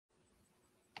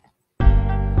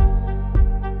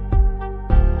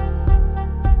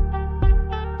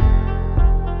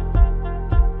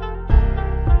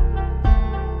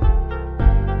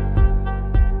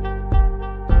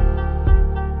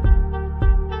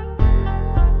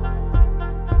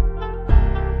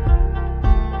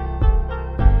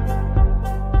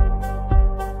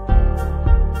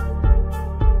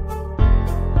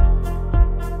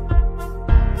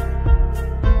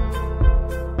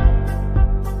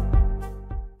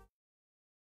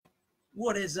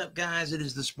What is up, guys? It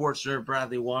is the Sports Nerd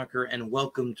Bradley Walker, and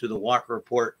welcome to the Walker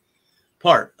Report,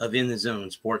 part of In the Zone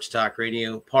Sports Talk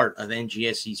Radio, part of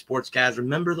NGSC Sports. Guys,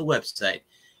 remember the website.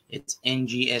 It's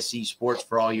NGSC Sports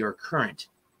for all your current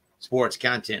sports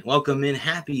content. Welcome in.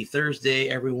 Happy Thursday,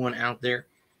 everyone out there.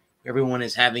 Everyone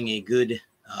is having a good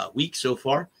week so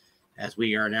far, as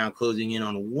we are now closing in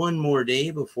on one more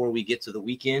day before we get to the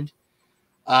weekend.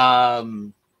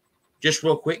 Just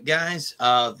real quick, guys,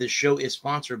 this show is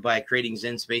sponsored by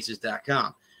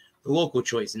CreatingZenSpaces.com, the local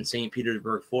choice in St.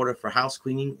 Petersburg, Florida for house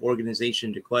cleaning,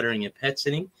 organization, decluttering, and pet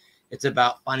sitting. It's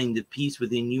about finding the peace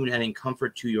within you and adding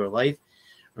comfort to your life.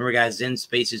 Remember, guys, Zen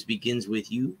Spaces begins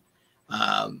with you.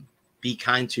 Be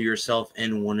kind to yourself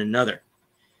and one another.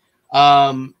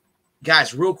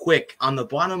 Guys, real quick, on the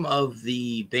bottom of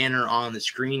the banner on the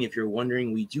screen, if you're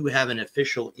wondering, we do have an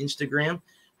official Instagram.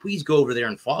 Please go over there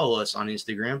and follow us on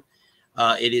Instagram.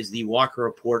 It is the Walker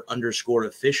Report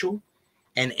 _official.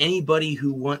 And anybody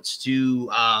who wants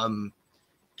to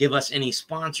give us any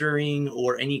sponsoring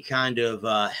or any kind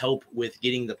of help with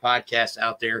getting the podcast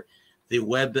out there, the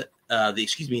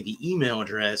email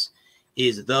address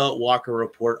is the Walker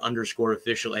Report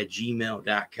 _official at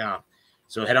gmail.com.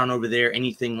 So head on over there.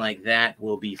 Anything like that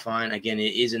will be fine. Again,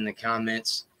 it is in the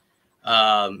comments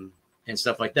and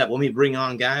stuff like that. Let me bring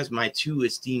on, guys, my two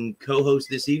esteemed co-hosts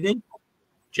this evening.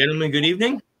 Gentlemen, good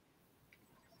evening.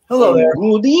 Hello there.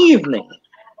 Good evening.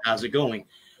 How's it going?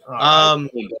 I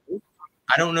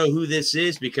don't know who this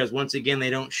is because, once again, they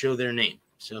don't show their name.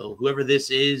 So whoever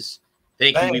this is,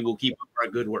 thank you. We will keep up our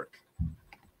good work.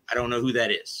 I don't know who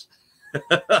that is.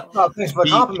 Thanks for the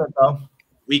compliment, though.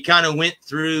 We kind of went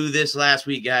through this last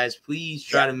week, guys. Please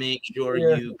try to make sure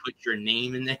you put your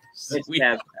name in there. So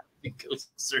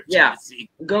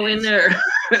Go in there.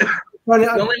 Go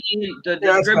in the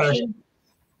description.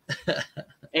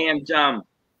 And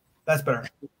that's better.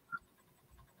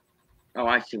 Oh,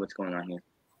 I see what's going on here.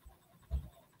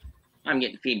 I'm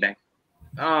getting feedback.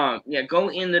 Go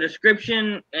in the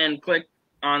description and click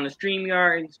on the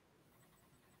StreamYard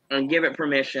and give it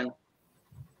permission.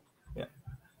 Yeah.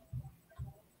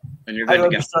 And you're good to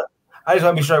go. I just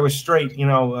want to be sure I was straight,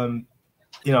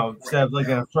 instead of like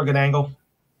a crooked angle.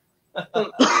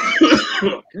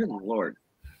 Good Lord.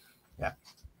 Yeah.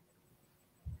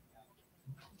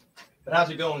 But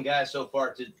how's it going, guys, so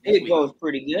far? It goes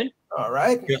pretty good. All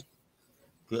right.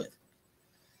 Good.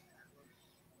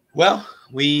 Well,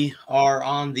 we are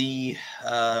on the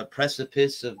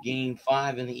precipice of Game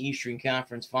 5 in the Eastern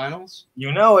Conference Finals.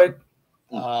 You know it.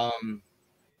 So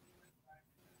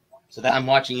that I'm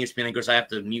watching ESPN. Of course, I have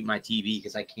to mute my TV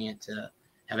because I can't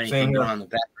have anything going on in the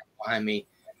background behind me.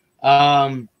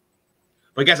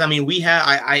 But guys, I mean, we have.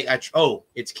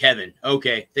 It's Kevin.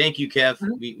 Okay, thank you, Kev.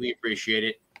 We appreciate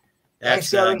it.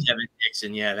 That's Kevin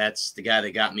Dixon. Yeah, that's the guy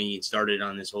that got me started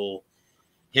on this whole.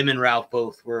 Him and Ralph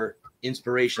both were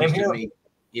inspirations to me.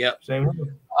 Yep. Same.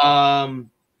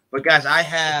 But guys, I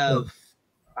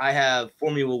have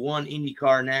Formula One,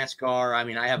 IndyCar, NASCAR. I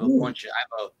mean, I have a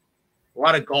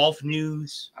lot of golf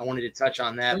news. I wanted to touch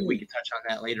on that. But we can touch on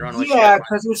that later on. Yeah,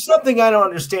 because there's something I don't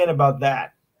understand about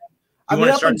that. You want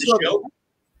to start the show?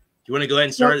 You want to go ahead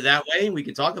and start it that way? We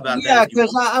can talk about that. Yeah,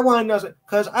 because I want to know,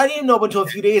 because I didn't know until a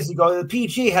few days ago the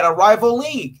PGA had a rival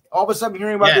league. All of a sudden, I'm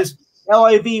hearing about this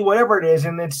LIV, whatever it is,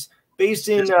 and it's based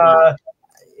in outer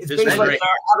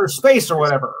space or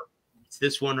whatever. It's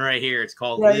this one right here. It's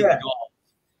called Live Golf.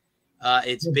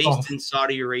 It's based in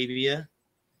Saudi Arabia.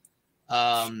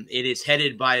 It is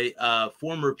headed by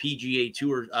former PGA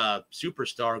Tour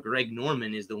superstar Greg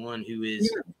Norman is the one who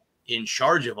is in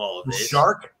charge of all of this.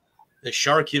 The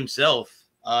Shark himself,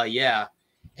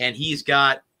 and he's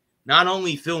got not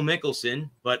only Phil Mickelson,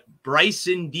 but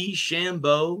Bryson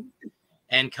DeChambeau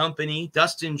and company,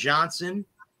 Dustin Johnson.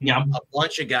 Yeah, a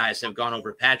bunch of guys have gone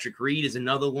over. Patrick Reed is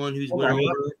another one who's went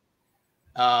over.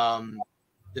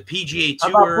 The PGA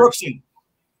Tour. How about Brooksy?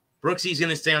 Brooksy's going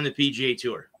to stay on the PGA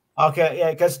Tour. Okay, yeah,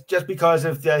 because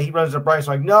if he runs a Bryce,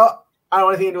 like, no, I don't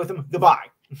want anything to do with him. Goodbye.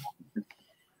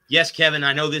 Yes, Kevin,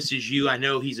 I know this is you. I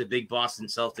know he's a big Boston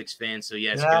Celtics fan, so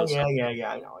yes. Yeah,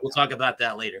 I know. We'll talk about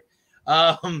that later.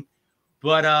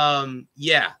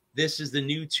 This is the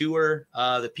new tour.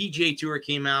 The PGA Tour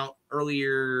came out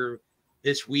earlier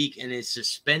this week and is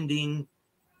suspending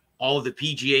all of the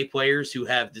PGA players who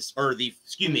have this, or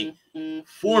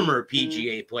former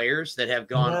PGA players that have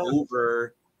gone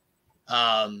over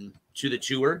to the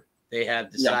tour. They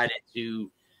have decided to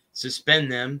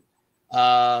suspend them.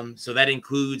 So that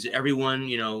includes everyone,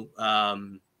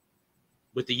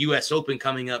 with the U.S. Open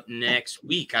coming up next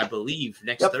week, I believe,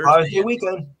 next Thursday. Thursday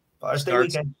weekend.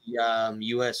 The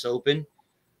U.S. Open.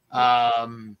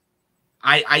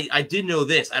 I did know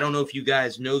this. I don't know if you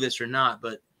guys know this or not,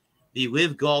 but the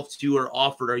Live Golf Tour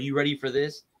offered, are you ready for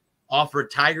this?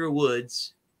 Offered Tiger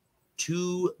Woods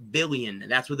 $2 billion,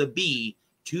 and that's with a B,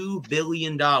 $2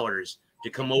 billion to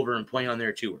come over and play on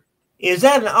their tour. Is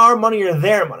that our money or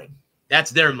their money?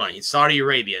 That's their money. It's Saudi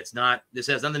Arabia. It's not. This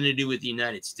has nothing to do with the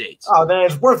United States. Oh, then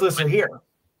it's worthless to hear.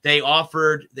 They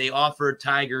offered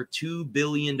Tiger $2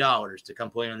 billion to come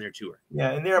play on their tour.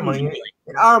 Yeah, and their money.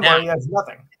 In our money, that's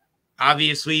nothing.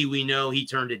 Obviously, we know he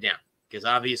turned it down because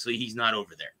obviously he's not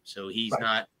over there. So he's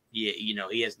not. You know,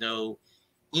 he has no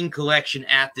in collection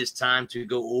at this time to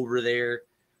go over there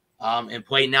and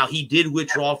play. Now he did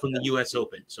withdraw from the U.S.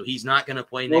 Open, so he's not going to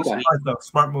play next week.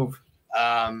 Smart move.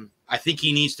 I think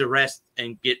he needs to rest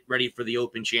and get ready for the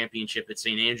Open Championship at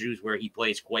St. Andrews, where he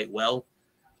plays quite well.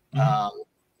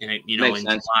 And you know, in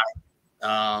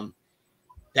July.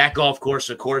 That golf course,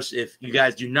 of course, if you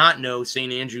guys do not know,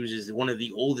 St. Andrews is one of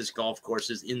the oldest golf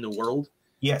courses in the world.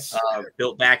 Yes,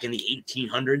 built back in the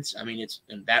 1800s. I mean, it's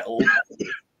that old.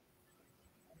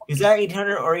 Is that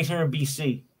 800 or 800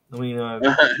 BC? I mean,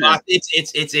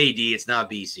 it's AD. It's not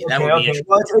BC. That okay, would be okay.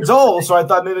 Well, it's old, so I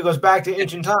thought maybe it goes back to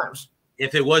ancient times.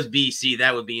 If it was BC,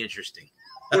 that would be interesting.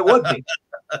 It would be.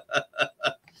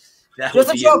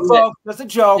 Just a joke, folks. Just a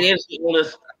joke. It's the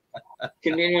oldest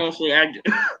continuously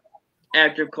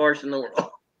active course in the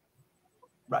world.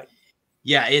 Right.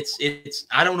 Yeah, it's.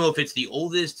 I don't know if it's the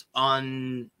oldest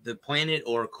on the planet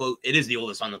or quote. It is the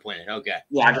oldest on the planet. Okay.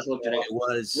 Yeah, I just looked at it. It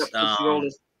was. Yep, it's the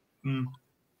oldest.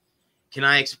 Can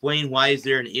I explain why is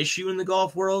there an issue in the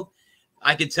golf world?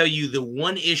 I could tell you the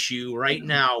one issue right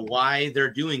now why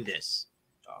they're doing this.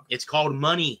 It's called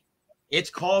money. It's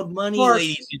called money,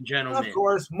 ladies and gentlemen. Of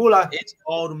course, moolah. It's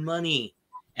called money.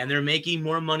 And they're making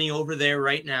more money over there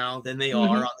right now than they are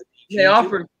on the beach. They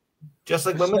offered just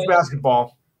like women's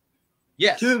basketball.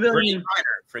 Yes. $2 billion,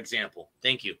 for example.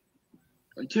 Thank you.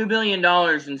 $2 billion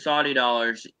in Saudi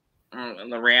dollars,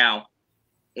 the real,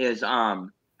 is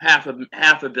half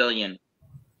a billion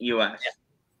US.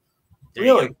 Yeah.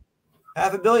 Really?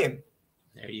 $500 million.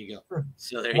 There you go.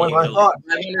 So there More you than go. I thought.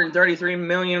 533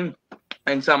 million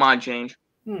and some odd change.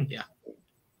 Yeah.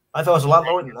 I thought it was a lot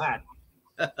lower than that.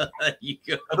 You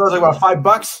go. I thought it was like about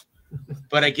 $5.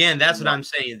 But again, that's what I'm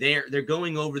saying. They're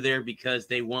going over there because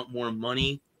they want more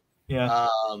money. Yeah.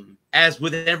 As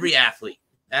with every athlete,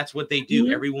 that's what they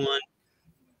do. Everyone.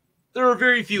 There are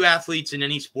very few athletes in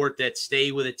any sport that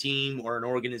stay with a team or an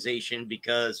organization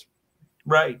because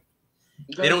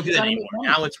they don't do that anymore.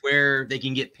 Now it's where they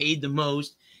can get paid the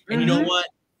most. And you know what?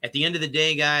 At the end of the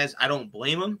day, guys, I don't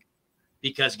blame them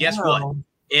because guess what?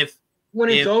 When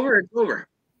it's over, it's over.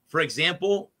 For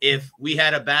example, if we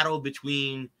had a battle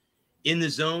between In the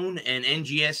Zone and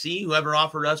NGSC, whoever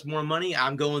offered us more money,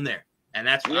 I'm going there. And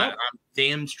that's why I'm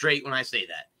damn straight when I say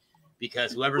that.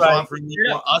 Because whoever's offering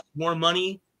us more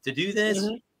money to do this,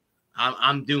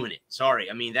 I'm doing it. Sorry.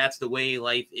 I mean, that's the way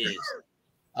life is.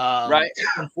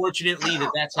 Unfortunately,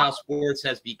 that's how sports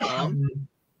has become.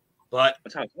 But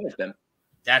that's how it's always been.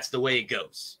 That's the way it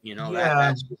goes. You know,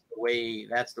 that's just the way.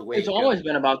 That's the way it's always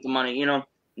been about the money. You know,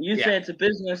 you say it's a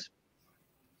business.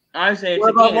 I say it's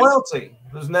what about loyalty?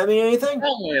 Doesn't that mean anything?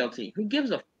 Not loyalty. Who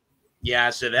gives a?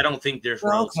 Yeah, so I don't think there's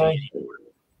loyalty anymore.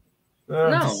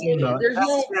 No, there's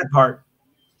no that part.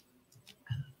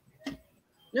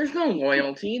 There's no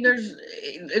loyalty.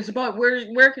 It's about where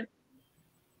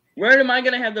am I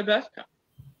going to have the best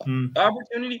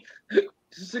opportunity to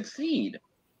succeed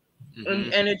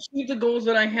and achieve the goals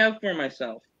that I have for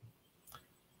myself.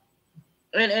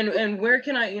 And where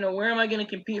can I, where am I going to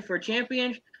compete for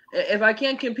champions? If I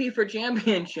can't compete for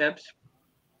championships,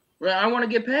 I want to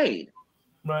get paid.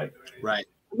 Right. Right.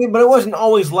 I mean, but it wasn't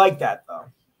always like that, though.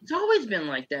 It's always been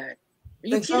like that. Are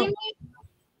you kidding me?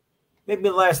 Maybe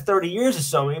the last 30 years or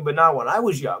so, but not when I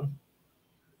was young.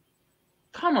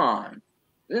 Come on.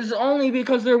 This is only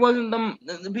because there wasn't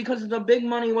because the big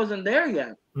money wasn't there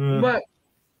yet. But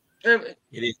it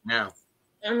is now.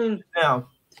 I mean, now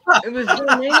it was Bill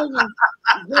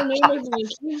Namath in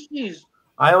the 60s.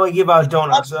 I only give out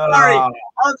donuts. I'm sorry.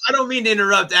 I don't mean to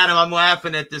interrupt, Adam. I'm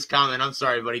laughing at this comment. I'm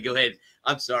sorry, buddy. Go ahead.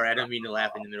 I'm sorry. I don't mean to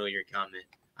laugh in the middle of your comment.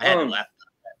 I had to laugh.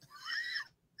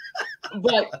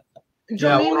 But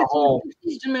Joe Namath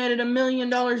demanded $1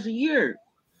 million a year.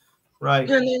 Right.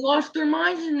 And they lost their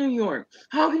minds in New York.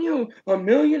 How can you $1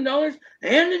 million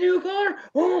and a new car?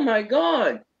 Oh my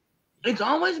God. It's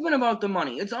always been about the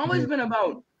money. It's always been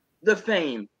about the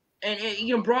fame.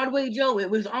 And Broadway Joe,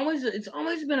 it's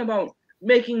always been about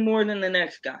making more than the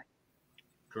next guy.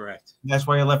 Correct. That's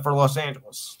why he left for Los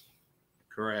Angeles.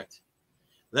 Correct.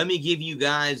 Let me give you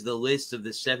guys the list of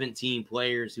the 17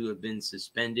 players who have been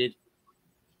suspended.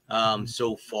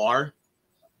 so far.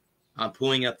 I'm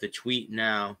pulling up the tweet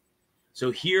now.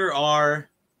 So here are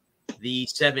the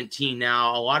 17.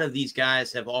 Now, a lot of these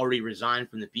guys have already resigned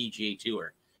from the PGA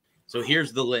Tour. So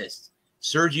here's the list.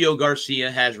 Sergio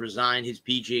Garcia has resigned his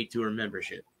PGA Tour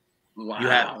membership. Wow. You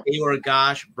have Taylor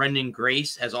Gosh. Brendan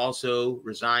Grace has also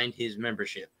resigned his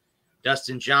membership.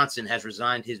 Dustin Johnson has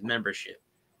resigned his membership.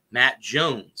 Matt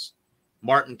Jones,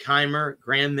 Martin Keimer,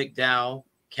 Graham McDowell,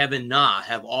 Kevin Na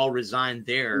have all resigned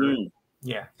their.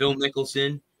 Yeah. Phil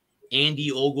Mickelson, Andy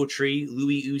Ogletree,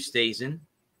 Louis Oosthuizen.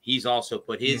 He's also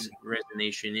put his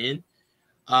resignation in.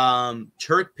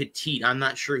 Turk Petit. I'm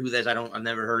not sure who that is. I've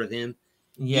never heard of him.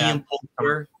 Yeah. Ian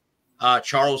Poulter,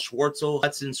 Charles Schwartzel,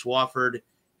 Hudson Swafford,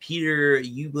 Peter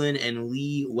Euglin, and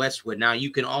Lee Westwood. Now, you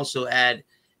can also add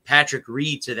Patrick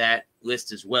Reed to that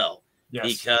list as well. Yes.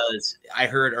 Because I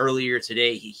heard earlier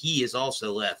today he has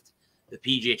also left the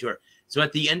PGA Tour. So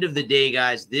at the end of the day,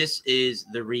 guys, this is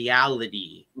the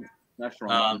reality. That's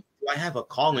wrong. Do I have a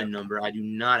call-in number? I do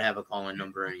not have a call-in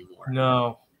number anymore.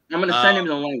 No. I'm going to send him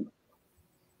the link.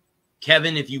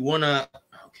 Kevin, if you want to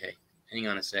 – okay, hang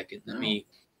on a second.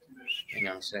 Hang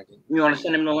on a second. You want to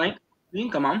send him the link? You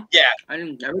can come on. Yeah.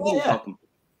 Everybody's welcome.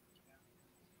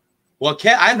 Well,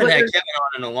 I haven't had Kevin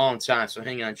on in a long time, so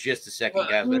hang on just a second,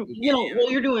 guys.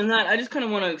 While you're doing that, I just kind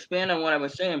of want to expand on what I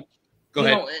was saying. Go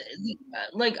ahead.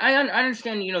 I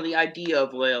understand, the idea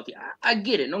of loyalty. I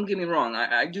get it. Don't get me wrong.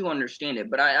 I do understand it.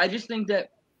 But I just think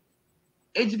that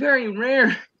it's very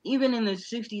rare, even in the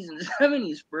 60s and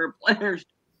 70s, for players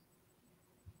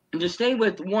to stay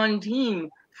with one team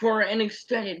for an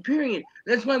extended period.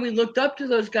 That's why we looked up to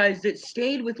those guys that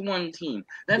stayed with one team.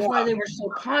 That's why they were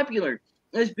so popular.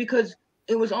 It's because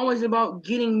it was always about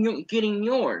getting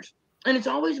yours. And it's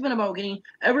always been about getting,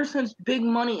 ever since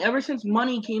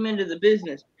money came into the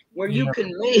business, where you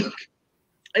can make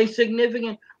a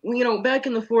significant, back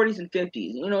in the 40s and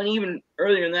 50s, and even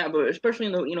earlier than that, but especially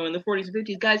in the, in the 40s and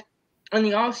 50s, guys, in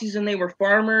the off season, they were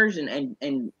farmers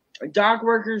and dock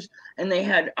workers, and they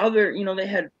had other, they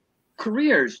had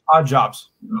careers, odd jobs,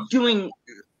 doing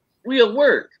real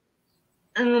work.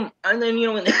 And then,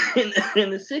 in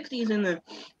the 60s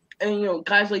and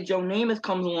guys like Joe Namath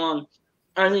comes along,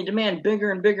 and they demand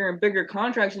bigger and bigger and bigger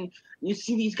contracts, and you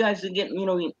see these guys that get,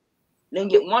 they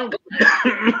get one.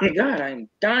 God, I'm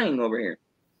dying over here.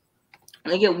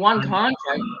 They get one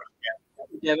contract.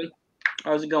 Kevin,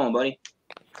 how's it going, buddy?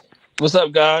 What's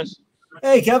up, guys?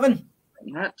 Hey, Kevin.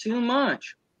 Not too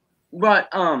much, but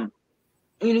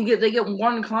they get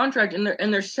one contract,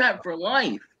 and they're set for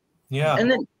life. Yeah, and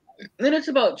then it's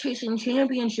about chasing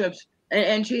championships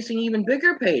and chasing even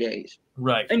bigger paydays.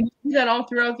 Right. And you see that all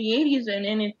throughout the 80s,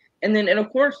 and then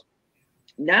of course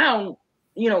now,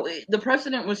 the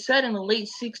precedent was set in the late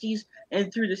 60s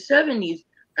and through the 70s,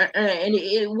 and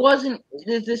it wasn't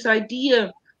this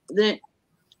idea that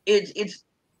it's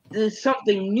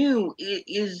something new. It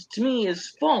is, to me, is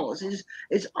false.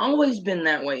 It's always been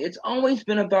that way. It's always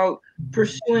been about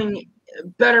pursuing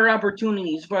better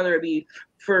opportunities, whether it be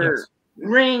for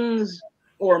rings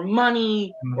or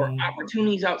money or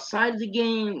opportunities outside of the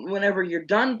game whenever you're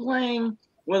done playing,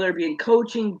 whether it be in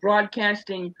coaching,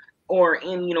 broadcasting, or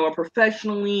in a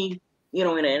professional league,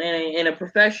 in a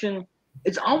profession.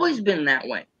 It's always been that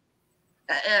way.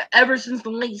 Ever since the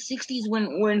late 60s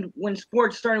when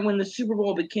sports started, when the Super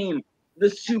Bowl became the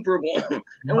Super Bowl,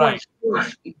 and when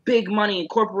sports, big money and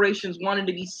corporations wanted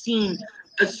to be seen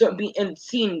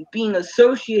being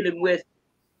associated with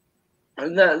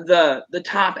the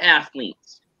top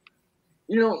athletes.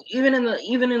 Even in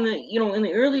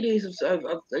the early days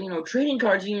of trading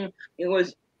cards, it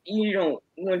was,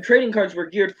 when trading cards were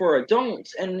geared for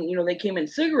adults, and they came in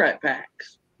cigarette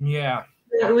packs. Yeah.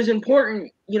 It was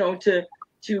important,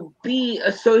 to be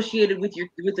associated with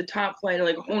the top flight,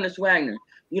 like Honus Wagner.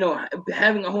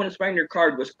 Having a Honus Wagner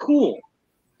card was cool,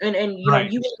 and you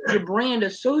had your brand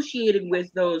associated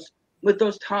with those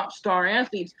top star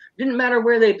athletes. Didn't matter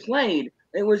where they played.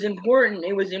 It was important.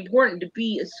 It was important to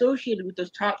be associated with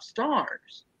those top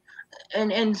stars,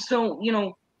 and so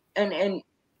and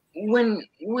when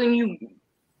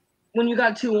you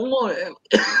got too old,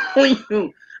 when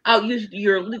you outlived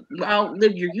your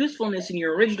usefulness in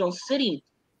your original city,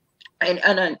 and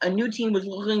a new team was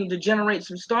looking to generate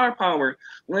some star power.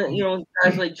 When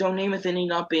guys like Joe Namath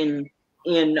ending up in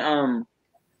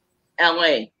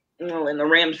L.A., and the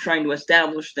Rams trying to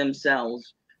establish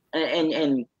themselves,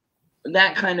 and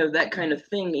that kind of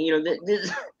thing.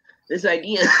 This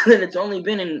idea that it's only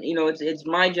been in it's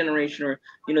my generation, or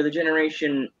the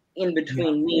generation in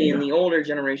between me and the older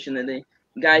generation, that the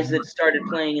guys that started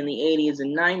playing in the 80s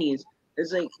and 90s,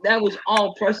 It's like that was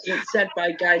all precedent set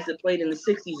by guys that played in the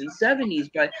 60s and 70s,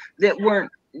 but that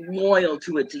weren't loyal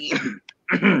to a team.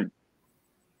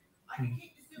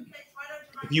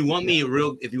 If you want me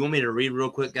to read real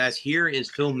quick, guys, here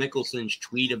is Phil Mickelson's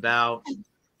tweet about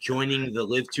joining the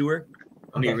Live Tour.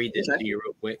 Let me read this to you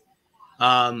real quick.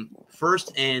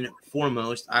 First and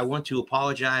foremost, I want to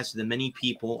apologize to the many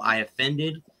people I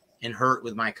offended and hurt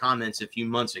with my comments a few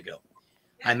months ago.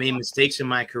 I made mistakes in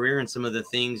my career and some of the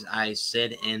things I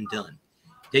said and done.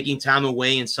 Taking time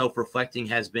away and self-reflecting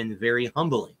has been very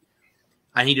humbling.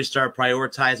 I need to start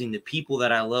prioritizing the people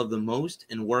that I love the most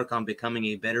and work on becoming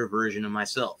a better version of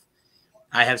myself.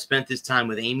 I have spent this time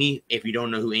with Amy. If you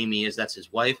don't know who Amy is, that's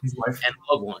his wife. And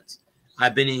loved ones.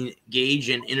 I've been engaged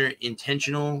in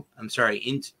intentional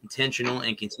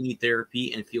and continued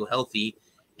therapy and feel healthy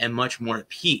and much more at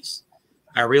peace.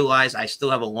 I realize I still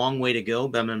have a long way to go,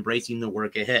 but I'm embracing the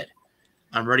work ahead.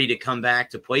 I'm ready to come back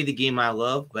to play the game I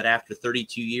love, but after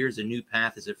 32 years, a new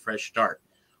path is a fresh start.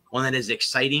 One that is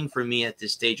exciting for me at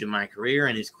this stage of my career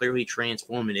and is clearly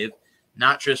transformative,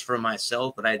 not just for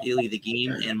myself, but ideally the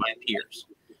game and my peers.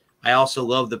 I also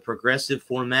love the progressive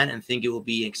format and think it will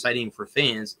be exciting for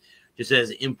fans, just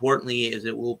as importantly as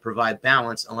it will provide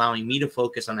balance, allowing me to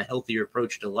focus on a healthier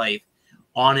approach to life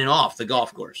on and off the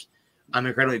golf course. I'm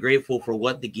incredibly grateful for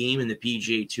what the game and the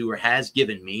PGA Tour has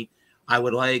given me. I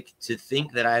would like to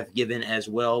think that I've given as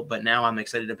well, but now I'm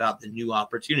excited about the new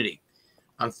opportunity.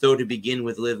 I'm thrilled to begin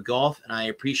with Live Golf, and I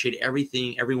appreciate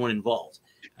everyone involved.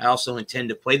 I also intend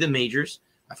to play the majors.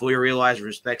 I fully realize and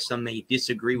respect some may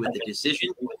disagree with the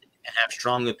decision and have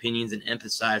strong opinions and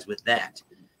emphasize with that.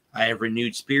 I have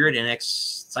renewed spirit and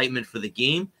excitement for the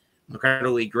game. I'm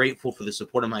incredibly grateful for the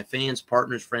support of my fans,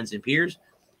 partners, friends, and peers.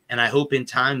 And I hope in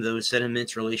time those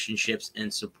sentiments, relationships,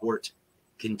 and support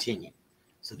continue.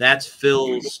 So that's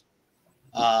Phil's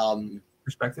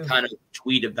perspective, kind of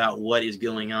tweet about what is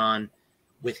going on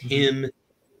with him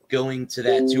going to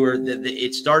that tour.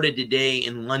 It started today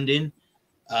in London.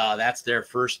 That's their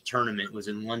first tournament, was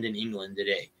in London, England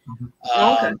today.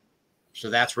 Okay. So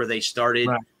that's where they started.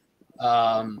 Right.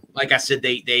 Like I said,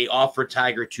 they offered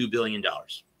Tiger $2 billion.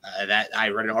 That I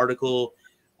read an article.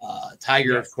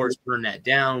 Tiger, of course, turned that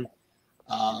down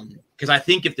because I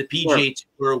think if the PGA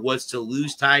Tour was to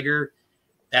lose Tiger,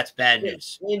 that's bad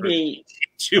news. Maybe.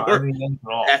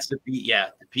 That's the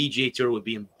PGA Tour would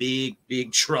be in big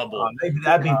trouble.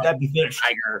 That'd be if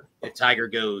Tiger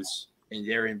goes, and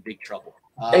they're in big trouble.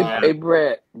 Hey,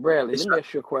 Bradley, let me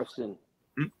ask you a question.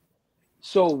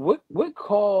 So, what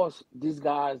caused these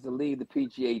guys to leave the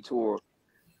PGA Tour?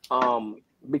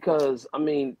 Because I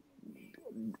mean,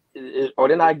 are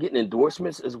they not getting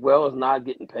endorsements as well as not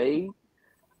getting paid?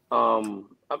 I'm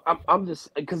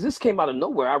just because this came out of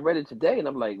nowhere. I read it today, and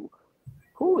I'm like,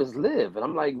 who is Liv? And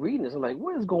I'm like reading this. I'm like,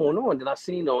 what is going on? Then I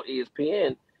seen it on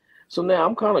ESPN. So now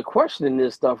I'm kind of questioning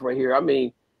this stuff right here. I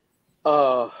mean,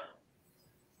 it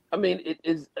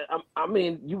is. I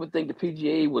mean, you would think the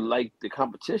PGA would like the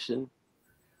competition,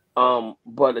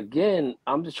 but again,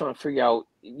 I'm just trying to figure out.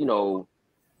 You know,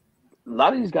 a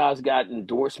lot of these guys got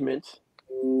endorsements.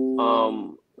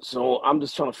 So I'm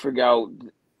just trying to figure out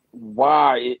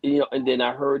why. And then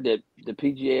I heard that the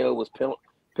PGA was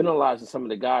penalizing some of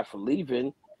the guys for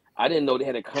leaving. I didn't know they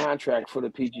had a contract for the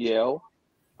PGL.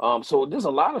 So there's a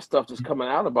lot of stuff that's coming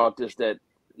out about this that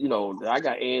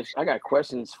that I got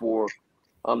questions for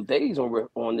days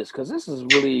on this, because this is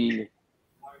really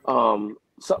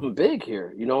something big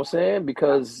here. You know what I'm saying?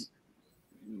 Because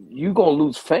you're gonna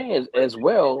lose fans as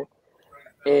well,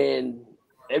 and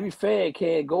every fan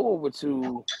can't go over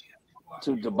to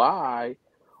Dubai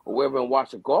or wherever and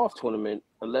watch a golf tournament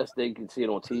unless they can see it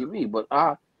on TV. But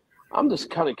I'm just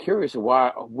kind of curious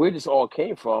where this all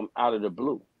came from out of the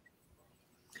blue.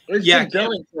 It's been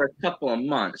going for a couple of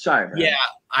months. Sorry, man. Yeah,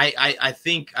 I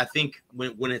think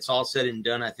when it's all said and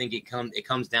done, I think it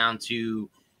comes down to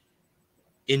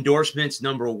endorsements.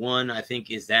 Number one, I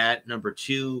think is that. Number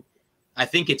two, I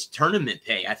think it's tournament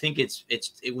pay. I think it's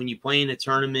when you play in a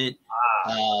tournament.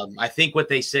 I think what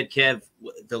they said, Kev,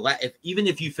 even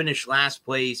if you finish last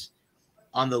place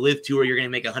on the Live Tour, you're going to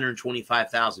make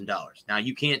 $125,000. Now,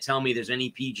 you can't tell me there's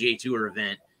any PGA Tour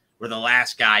event where the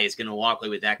last guy is going to walk away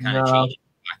with that kind of change in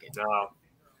the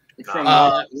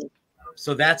pocket.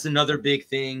 So that's another big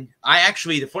thing.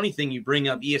 The funny thing, you bring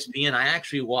up ESPN. I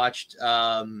actually watched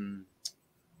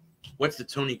what's the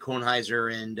Tony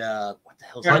Kornheiser and what the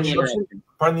hell's Pardon the interruption.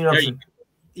 Pardon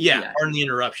the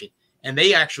interruption. And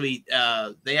they actually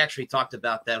talked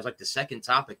about that. It was like the second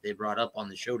topic they brought up on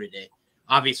the show today.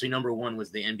 Obviously, number one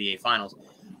was the NBA Finals,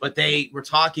 but they were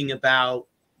talking about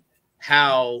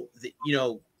how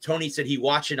Tony said he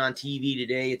watched it on TV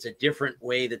today. It's a different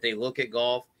way that they look at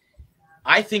golf.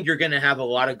 I think you're going to have a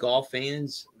lot of golf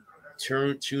fans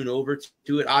tune over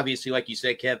to it. Obviously, like you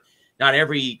said, Kev, not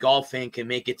every golf fan can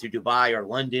make it to Dubai or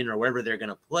London or wherever they're going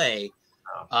to play.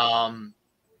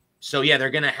 So, yeah, they're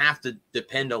going to have to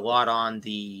depend a lot on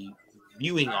the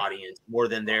viewing audience more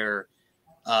than their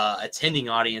attending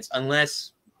audience,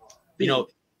 unless, you know,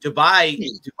 Dubai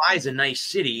is a nice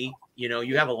city. You know,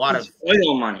 you have a lot of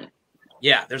oil money.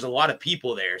 Yeah, there's a lot of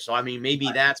people there. So, I mean,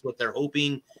 maybe that's what they're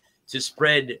hoping to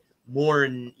spread more,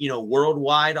 you know,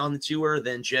 worldwide on the tour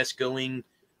than just going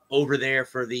over there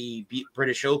for the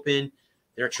British Open.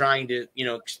 They're trying to, you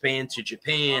know, expand to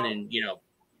Japan and, you know,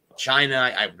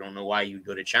 China. I don't know why you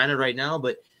go to China right now,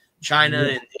 but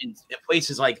China and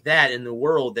places like that in the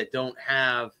world that don't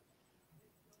have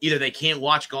either they can't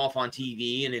watch golf on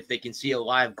TV, and if they can see a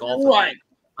live golf event in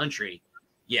the country,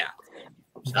 yeah.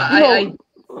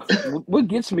 What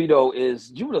gets me though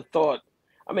is you would have thought.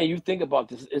 I mean, you think about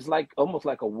this; it's like almost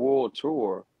like a world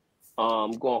tour,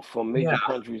 going from major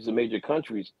countries to major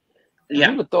countries.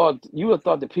 Yeah. You would have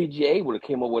thought the PGA would have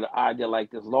came up with an idea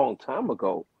like this a long time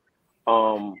ago.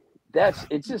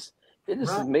 It just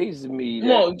amazes me.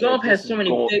 Golf has so many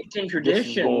big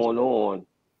traditions going on.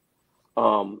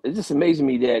 It just amazes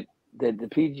me that the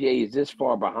PGA is this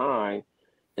far behind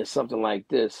in something like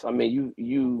this. I mean,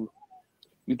 you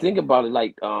think about it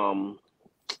like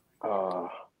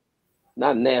not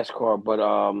NASCAR, but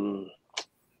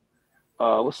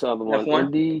what's the other one? F1?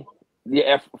 Indy,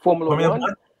 Formula One.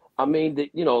 I mean,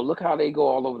 look how they go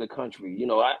all over the country. You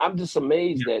know, I'm just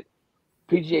amazed that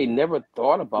PGA never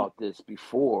thought about this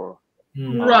before.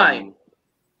 Right.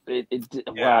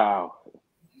 Wow.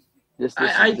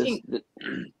 I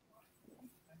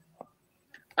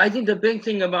think the big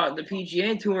thing about the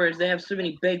PGA Tour is they have so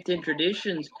many baked-in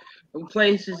traditions of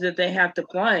places that they have to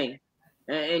play.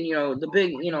 And you know,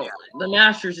 the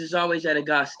Masters is always at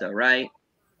Augusta, right?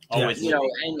 Always. You know,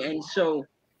 and so,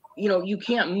 you know, you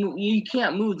can't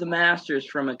move the Masters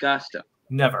from Augusta.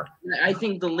 Never. I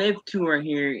think the Live Tour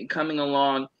here coming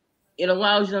along, it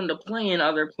allows them to play in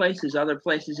other places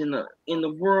in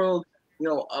the world. You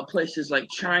know, places like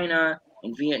China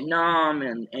and Vietnam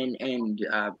and in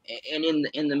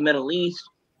the Middle East.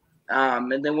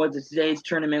 And then today's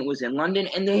tournament was in London,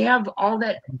 and they have all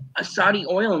that Saudi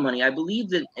oil money. I believe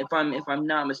that if I'm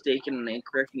not mistaken, and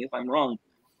correct me if I'm wrong,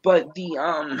 but the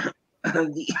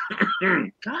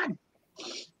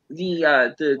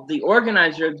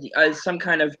organizer is some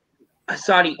kind of a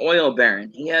Saudi oil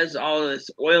baron. He has all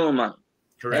this oil money.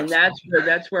 Correct. And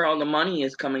that's where all the money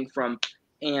is coming from.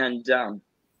 And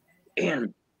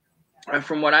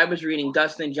from what I was reading,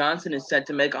 Dustin Johnson is set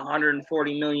to make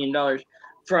 $140 million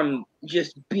from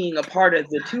just being a part of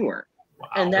the tour. Wow,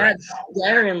 and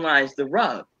therein lies the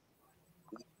rub.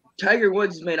 Tiger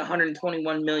Woods made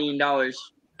 $121 million in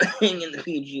the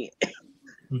PGA.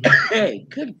 Hey,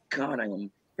 good God, I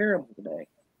am terrible today.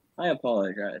 I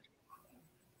apologize.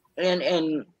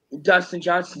 And Dustin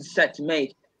Johnson's set to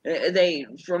make,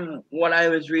 from what I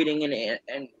was reading and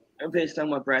based on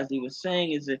what Bradley was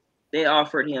saying, is that they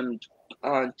offered him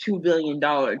 $2 billion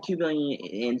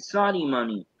in Saudi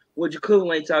money, which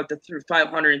equates out to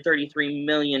 $533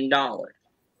 million.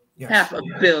 Yes.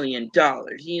 $500 million.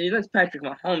 You know, that's Patrick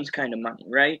Mahomes kind of money,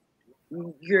 right?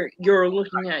 You're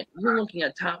looking at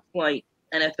top flight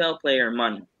NFL player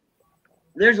money.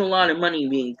 There's a lot of money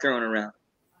being thrown around,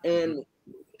 and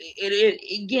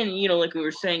it again, you know, like we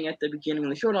were saying at the beginning of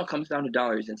the show, it all comes down to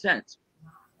dollars and cents.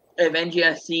 If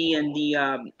NGSC and the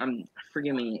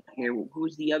forgive me here,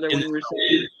 who's the other one you were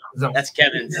saying? That's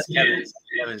Kevin's. Kevin's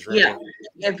right. Yeah,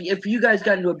 if you guys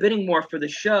got into a bidding war for the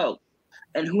show,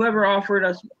 and whoever offered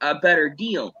us a better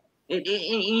deal,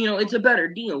 you know, it's a better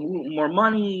deal, more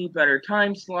money, better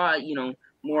time slot, you know,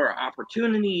 more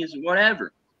opportunities,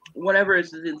 whatever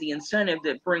is the incentive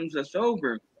that brings us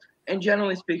over, and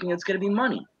generally speaking, it's going to be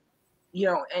money, you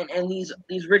know, and these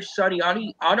rich Saudi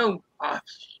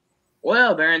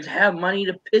oil barons have money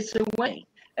to piss away,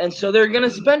 and so they're going to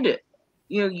spend it.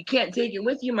 You know, you can't take it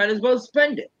with you, might as well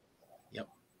spend it. Yep.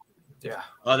 Yeah.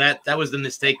 Well, that was the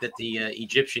mistake that the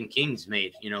Egyptian kings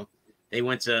made. You know, they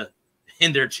went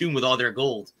in their tomb with all their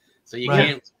gold, so you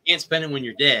can't spend it when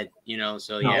you're dead. You know,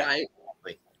 so yeah. Right.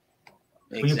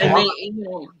 Exactly. And you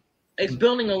know, it's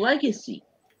building a legacy.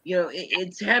 You know,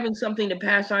 it's having something to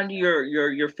pass on to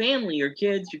your family, your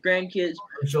kids, your grandkids.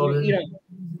 You know,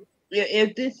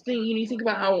 if this thing, you know, you think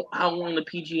about how long the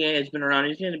PGA has been around.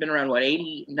 It's been around, what,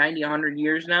 80, 90, 100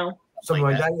 years now? Something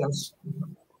like that, yes.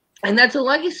 And that's a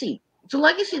legacy. It's a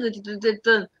legacy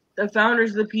that the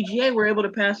founders of the PGA were able to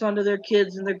pass on to their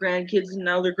kids and their grandkids and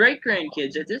now their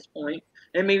great-grandkids at this point.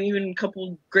 and maybe even a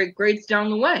couple greats down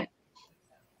the way.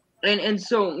 And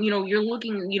so, you're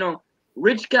looking,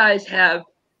 rich guys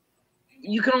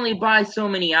you can only buy so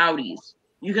many Audis.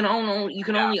 You can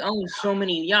only own so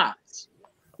many yachts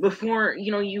before, a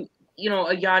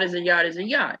yacht is a yacht is a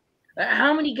yacht.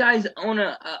 How many guys own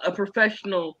a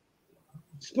professional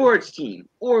sports team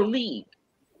or league?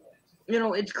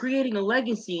 It's creating a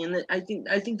legacy, and I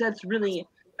think that's really,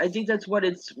 I think that's what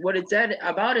it's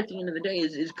about at the end of the day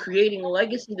is creating a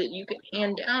legacy that you can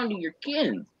hand down to your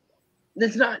kids.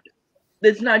 That's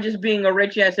not just being a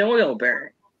rich ass oil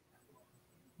baron.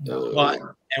 But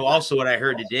and also what I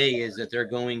heard today is that they're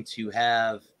going to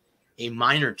have a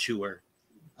minor tour,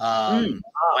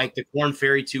 like the Corn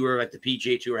Ferry Tour, like the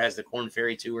PGA Tour has the Corn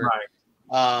Ferry Tour.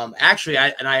 Right. Actually,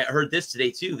 I heard this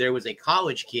today too. There was a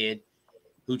college kid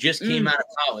who just came out of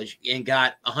college and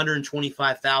got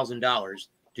 $125,000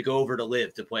 to go over to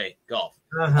live to play golf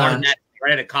right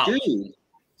out of college. Dude.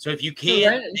 So if you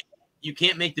can't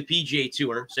make the PGA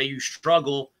Tour, so you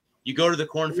struggle, you go to the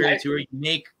Corn Ferry Tour, you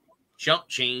make jump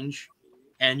change,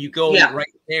 and you go right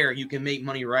there. You can make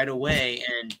money right away,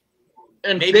 and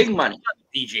maybe big money on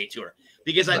the PGA Tour,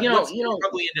 because what's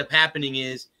probably end up happening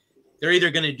is they're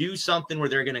either going to do something where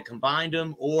they're going to combine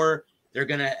them, or they're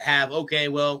going to have, okay,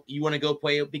 well, you want to go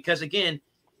play, because again,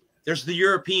 there's the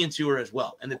European Tour as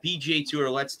well, and the PGA Tour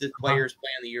lets the players play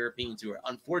on the European Tour.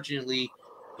 Unfortunately,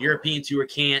 the European Tour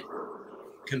can't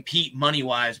compete money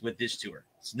wise with this tour.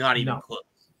 It's not even close.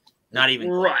 Not even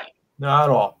close. Not at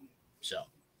all. So,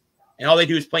 and all they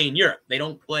do is play in Europe. They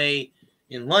don't play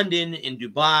in London, in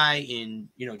Dubai, in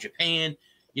Japan,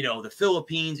 the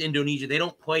Philippines, Indonesia. They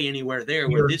don't play anywhere there.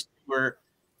 Where this tour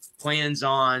plans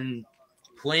on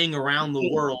playing around the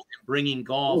world and bringing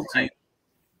golf to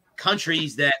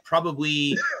countries that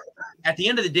probably, at the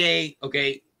end of the day,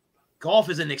 okay,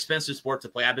 golf is an expensive sport to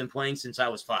play. I've been playing since I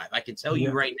was 5. I can tell you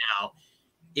right now,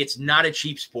 it's not a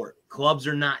cheap sport. Clubs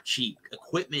are not cheap.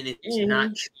 Equipment is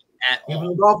not cheap at all.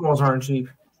 Even golf balls aren't cheap.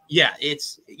 Yeah,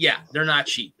 they're not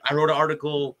cheap. I wrote an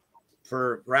article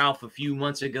for Ralph a few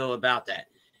months ago about that.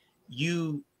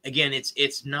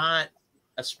 It's not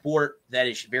a sport that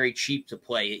is very cheap to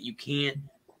play.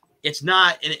 It's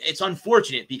not, and it's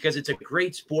unfortunate because it's a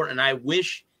great sport, and I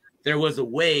wish there was a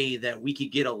way that we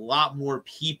could get a lot more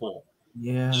people.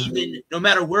 Yeah. Even no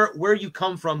matter where you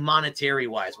come from monetary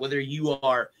wise, whether you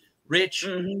are rich,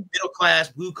 middle class,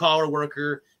 blue collar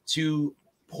worker to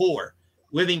poor,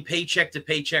 living paycheck to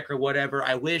paycheck or whatever,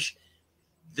 I wish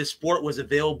the sport was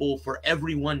available for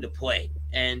everyone to play.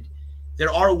 And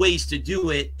there are ways to do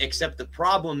it, except the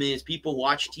problem is people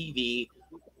watch TV,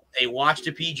 they watch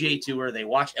the PGA Tour, they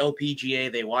watch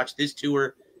LPGA, they watch this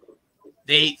tour.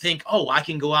 They think, oh, I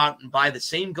can go out and buy the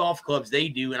same golf clubs they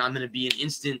do, and I'm going to be an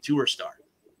instant tour star.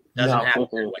 Doesn't happen.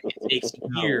 Like, it takes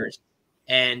years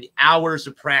and hours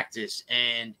of practice,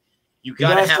 and you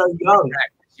got to have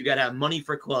practice. You got to have money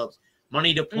for clubs,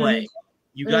 money to play.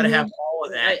 You got to have all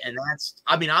of that, and that's.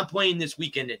 I mean, I'm playing this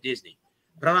weekend at Disney,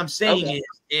 but what I'm saying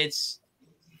is,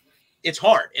 it's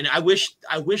hard, and I wish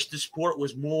the sport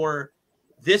was more.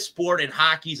 This sport, and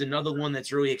hockey's another one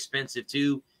that's really expensive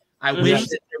too. I wish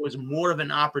that there was more of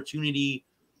an opportunity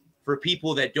for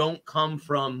people that don't come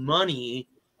from money,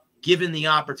 given the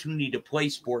opportunity to play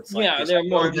sports like this. They're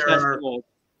more accessible.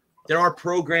 There are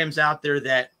programs out there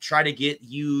that try to get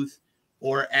youth,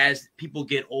 or as people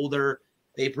get older,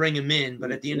 they bring them in.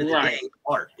 But at the end of the day, it's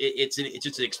hard. It's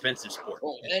just an expensive sport.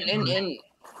 And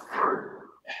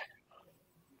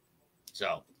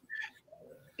so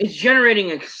it's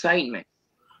generating excitement.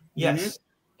 Yes,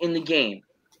 in the game.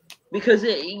 Because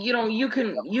you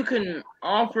can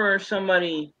offer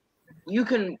somebody,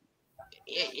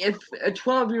 if a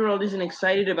 12-year-old isn't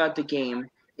excited about the game,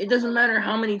 it doesn't matter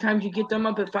how many times you get them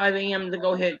up at 5 a.m. to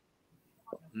go hit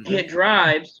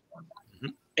drives.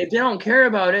 If they don't care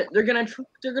about it, they're gonna quit.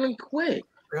 They're gonna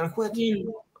quit.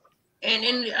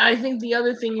 And I think the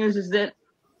other thing is that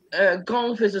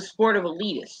golf is a sport of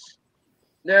elitists.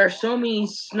 There are so many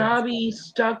snobby,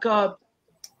 stuck-up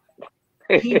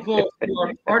people who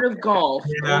are part of golf.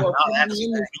 He's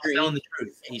telling the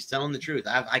truth. He's telling the truth.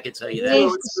 I can tell you that.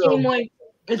 It's the same way.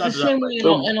 It's the same way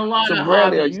in a lot of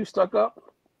Bradley, are you stuck up?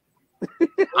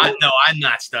 No, I'm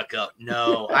not stuck up.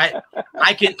 No,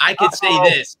 I can say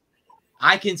this.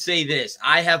 I can say this.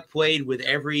 I have played with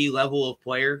every level of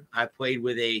player. I played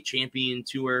with a champion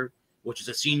tour, which is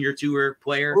a senior tour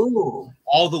player,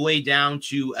 all the way down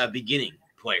to a beginning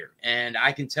player. And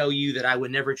I can tell you that I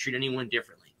would never treat anyone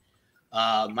differently.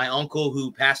 My uncle,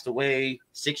 who passed away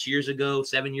 7 years ago,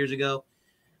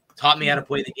 taught me how to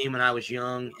play the game when I was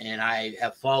young, and I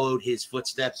have followed his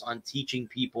footsteps on teaching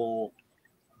people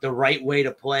the right way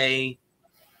to play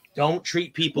Don't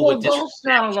treat people with golf's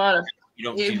not a lot of.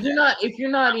 If you're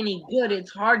not any good,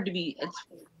 it's hard to be.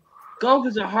 Golf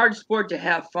is a hard sport to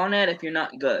have fun at if you're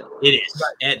not good. It is,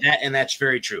 and that's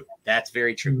very true. That's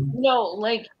very true.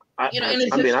 Like and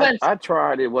it's expensive. I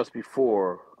tried it once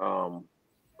before.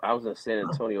 I was in San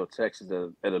Antonio, Texas,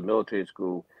 at a military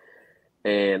school,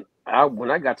 and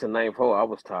when I got to 9th hole, I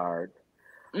was tired.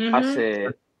 Mm-hmm. I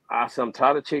said, I'm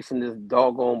tired of chasing this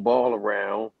doggone ball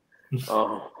around. We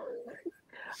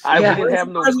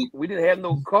didn't have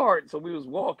no cart, so we was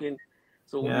walking.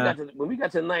 So when we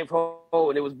got to the 9th hole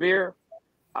and it was beer,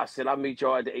 I said, I'll meet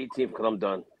y'all at the 18th because I'm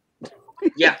done.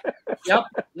 Yeah. Yep.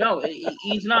 No,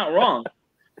 he's not wrong.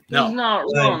 He's not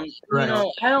wrong. Right.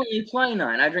 I only play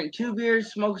 9. I drink 2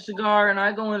 beers, smoke a cigar, and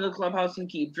I go into the clubhouse and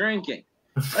keep drinking.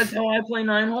 That's how I play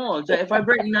 9 holes. If I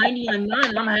break 90 on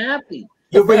 9, I'm happy.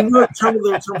 You bring new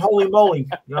tumbler some holy moly,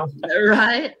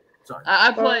 Right? Sorry.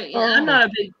 I play. I'm not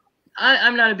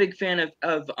a big fan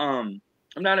of I'm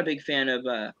not a big fan of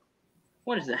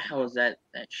what is the hell is that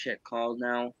shit called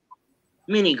now?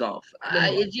 Mini golf.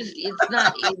 It's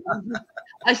not.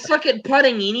 I suck at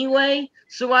putting anyway,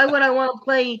 so why would I want to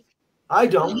play? I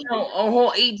don't. A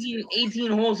whole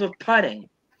 18 holes of putting.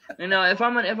 If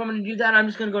I'm gonna do that, I'm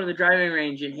just gonna go to the driving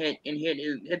range and hit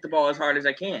the ball as hard as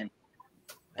I can.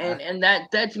 And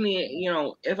that's me.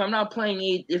 If I'm not playing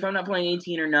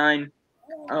 18 or 9,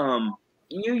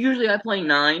 usually I play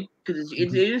 9 because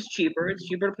it is cheaper. It's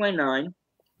cheaper to play 9.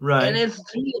 Right. And it's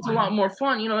a lot more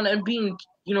fun, and being,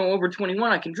 over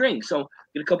 21, I can drink. So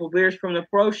get a couple beers from the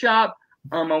pro shop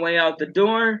on my way out the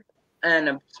door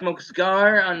and smoke a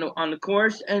cigar on the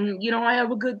course. And, I have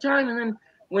a good time. And then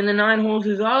when the 9 holes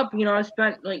is up, I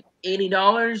spent like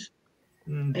 $80.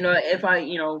 If I,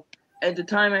 at the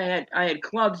time I had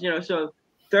clubs, so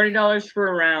 $30 for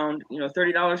a round,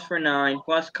 $30 for 9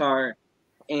 plus cart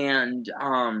and,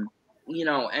 and,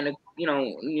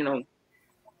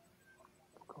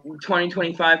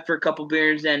 20-25 for a couple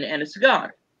beers and a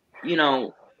cigar,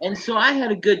 and so I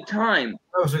had a good time.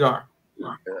 No cigar.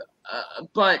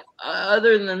 But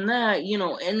other than that,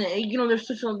 and there's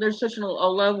such a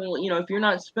level, if you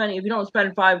don't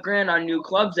spend $5,000 on new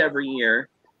clubs every year,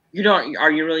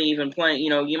 are you really even playing?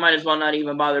 You might as well not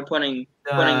even bother putting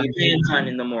your pants on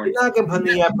in the morning. You're not gonna put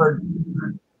the effort.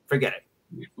 Forget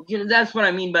it. That's what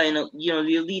I mean by the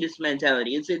elitist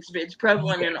mentality. It's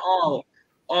prevalent in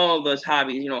all those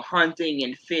hobbies, hunting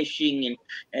and fishing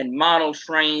and model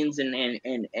trains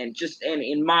and just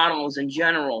in models in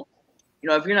general.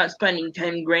 If you're not spending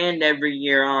 $10,000 every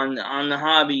year on the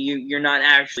hobby, you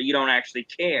don't actually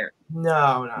care.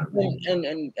 No, not really.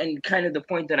 And kind of the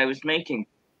point that I was making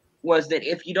was that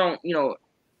if you don't,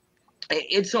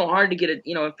 it's so hard to get it.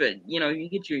 If you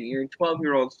get your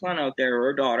 12-year-old son out there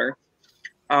or daughter,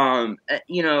 and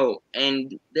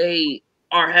they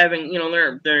are having,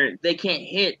 they can't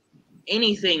hit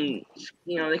anything,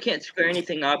 they can't square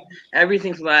anything up.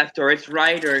 Everything's left or it's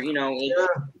right or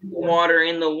it's water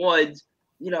in the woods,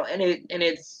 and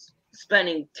it's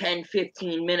spending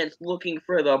 10-15 minutes looking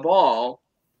for the ball,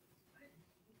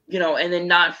 and then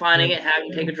not finding it,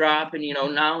 having to take a drop, and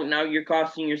now you're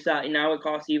costing yourself. Now it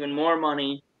costs even more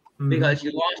money because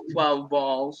you lost 12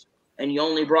 balls and you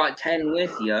only brought 10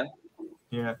 with you.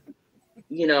 Yeah.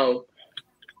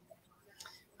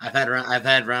 I've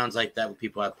had rounds like that with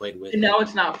people I've played with. And now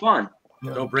it's not fun.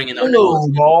 Don't bring it up.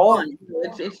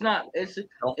 It's not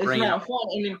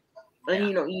fun.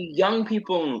 And young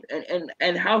people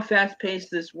and how fast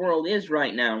paced this world is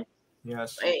right now.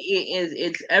 Yes.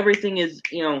 It's everything is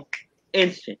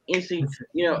instant.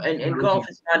 And golf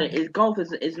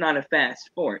is not a fast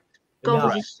sport.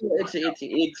 Golf is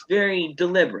it's very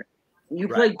deliberate. You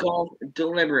play golf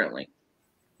deliberately.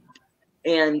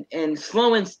 And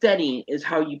slow and steady is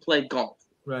how you play golf.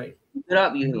 Right. Get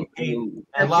up,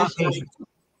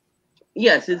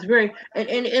 yes, it's very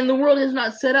and the world is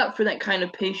not set up for that kind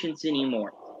of patience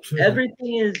anymore.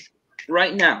 Everything is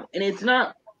right now, and it's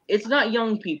not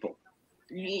young people.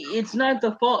 It's not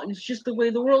the fault. It's just the way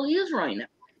the world is right now.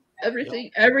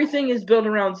 Everything is built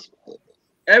around.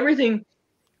 Everything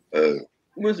the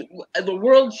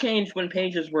world changed when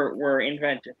pages were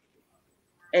invented.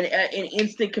 And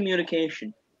instant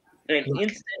communication, and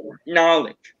instant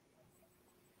knowledge.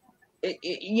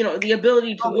 The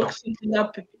ability to look something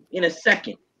up in a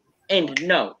second and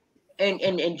know,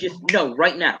 and just know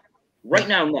right now.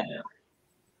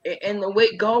 And the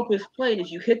way golf is played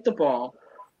is you hit the ball,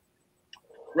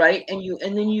 right, and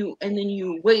then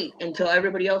you wait until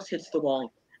everybody else hits the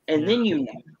ball, and then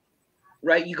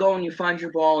right, you go and you find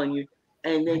your ball, and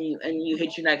then you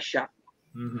hit your next shot.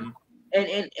 Mm-hmm.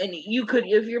 And you could,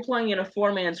 if you're playing in a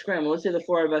 4-man scramble, let's say the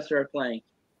 4 of us are playing,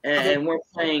 and we're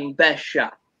playing best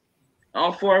shot.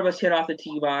 All 4 of us hit off the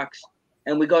tee box,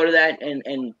 and we go to that,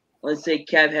 and let's say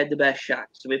Kev had the best shot,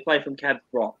 so we play from Kev's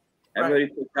ball. Everybody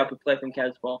picks up and play from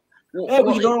Kev's ball. Well,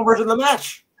 we go over to the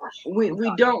match. We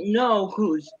don't know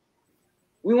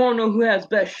we won't know who has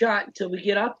best shot until we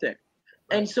get up there.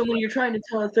 And so when you're trying to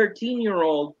tell a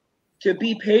 13-year-old to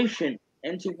be patient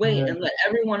and to wait and let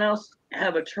everyone else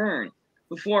have a turn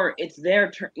before it's their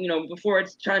turn, before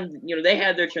it's time, they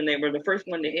had their turn, they were the first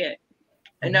one to hit.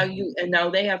 And now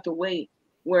they have to wait,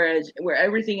 where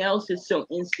everything else is so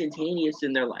instantaneous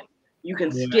in their life. You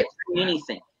can skip through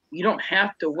anything. You don't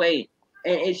have to wait.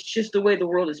 And it's just the way the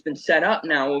world has been set up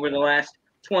now over the last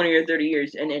 20 or 30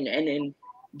 years. And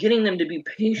getting them to be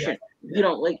patient,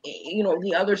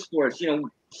 the other sports,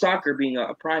 soccer being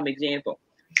a prime example.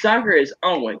 Soccer is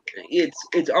always,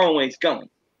 it's always going.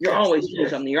 You're always doing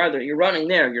something. You're running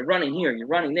there, you're running here, you're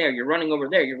running there, you're running over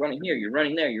there, you're running here, you're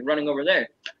running there, you're running over there.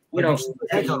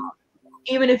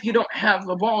 Even if you don't have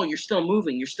the ball, you're still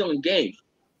moving, you're still engaged.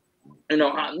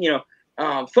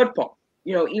 Football.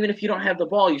 Even if you don't have the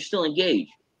ball, you're still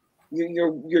engaged.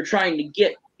 You're trying to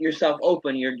get yourself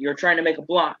open. You're trying to make a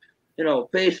block.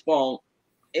 Baseball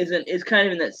is kind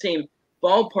of in that same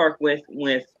ballpark with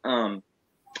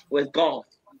golf.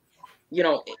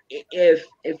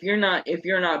 If you're not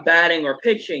batting or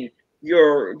pitching,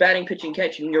 you're batting, pitching,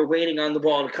 catching. You're waiting on the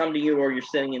ball to come to you, or you're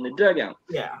sitting in the dugout.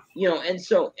 Yeah. And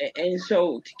so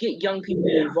to get young people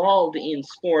involved in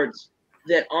sports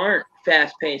that aren't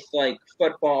fast-paced like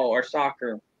football or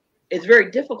soccer, it's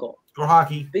very difficult. Or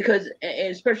hockey. Because,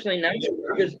 especially now,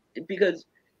 because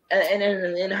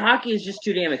hockey is just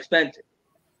too damn expensive.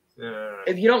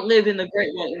 If you don't live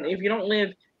if you don't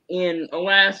live in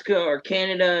Alaska or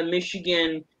Canada,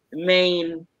 Michigan,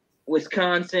 Maine,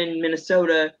 Wisconsin,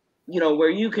 Minnesota, where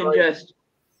you can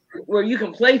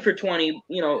play for 20,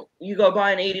 you go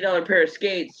buy an $80 pair of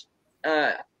skates,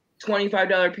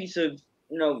 $25 piece of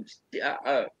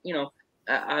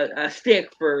a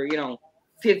stick for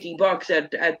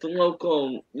 $50 at the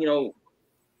local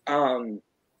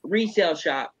resale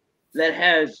shop that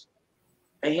has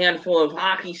a handful of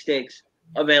hockey sticks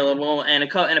available and a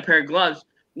pair of gloves.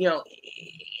 If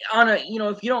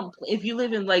you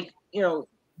live in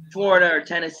Florida or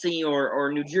Tennessee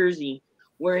or New Jersey,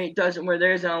 where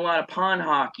there isn't a lot of pond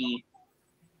hockey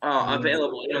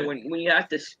available, when you have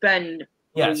to spend,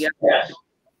 you have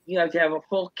to have a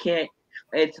full kit.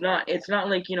 It's not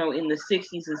like in the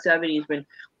 60s and 70s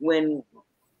when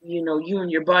you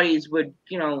and your buddies would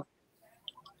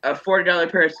a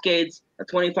 $40 pair of skates, a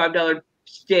 $25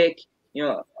 stick,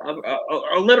 a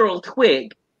literal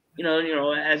twig,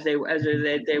 as they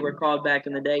were called back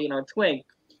in the day, twig,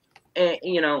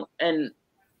 and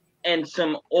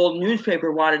some old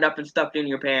newspaper wadded up and stuffed in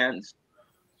your pants,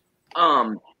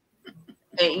 and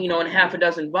half a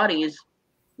dozen buddies.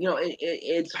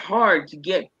 It's hard to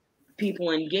get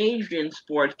people engaged in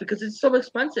sports because it's so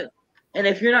expensive, and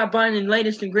if you're not buying the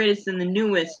latest and greatest and the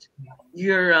newest,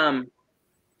 you're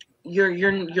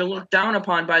looked down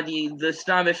upon by the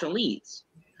snobbish elites.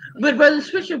 But by the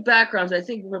switch of backgrounds, I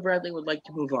think Bradley would like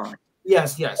to move on.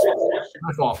 Yes. My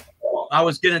fault. I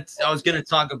was gonna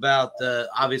talk about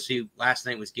obviously last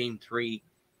night was Game 3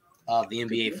 of the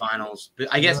NBA Finals, but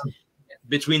I guess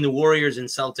between the Warriors and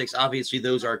Celtics, obviously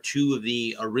those are two of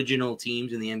the original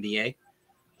teams in the NBA.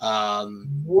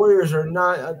 Warriors are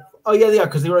not.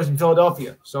 Because they were in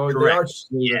Philadelphia, so correct.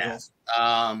 They are.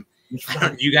 Yeah.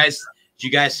 Do you guys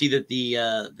see that the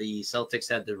Celtics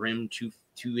had the rim two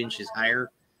inches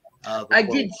higher? I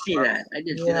did see that.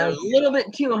 It was a little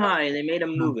bit too high, and they made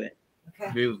them move it.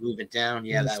 Move it down.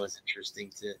 Yeah, that was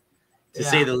interesting to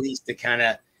say the least. To kind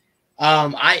of,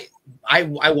 I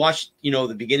watched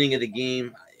the beginning of the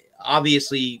game.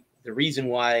 Obviously, the reason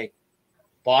why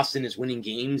Boston is winning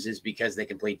games is because they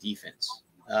can play defense.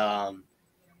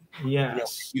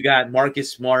 You got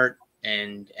Marcus Smart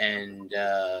and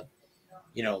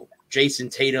Jason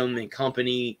Tatum and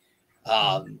company.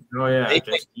 They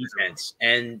play defense,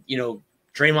 and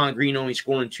Draymond Green only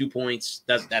scoring 2 points.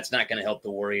 That's not going to help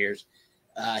the Warriors.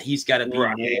 He's got to be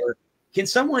more. Can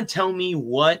someone tell me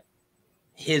what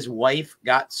his wife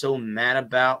got so mad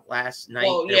about last night?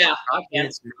 Oh yeah,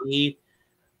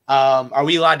 are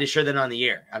we allowed to share that on the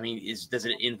air? I mean, does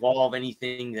it involve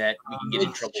anything that we can get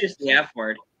in trouble? It's just the F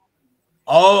word.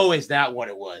 Oh, is that what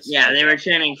it was? Yeah, they were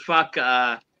chanting "fuck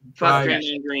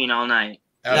Draymond Green" all night.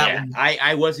 Okay.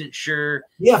 I wasn't sure.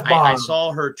 Yeah, I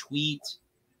saw her tweet,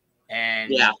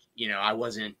 and I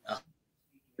wasn't.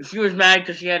 She was mad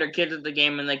because she had her kids at the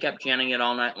game, and they kept chanting it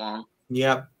all night long.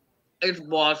 Yep. It's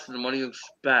Boston. What do you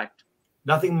expect?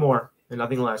 Nothing more and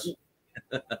nothing less.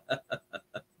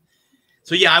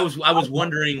 So yeah, I was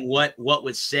wondering what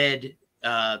was said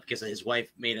because his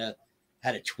wife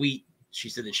had a tweet. She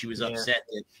said that she was upset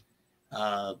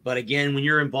that. But again, when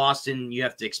you're in Boston, you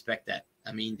have to expect that.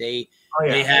 I mean, they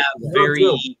have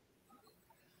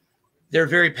they're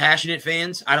very passionate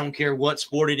fans. I don't care what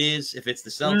sport it is. If it's the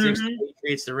Celtics, the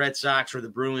Patriots, the Red Sox, or the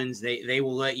Bruins, they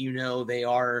will let you know they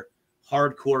are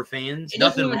hardcore fans. It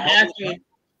doesn't even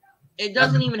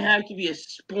have to be a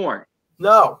sport.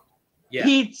 No. Yeah.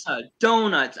 Pizza,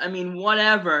 donuts, I mean,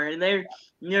 whatever. And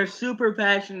they're super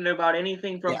passionate about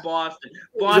anything from Boston.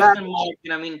 Boston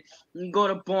market. I mean, you go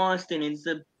to Boston, it's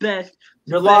the best.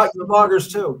 Your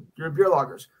loggers too. Your beer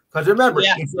loggers. Because remember,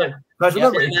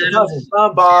 it's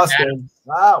from Boston.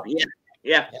 Wow.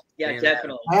 Yeah,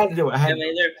 definitely. I had to do it. I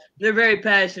mean, they're very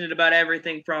passionate about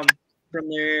everything from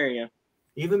their area.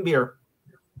 Even beer.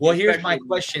 Well, here's my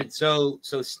question. So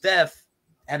Steph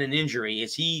had an injury.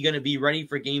 Is he going to be ready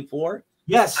for Game 4?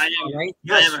 Yes. I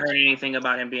haven't heard anything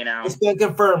about him being out. It's been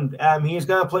confirmed. He is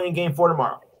going to play in Game 4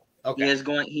 tomorrow. Okay.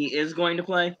 He is going to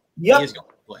play? Yep. He is going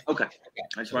to play. Okay.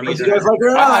 I just want to make sure.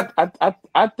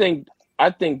 I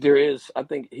think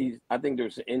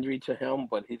there's an injury to him,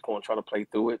 but he's going to try to play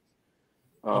through it.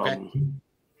 Okay.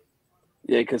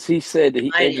 Yeah, because he said that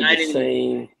he injured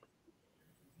the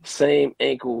same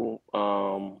ankle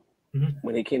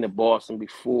when he came to Boston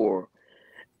before,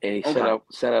 and he set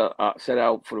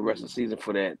out for the rest of the season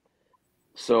for that.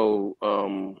 So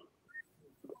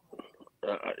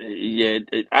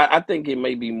I think it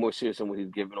may be more serious than what he's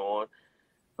giving on.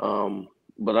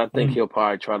 But I think he'll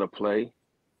probably try to play.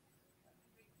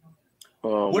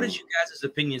 What is you guys'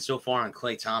 opinion so far on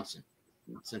Klay Thompson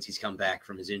since he's come back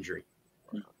from his injury?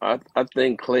 I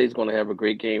think Klay's going to have a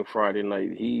great game Friday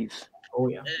night. He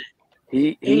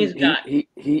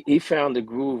found the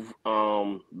groove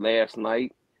last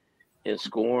night in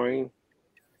scoring.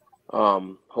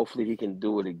 Hopefully he can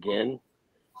do it again.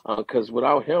 Because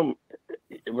without him,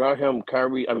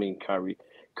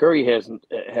 Curry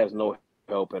has no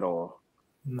help at all.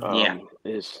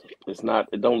 It's not.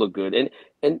 It don't look good.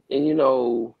 And you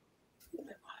know,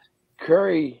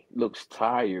 Curry looks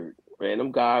tired, man.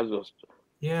 Them guys are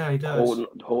he does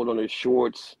holding his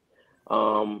shorts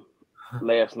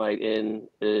last night, and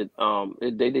they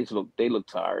look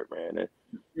tired, man.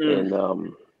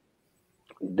 And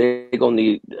they're gonna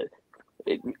need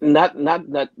not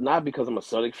because I'm a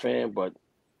Celtics fan, but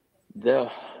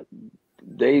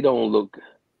they don't look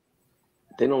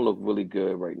really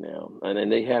good right now. And then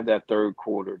they have that third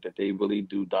quarter that they really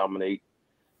do dominate.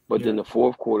 But then the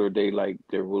fourth quarter,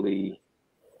 they're really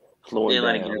slowing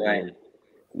down. Right.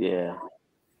 Yeah.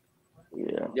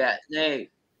 Yeah, they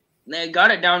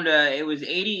got it down to, it was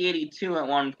 80-82 at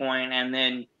one point, and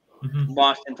then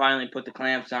Boston finally put the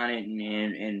clamps on it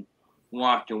and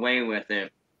walked away with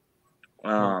it.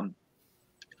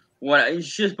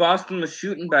 It's just Boston was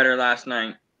shooting better last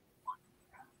night.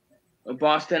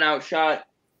 Boston outshot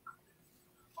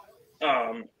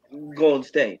Golden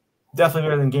State. Definitely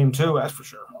better than Game 2, that's for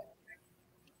sure.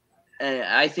 And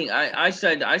I think I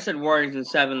said Warriors in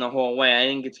 7 the whole way. I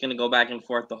think it's going to go back and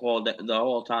forth the whole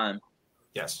time.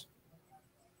 Yes.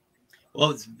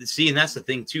 Well, see, and that's the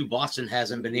thing too. Boston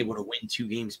hasn't been able to win 2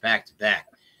 games back to back.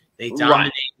 They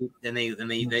dominate, and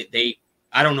they.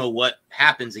 I don't know what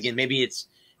happens again. Maybe it's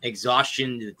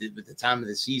exhaustion at the time of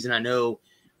the season. I know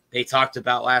they talked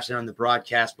about last night on the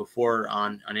broadcast before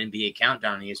on NBA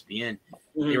Countdown on ESPN.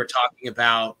 They were talking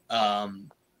about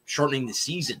shortening the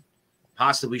season,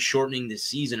 possibly shortening the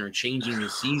season or changing the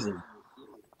season.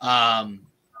 I'm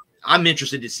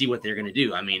interested to see what they're going to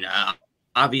do. I mean,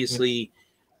 obviously,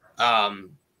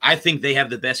 I think they have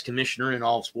the best commissioner in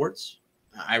all of sports.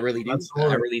 I really do.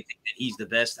 I really think that he's the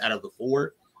best out of the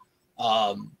 4.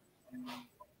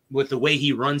 With the way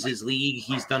he runs his league,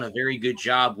 he's done a very good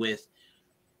job with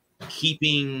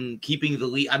keeping the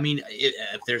league. I mean,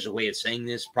 if there's a way of saying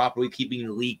this properly, keeping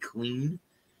the league clean.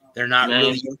 They're not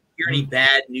really hear any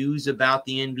bad news about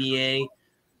the NBA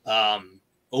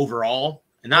overall,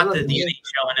 and not that the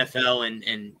NHL, NFL,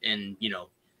 and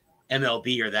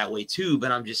MLB are that way too.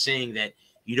 But I'm just saying that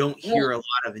you don't hear a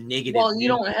lot of negative. Well, you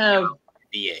don't have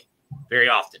NBA very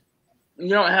often. You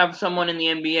don't have someone in the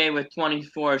NBA with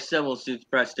 24 civil suits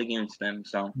pressed against them.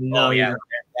 So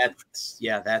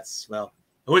that's well.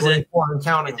 What was it?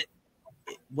 Counting.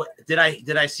 What did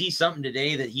I see something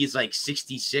today that he's like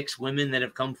 66 women that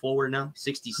have come forward now?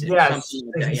 66. Yeah,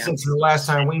 66 is the last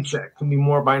time we checked. Could be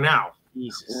more by now.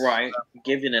 Jesus. Right.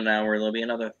 Give it an hour. There'll be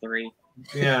another 3.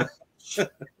 Yeah.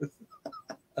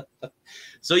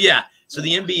 So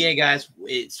the NBA guys,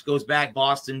 it goes back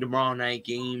Boston tomorrow night,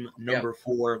 game number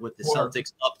 4 with the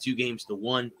Celtics up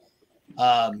 2-1.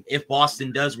 If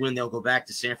Boston does win, they'll go back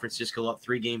to San Francisco up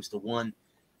 3-1.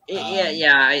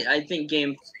 I think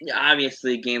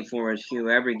obviously game 4 is huge.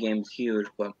 Every game's huge,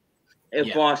 but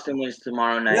if Boston wins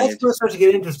tomorrow night, that's going to start to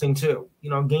get interesting too.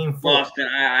 Game 4. Boston,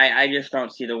 I just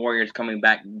don't see the Warriors coming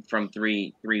back from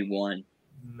 3-1.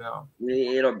 No,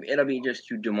 it'll be just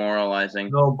too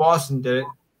demoralizing. No, Boston did it.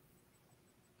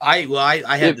 I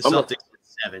had the Celtics at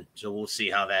 7, so we'll see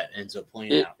how that ends up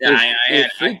playing out.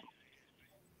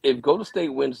 If Golden State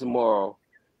wins tomorrow,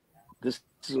 this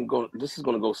is going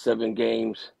to go 7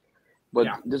 games, but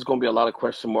there's going to be a lot of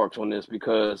question marks on this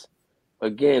because,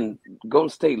 again, Golden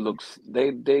State looks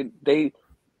it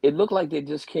looked like they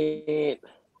just can't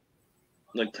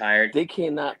look tired. They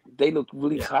cannot. They look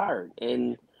really tired,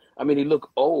 and I mean they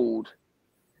look old,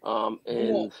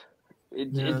 and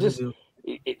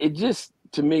it just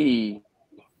to me.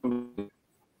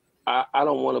 I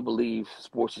don't want to believe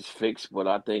sports is fixed, but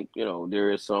I think,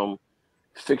 there is some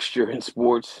fixture in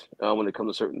sports when it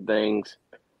comes to certain things.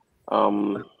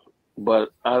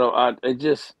 But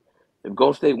if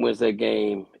Golden State wins that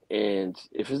game and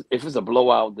if it's a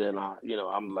blowout, then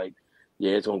I'm like,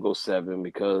 yeah, it's going to go 7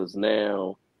 because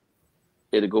now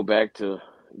it'll go back to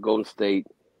Golden State.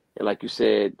 And like you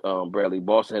said, Bradley,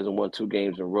 Boston hasn't won 2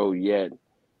 games in a row yet.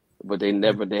 But they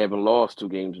haven't lost 2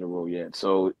 games in a row yet.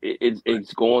 So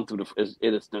it's going through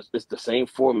it's the same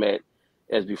format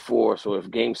as before. So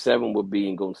if Game 7 would be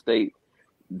in Golden State,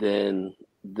 then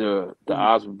the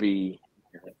odds would be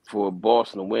for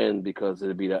Boston to win because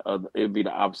it'd be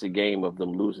the opposite game of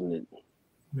them losing it.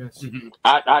 Yes.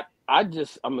 I'm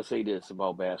gonna say this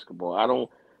about basketball.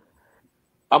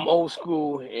 I'm old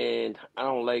school and I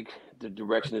don't like the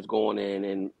direction it's going in.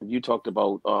 And you talked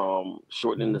about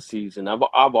shortening the season. I've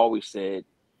always said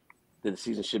that the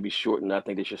season should be shortened. I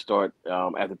think they should start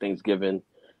after Thanksgiving.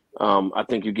 I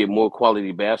think you get more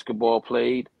quality basketball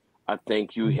played. I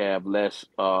think you have less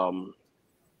load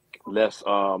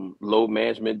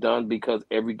management done because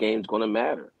every game's going to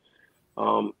matter.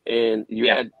 And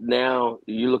now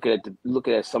you look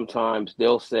at sometimes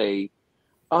they'll say,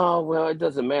 oh, well, it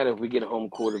doesn't matter if we get a home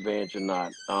court advantage or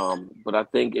not. But I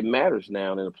think it matters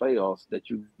now in the playoffs that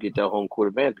you get that home court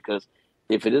advantage because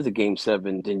if it is a Game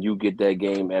 7, then you get that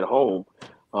game at home.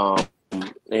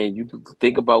 And you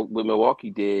think about what Milwaukee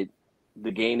did,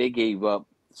 the game they gave up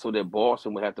so that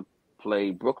Boston would have to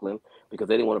play Brooklyn because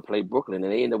they didn't want to play Brooklyn.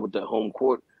 And they ended up with the home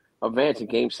court advantage in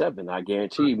Game 7. I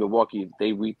guarantee you Milwaukee, if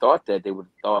they rethought that, they would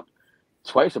have thought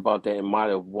twice about that and might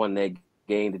have won that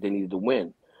game that they needed to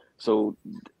win. So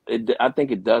I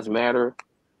think it does matter.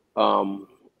 I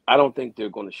don't think they're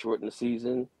going to shorten the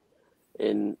season.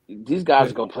 And these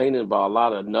guys are complaining about a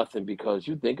lot of nothing because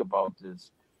you think about this.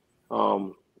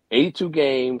 82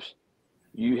 games,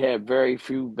 you have very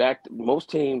few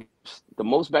most teams, the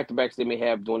most back-to-backs they may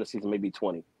have during the season may be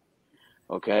 20.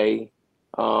 Okay?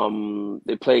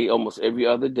 They play almost every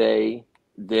other day.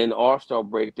 Then All-Star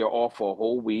break, they're off for a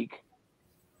whole week.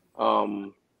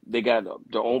 They got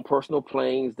their own personal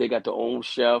planes. They got their own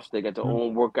chefs. They got their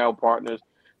own workout partners.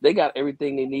 They got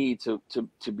everything they need to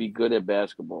be good at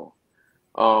basketball.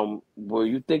 Where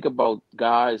you think about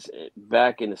guys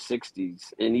back in the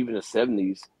 60s and even the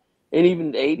 70s and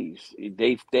even the 80s,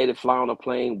 they had to fly on a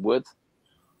plane with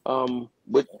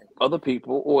other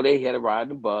people or they had to ride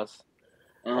the bus.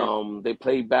 They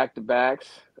played back-to-backs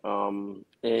and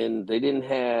they didn't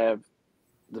have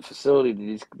the facility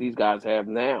that these guys have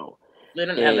now. They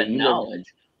don't have the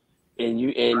knowledge.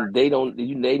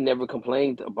 They never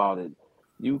complained about it.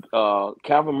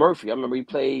 Calvin Murphy, I remember he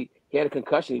had a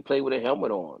concussion, he played with a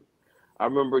helmet on. I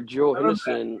remember Joe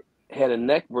Henderson had a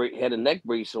neck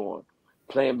brace on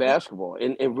playing basketball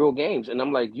in real games. And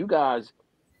I'm like, you guys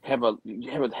have a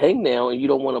hangnail and you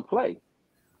don't want to play.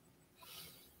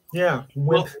 Yeah.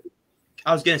 Well,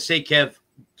 I was gonna say, Kev,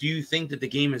 do you think that the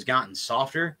game has gotten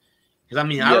softer? Because I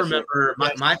remember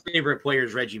my favorite player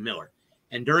is Reggie Miller.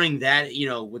 And during that,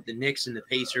 with the Knicks and the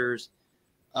Pacers,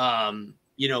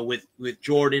 with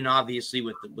Jordan, obviously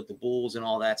with the Bulls and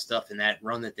all that stuff and that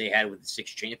run that they had with the 6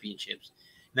 championships.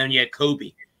 And then you had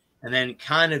Kobe. And then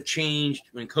kind of changed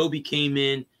when Kobe came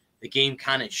in, the game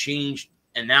kind of changed,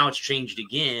 and now it's changed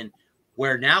again,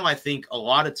 where now I think a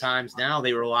lot of times now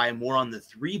they rely more on the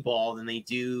 3 ball than they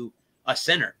do a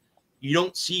center. You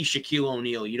don't see Shaquille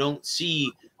O'Neal. You don't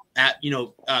see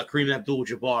Kareem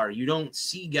Abdul-Jabbar. You don't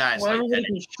see guys like everybody that.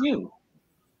 Can shoot.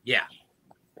 Yeah.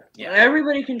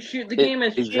 Everybody can shoot. The game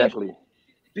has exactly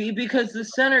changed because the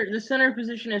center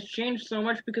position has changed so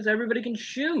much because everybody can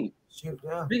shoot.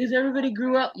 Because everybody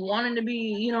grew up wanting to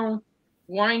be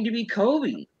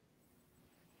Kobe.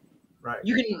 Right.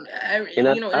 You can, I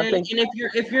think, and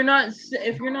if you're not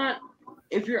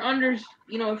if you're under,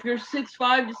 if you're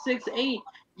 6'5" to 6'8",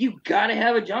 you gotta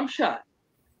have a jump shot.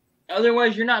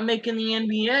 Otherwise, you're not making the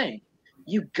NBA.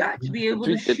 You got to be able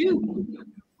to shoot.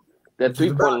 That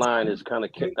 3-point line is kind of.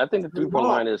 I think the 3-point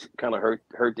line is kind of hurt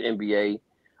the NBA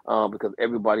because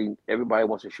everybody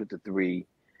wants to shoot the three,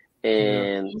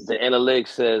 and the analytics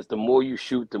says the more you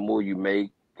shoot, the more you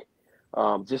make.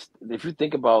 Just if you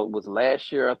think about was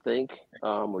last year, I think,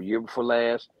 or year before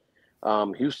last,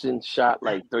 Houston shot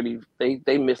like 30.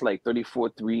 They missed like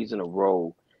 34 threes in a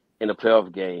row in a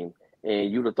playoff game,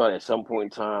 and you'd have thought at some point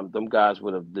in time, them guys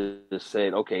would have just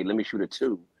said, "Okay, let me shoot a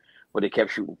 2," but they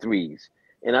kept shooting threes.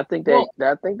 And I think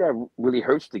that really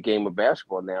hurts the game of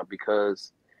basketball now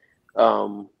because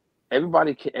the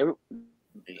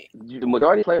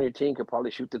majority player on your team can probably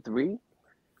shoot the three,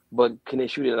 but can they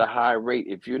shoot it at a high rate?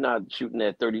 If you're not shooting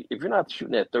at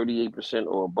 38%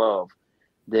 or above,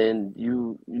 then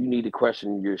you need to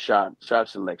question your shot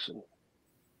selection.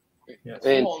 Yes.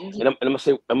 And I'm gonna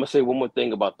say one more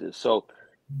thing about this. So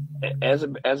as a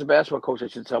basketball coach, I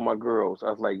should tell my girls, I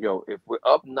was like, yo, if we're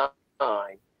up 9,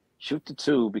 shoot the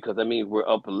 2 because that means we're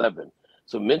up 11.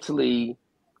 So mentally,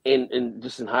 in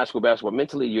high school basketball,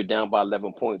 mentally you're down by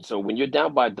 11 points. So when you're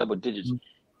down by double digits,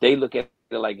 they look at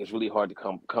it like it's really hard to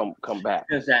come back.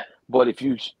 But if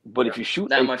you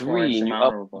shoot a 3 and you're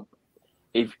up,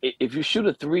 if you shoot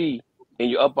a 3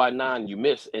 and you're up by 9, you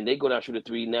miss, and they go down shoot a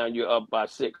 3, now you're up by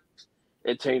 6.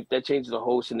 That changes the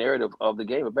whole scenario of the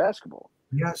game of basketball.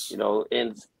 Yes,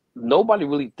 and nobody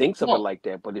really thinks of it like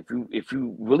that. But if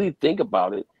you really think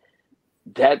about it,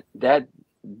 that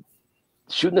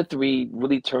shooting a 3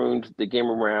 really turns the game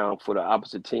around for the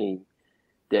opposite team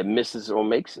that misses or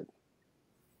makes it.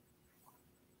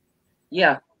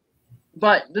 Yeah,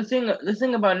 but the thing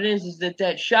about it is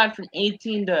that shot from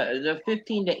 15 to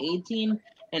 18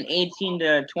 and 18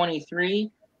 to 23,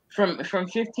 from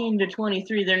 15 to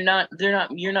 23, you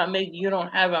don't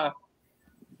have a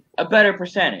better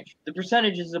percentage. The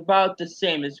percentage is about the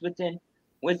same. It's within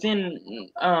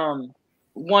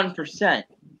 1%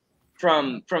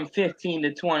 from 15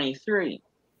 to 23.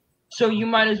 So you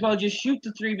might as well just shoot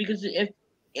the 3 because if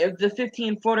the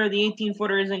 15-footer, the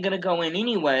 18-footer isn't going to go in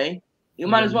anyway, you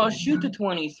might as well shoot the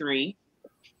 23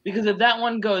 because if that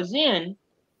one goes in,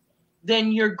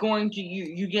 then you're going to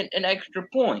you get an extra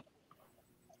point.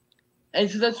 And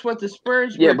so that's what the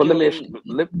Spurs were doing.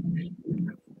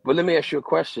 Let me ask you a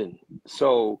question.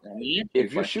 So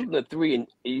if you're shooting a 3 and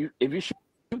if you're shooting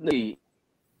the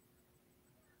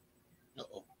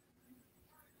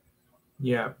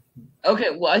yeah.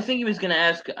 Okay, well, I think he was going to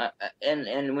ask,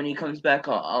 and when he comes back,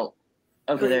 I'll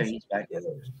okay, there he's back.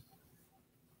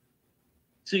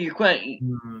 So your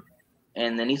question,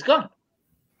 and then he's gone.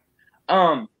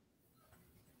 The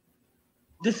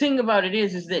thing about it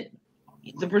is that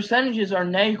the percentages are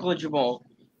negligible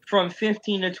from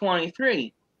 15 to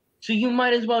 23, so you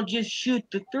might as well just shoot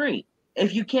the 3.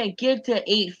 If you can't get to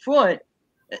 8 foot,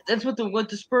 that's what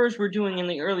the Spurs were doing in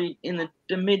the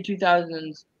mid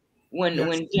 2000s. When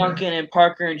Duncan and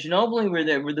Parker and Ginobili were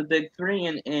there, were the big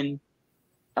 3 in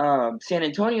San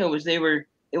Antonio. It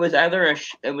was either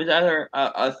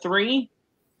a 3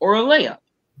 or a layup.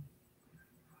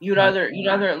 You'd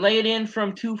either lay it in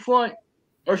from 2 foot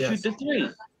or shoot the 3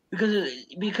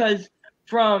 because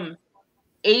from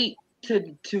 8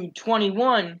 to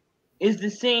 21 is the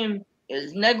same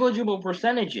as negligible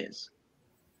percentages.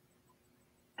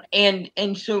 And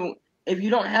so if you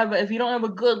don't have a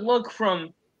good look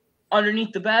from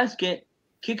underneath the basket,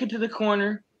 kick it to the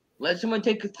corner, let someone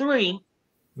take a 3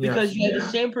 because you have the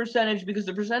same percentage because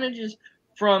the percentages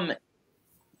from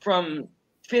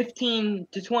 15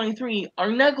 to 23 are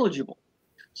negligible.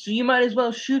 So you might as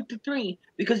well shoot the 3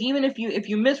 because even if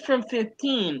you miss from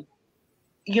 15,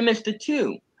 you missed the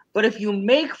 2. But if you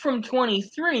make from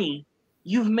 23,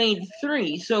 you've made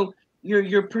 3. So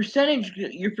your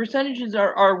percentages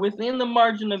are within the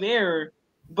margin of error,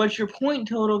 but your point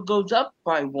total goes up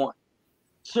by 1.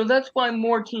 So that's why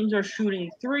more teams are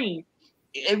shooting 3.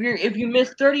 If you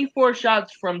miss 34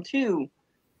 shots from 2,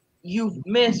 you've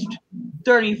missed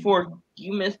 34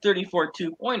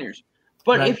 2-pointers.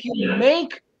 But if you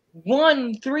make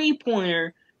 1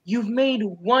 3-pointer, you've made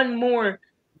 1 more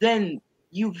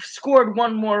you've scored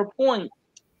 1 more point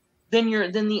than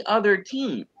the other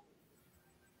team.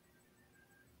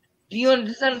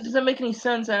 Does that make any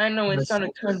sense? I know it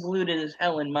sounded convoluted as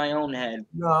hell in my own head.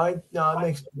 No, it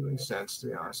makes sense, to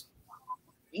be honest.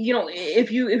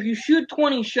 If you shoot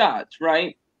 20 shots,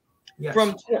 right? Yes.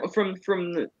 From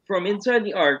inside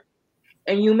the arc,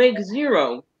 and you make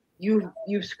 0,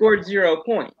 you've scored 0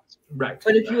 points. Right.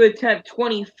 But if you attempt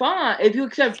 25, if you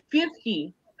accept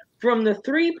 50 from the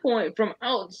 3-point from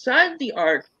outside the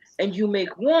arc and you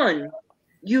make one,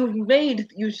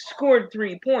 you scored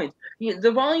 3 points.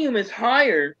 The volume is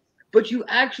higher, but you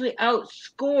actually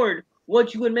outscored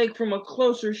what you would make from a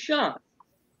closer shot.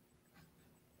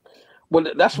 Well,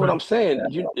 that's what I'm saying.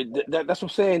 That's what I'm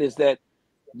saying is that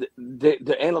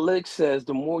the analytics says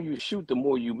the more you shoot, the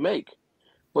more you make.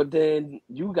 But then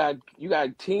you got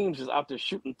teams that's out there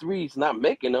shooting threes, not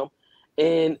making them.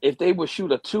 And if they would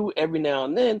shoot a 2 every now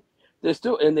and then, they're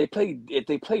still if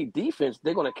they play defense,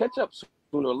 they're gonna catch up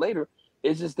sooner or later.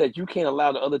 It's just that you can't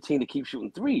allow the other team to keep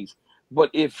shooting threes. But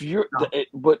if you're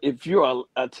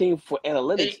a team for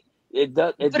analytics,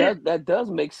 that does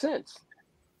make sense.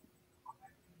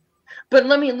 But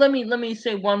let me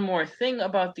say one more thing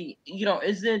about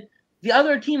is that the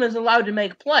other team is allowed to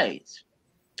make plays.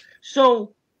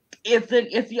 So if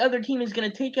the other team is going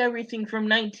to take everything from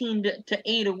 19 to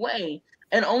 8 away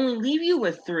and only leave you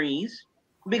with threes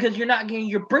because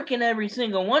you're bricking every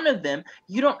single one of them,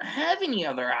 you don't have any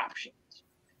other options.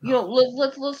 Let's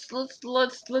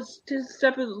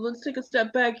take a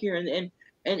step back here and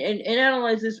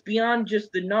analyze this beyond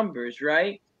just the numbers,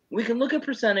 right? We can look at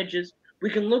percentages, we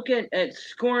can look at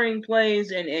scoring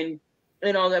plays and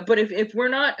all that, but if we're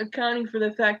not accounting for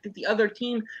the fact that the other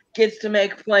team gets to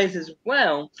make plays as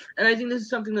well, and I think this is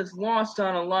something that's lost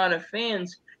on a lot of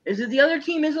fans, is that the other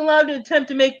team is allowed to attempt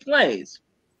to make plays.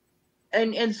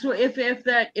 And so if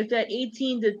that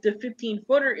 18 to 15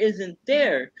 footer isn't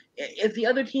there, if the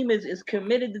other team is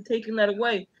committed to taking that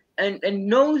away and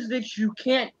knows that you're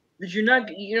not,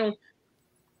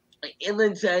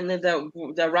 in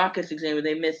the Rockets example,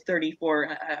 they missed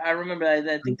 34. I remember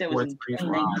I think that was in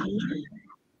 2019.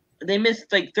 They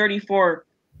missed like 34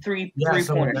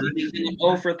 three-pointers.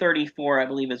 0 for 34, I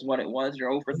believe is what it was, or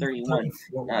 0 for 31.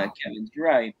 Kevin's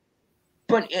right.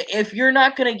 But if you're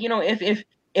not gonna,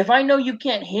 if I know you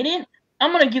can't hit it,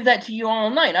 I'm going to give that to you all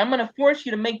night. I'm going to force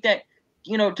you to make that,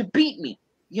 to beat me.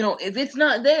 If it's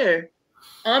not there,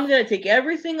 I'm going to take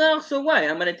everything else away.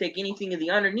 I'm going to take anything of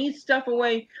the underneath stuff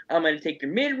away. I'm going to take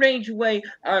your mid-range away.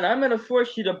 And I'm going to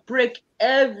force you to brick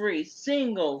every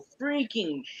single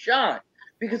freaking shot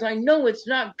because I know it's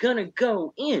not going to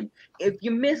go in. If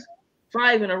you miss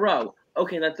 5 in a row,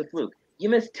 okay, that's a fluke. You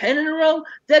miss 10 in a row,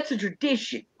 that's a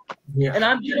tradition. Yeah. And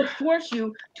I'm going to force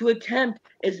you to attempt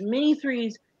as many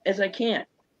threes as I can.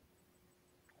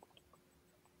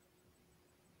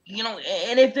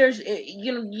 And if there's,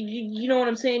 you know what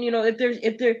I'm saying?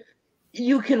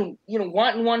 You can,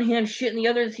 want in one hand, shit in the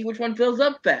other, and see which one fills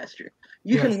up faster.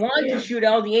 You can want to shoot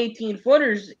all the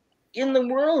 18-footers in the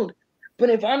world, but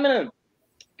if I know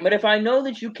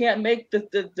that you can't make the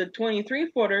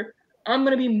 23-footer, I'm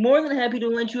going to be more than happy to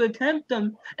let you attempt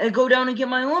them and go down and get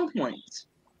my own points.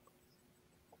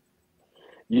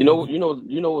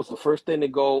 What's the first thing to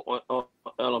go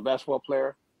on a basketball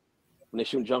player when they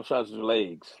shoot jump shots is their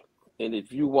legs. And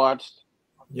if you watched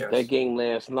that game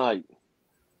last night,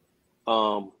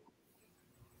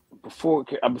 before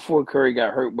Curry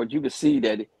got hurt, but you could see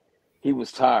that he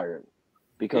was tired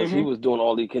because he was doing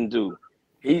all he can do.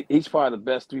 He's probably the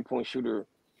best 3-point shooter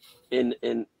in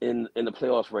the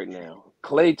playoffs right now.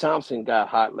 Klay Thompson got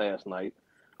hot last night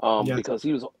because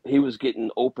he was getting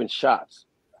open shots.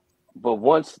 But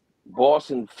once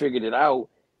Boston figured it out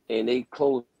and they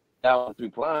closed out the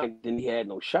 3-point line, then he had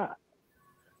no shot.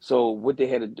 So what they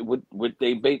had to do,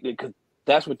 because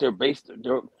that's what they based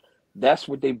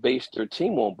their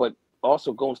team on. But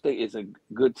also Golden State is a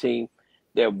good team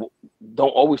that don't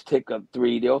always take a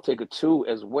 3; they'll take a 2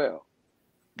 as well.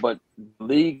 But the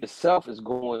league itself is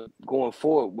going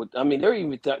forward with. I mean, they're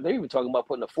even talking about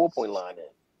putting a 4-point line in.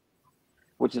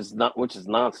 Which is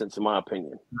nonsense in my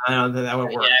opinion. I don't think that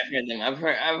would work. Yeah, I've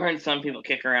heard some people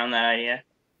kick around that idea.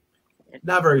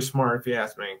 Not very smart, if you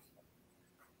ask me.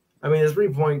 I mean, the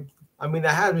 3-point. I mean,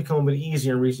 that has become a bit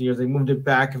easier in recent years. They moved it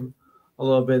back a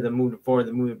little bit, then moved it forward,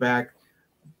 then moved it back.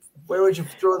 Where would you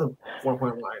throw the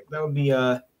 4-point line? That would be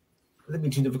that'd be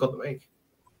too difficult to make.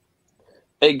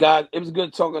 Hey, guys, it was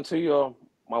good talking to you.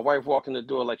 My wife walked in the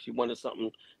door like she wanted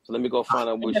something, so let me go find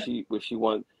out what she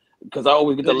wanted. Because I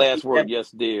always get the last word,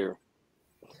 yes, dear.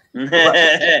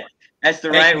 That's the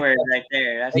right word right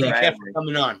there. That's the right word. For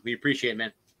coming on. We appreciate it,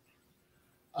 man.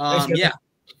 Yeah.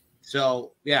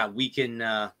 So, we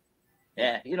can.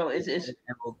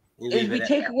 We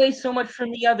take away so much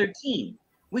from the other team.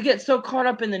 We get so caught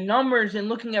up in the numbers and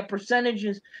looking at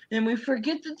percentages, and we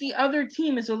forget that the other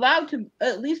team is allowed to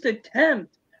at least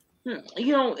attempt.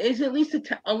 Is at least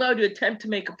allowed to attempt to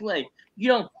make a play.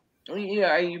 You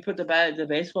put the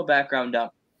baseball background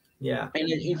up. Yeah, and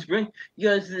it's really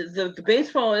the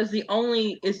baseball is the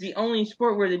only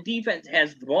sport where the defense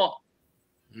has the ball.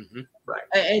 Mm-hmm. Right.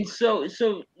 And so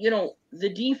the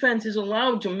defense is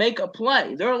allowed to make a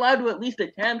play. They're allowed to at least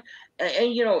attempt. And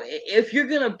if you're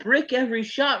gonna brick every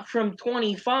shot from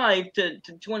 25 to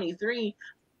 23,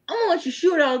 I'm gonna let you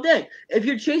shoot all day. If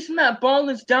you're chasing that ball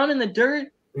that's down in the dirt,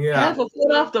 half a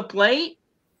foot off the plate,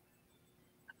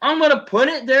 I'm gonna put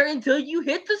it there until you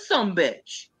hit the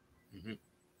sumbitch. Mm-hmm.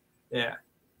 Yeah.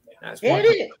 That's hit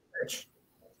it.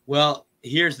 Well,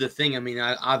 here's the thing. I mean,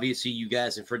 obviously, you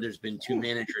guys have heard there's been 2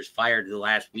 managers fired the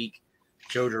last week.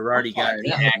 Joe Girardi got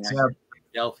axed in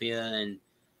Philadelphia, and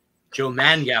Joe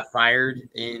Madden got fired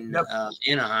in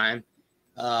Anaheim.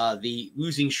 The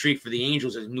losing streak for the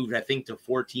Angels has moved, I think, to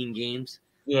 14 games.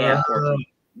 Yeah. Kind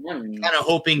of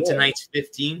hoping tonight's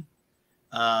 15.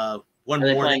 One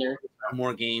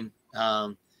more game.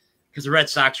 Because the Red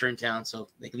Sox are in town, so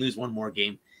they can lose one more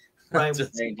game. Right.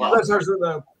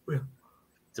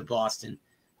 To Boston.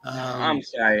 I'm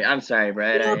sorry,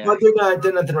 Brad. But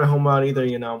they're not their home out either,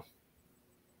 No.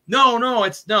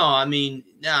 I mean,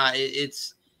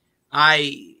 it's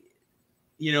that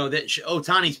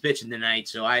Ohtani's pitching tonight,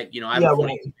 so I think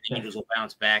the Angels will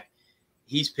bounce back.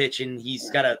 He's pitching. He's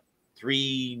got a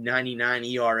 3.99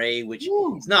 ERA, which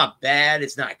is not bad.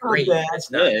 It's not great. It's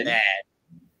not bad.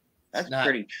 That's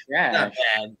pretty trash. Not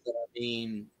bad. But, I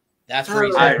mean, that's where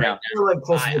he's at right now.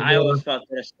 I always thought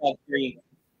that a sub-3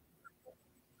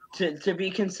 to be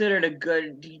considered a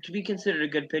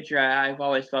good pitcher, I've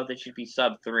always felt it should be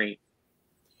sub-3.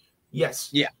 Yes.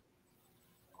 Yeah.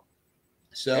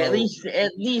 So at least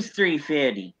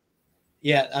 350.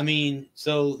 Yeah, I mean,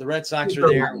 so the Red Sox are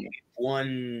there.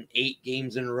 Won 8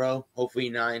 games in a row. Hopefully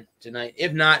 9 tonight.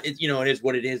 If not, it is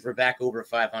what it is. We're back over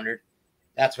 500.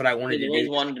 That's what I wanted to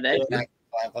do. One today. Back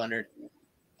to 500.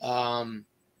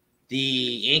 The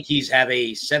Yankees have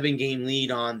a 7-game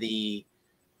lead on the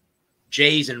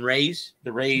Jays and Rays.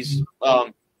 The Rays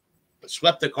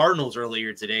swept the Cardinals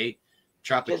earlier today.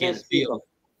 Tropicana Field.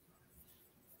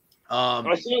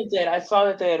 I saw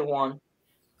that they had won.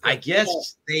 I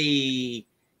guess they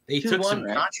took some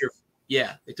controversy.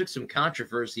 Yeah, they took some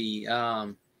controversy.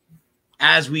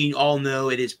 As we all know,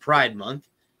 it is Pride Month.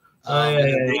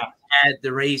 The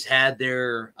Rays had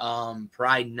their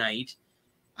Pride Night.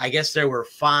 I guess there were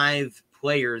 5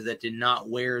 players that did not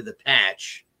wear the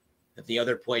patch that the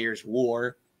other players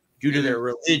wore due to their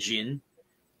religion,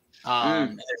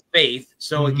 and their faith.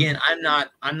 So again, I'm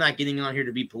not getting on here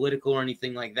to be political or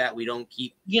anything like that. We don't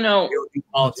keep we don't do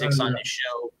politics on this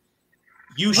show.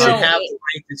 You should have the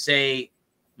right to say,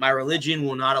 my religion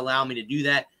will not allow me to do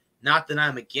that. Not that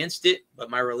I'm against it, but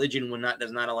my religion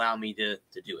does not allow me to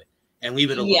do it, and leave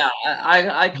it alone. Yeah,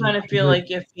 I kind of feel like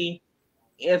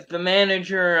if the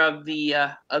manager of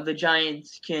the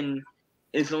Giants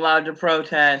is allowed to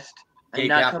protest and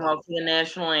not come out for the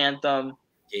national anthem,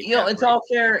 it's all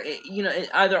fair.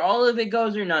 Either all of it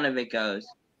goes or none of it goes.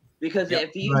 Because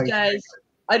if these guys,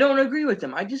 I don't agree with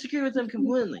them. I disagree with them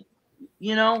completely.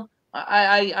 I'm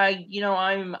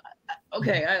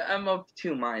of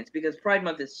 2 minds because Pride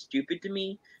Month is stupid to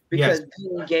me because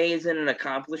being gay isn't an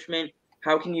accomplishment.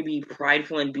 How can you be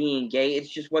prideful in being gay? It's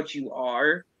just what you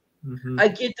are. Mm-hmm. I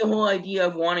get the whole idea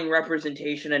of wanting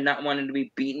representation and not wanting to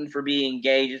be beaten for being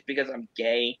gay just because I'm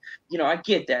gay. I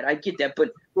get that.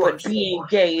 But being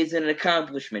gay isn't an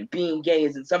accomplishment. Being gay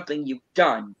isn't something you've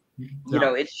done.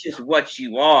 No. It's just what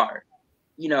you are.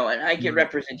 And I get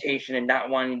representation and not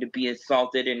wanting to be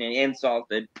assaulted and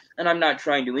insulted. And I'm not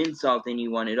trying to insult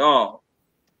anyone at all.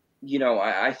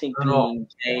 I think being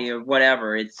gay or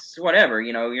whatever, it's whatever.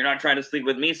 You're not trying to sleep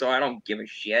with me, so I don't give a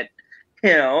shit.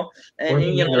 And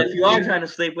if you are trying to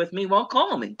sleep with me, well,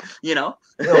 call me.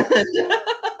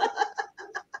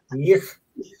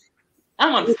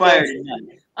 I'm on fire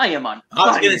tonight. I am on fire.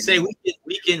 I was gonna say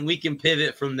we can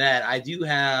pivot from that. I do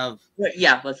have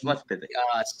let's pivot.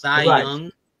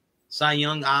 Cy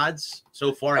Young odds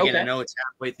so far. Again, I know it's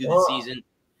halfway through the season.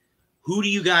 Who do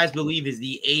you guys believe is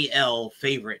the AL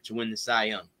favorite to win the Cy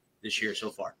Young this year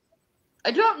so far? I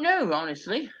don't know,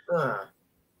 honestly.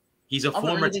 He's a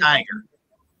former Tiger.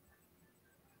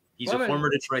 He's a former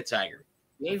Detroit Tiger.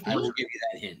 I will give you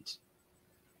that hint.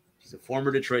 He's a former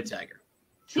Detroit Tiger.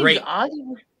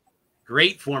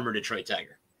 Great former Detroit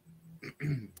Tiger.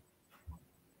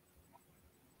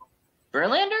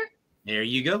 Verlander? There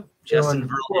you go. Justin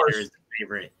Verlander is the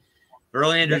favorite.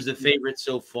 Verlander's the favorite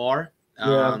so far.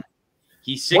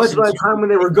 He's 6. What's the time when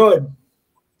they were good?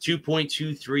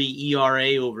 2.23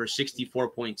 ERA over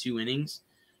 64.2 innings.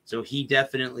 So he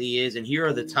definitely is. And here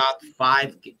are the top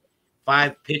 5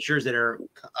 pitchers that are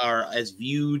as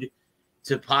viewed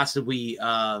to possibly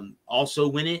also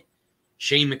win it.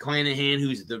 Shane McClanahan,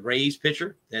 who's the Rays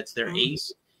pitcher, that's their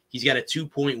ace. He's got a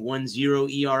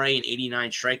 2.10 ERA and 89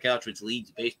 strikeouts, which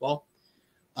leads baseball.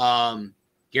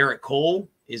 Garrett Cole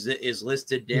is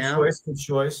listed down. Good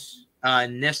choice.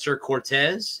 Nestor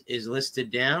Cortez is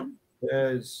listed down.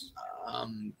 Yes.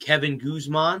 Kevin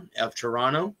Guzman of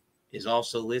Toronto is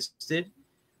also listed.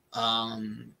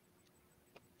 Elke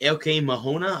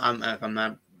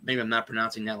Mahona, maybe I'm not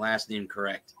pronouncing that last name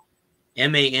correct.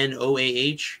 Manoah.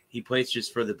 He plays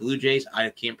just for the Blue Jays. I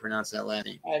can't pronounce that last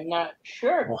name. I'm not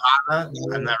sure. Mohana,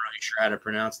 I'm not really sure how to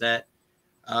pronounce that.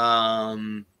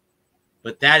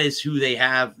 But that is who they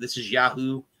have. This is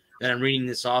Yahoo that I'm reading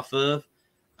this off of.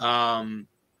 And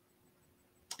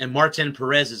Martin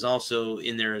Perez is also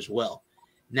in there as well.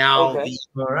 Now, the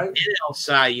NL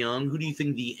Cy Young, who do you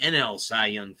think the NL Cy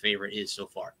Young favorite is so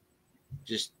far?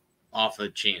 Just off a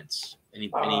chance. I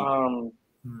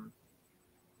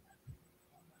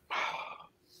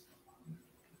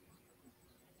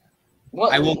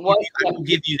will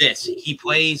give you this. He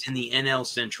plays in the NL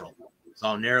Central. So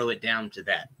I'll narrow it down to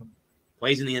that.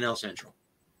 Plays in the NL Central.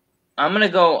 I'm going to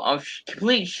go a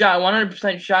complete shot,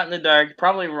 100% shot in the dark.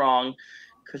 Probably wrong,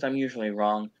 because I'm usually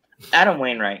wrong. Adam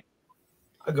Wainwright.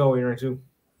 I'll go Wainwright, too.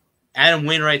 Adam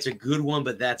Wainwright's a good one,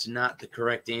 but that's not the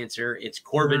correct answer. It's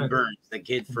Corbin Burns, the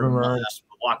kid from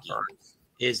Milwaukee,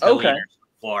 is the leader so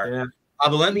far. Yeah.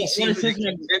 But let me see who the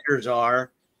contenders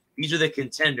are. These are the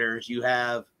contenders. You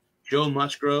have Joe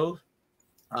Musgrove,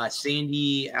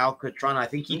 Sandy Alcatron. I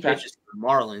think he pitches for the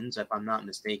Marlins, if I'm not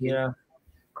mistaken. Yeah.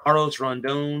 Carlos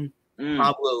Rondon,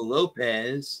 Pablo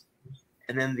Lopez,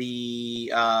 and then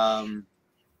you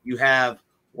have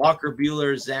Walker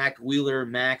Buehler, Zach Wheeler,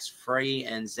 Max Frey,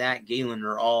 and Zach Galen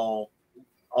are all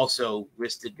also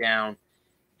listed down.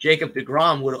 Jacob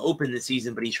deGrom would have opened the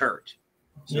season, but he's hurt.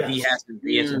 So he hasn't.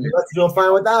 Let's go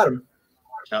fine without him.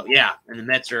 So, yeah. And the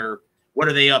Mets are, what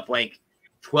are they up, like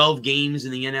 12 games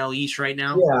in the NL East right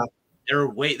now? Yeah.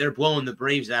 They're blowing the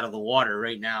Braves out of the water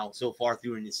right now so far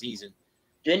through in the season.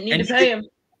 Didn't need to pay him.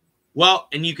 Well,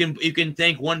 and you can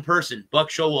thank one person, Buck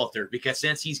Showalter, because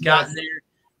since he's gotten there,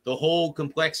 the whole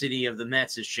complexity of the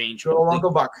Mets has changed.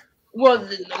 Uncle Buck. Well,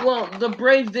 the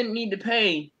Braves didn't need to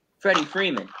pay Freddie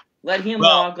Freeman. Let him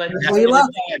walk. Let him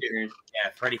Yeah,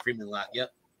 Freddie Freeman left.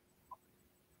 Yep.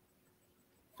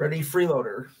 Freddie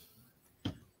Freeloader.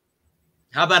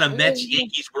 How about a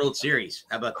Mets-Yankees World Series?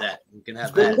 How about that? We can have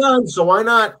it's been done, so why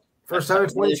not? First time in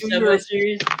 22 years.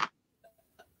 Series.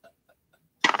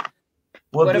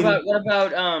 What about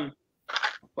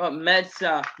Mets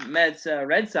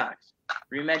Red Sox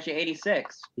rematch in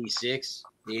 '86? The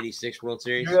 '86 World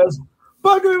Series. Yes.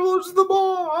 Bucky loses the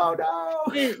ball. Oh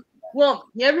no! Well,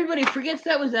 everybody forgets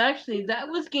that was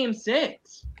Game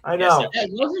 6. I know. That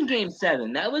wasn't Game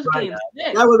 7. That was Game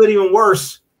 6. That would have been even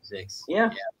worse. 6. Yeah.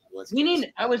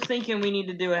 I was thinking we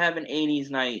need to have an '80s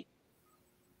night.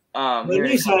 When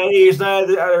you said '80s night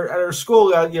at our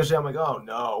school yesterday, I'm like, oh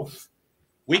no.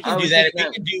 We can do that.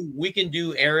 We can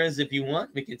do eras if you want.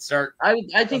 We can start. I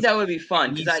think that would be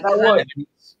fun because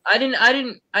I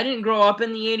didn't grow up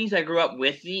in the '80s. I grew up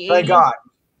with the '80s. Thank God.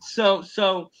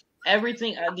 So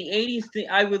everything the '80s thing.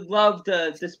 I would love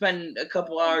to spend a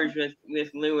couple hours with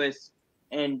Lewis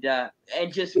and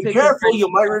just be careful. You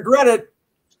might regret it.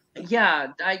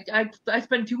 Yeah, I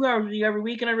spend 2 hours with you every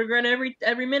week, and I regret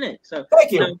every minute. So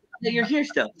thank you. You're here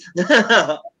still.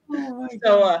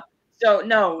 So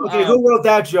no. Okay, who wrote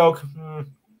that joke?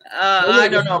 I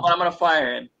don't know, but I'm gonna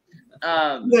fire him.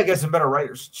 We gotta get some better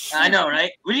writers. I know,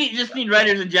 right? We just need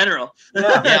writers in general.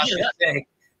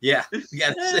 Yeah. You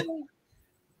gotta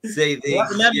say things.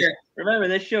 Remember,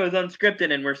 this show is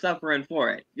unscripted, and we're suffering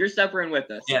for it. You're suffering with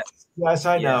us. Yes,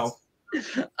 I know.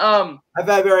 I've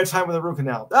had a very time with a root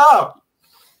canal. Oh.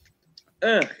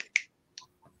 Ugh.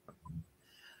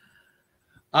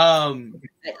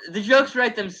 The jokes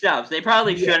write themselves. They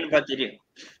probably shouldn't, but they do.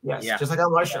 Yes, just like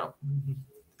on my show.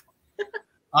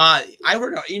 I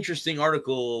heard an interesting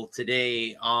article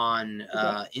today on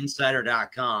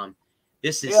Insider.com.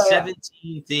 This is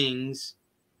 17 things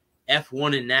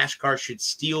F1 and NASCAR should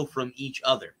steal from each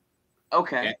other.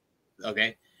 Okay.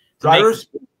 Drivers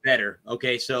better.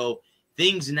 Okay, so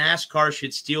things NASCAR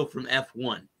should steal from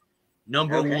F1.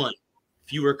 Number 1,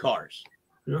 fewer cars.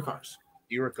 Fewer cars.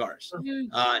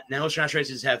 Now track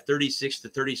races have 36 to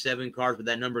 37 cars, but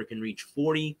that number can reach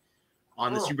 40.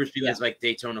 On the super speedways like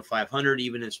Daytona 500,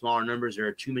 even in smaller numbers, there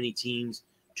are too many teams,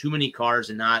 too many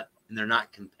cars, and they're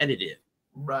not competitive.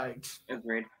 Right.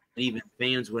 Agreed. Even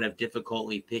fans would have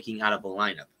difficulty picking out of a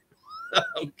lineup.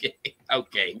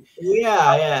 Okay.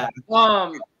 Yeah.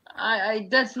 I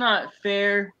that's not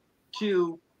fair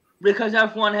because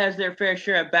F1 has their fair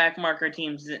share of backmarker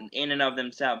teams in and of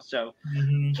themselves. So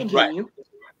continue. Right.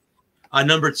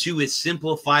 Number 2 is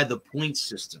simplify the point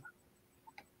system.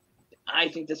 I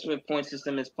think this point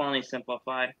system is finally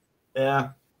simplified. Yeah.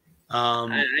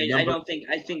 I don't think.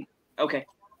 I think. Okay.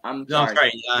 I'm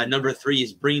sorry. Number 3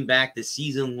 is bring back the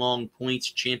season-long points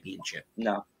championship.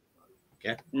 No.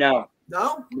 Okay. No.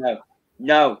 No. No.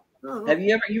 No. No. Have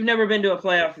you ever? You've never been to a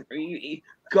playoff?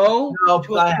 Go. No,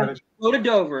 to I haven't. Go to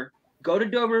Dover. Go to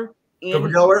Dover. Go to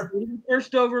Dover. Go to the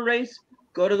first Dover race.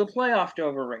 Go to the playoff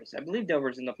Dover race. I believe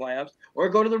Dover's in the playoffs. Or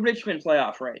go to the Richmond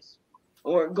playoff race.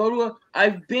 Or go to a.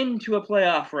 I've been to a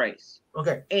playoff race.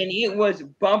 Okay. And it was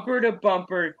bumper to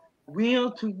bumper,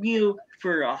 wheel to wheel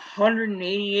for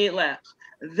 188 laps.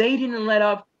 They didn't let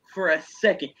up for a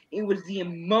second. It was the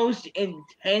most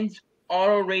intense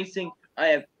auto racing I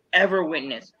have ever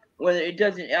witnessed. Whether it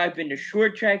doesn't, I've been to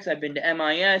short tracks, I've been to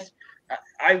MIS.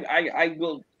 I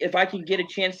will, if I can get a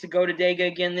chance to go to Dega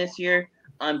again this year,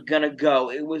 I'm gonna go.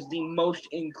 It was the most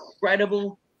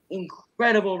incredible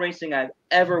racing I've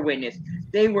ever witnessed.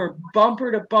 They were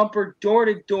bumper to bumper, door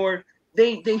to door.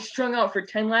 They strung out for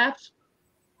 10 laps.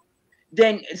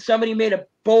 Then somebody made a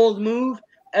bold move.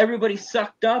 Everybody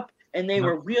sucked up, and they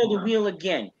were wheel to wheel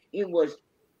again. It was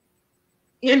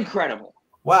incredible.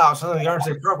 Wow, so the yards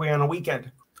appropriate on a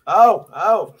weekend.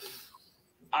 Oh.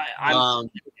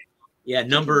 Yeah,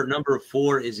 number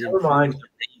 4 is improved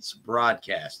race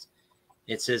broadcast.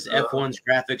 It says F1's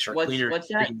graphics are cleaner. What's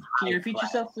that? Can you repeat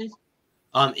yourself, please?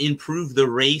 Improve the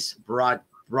race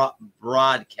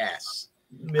broadcasts.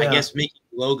 Yeah. I guess making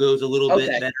logos a little bit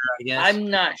better. I guess I'm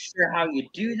not sure how you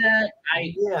do that.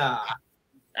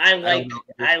 I like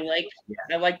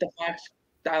the Fox.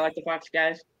 I like the Fox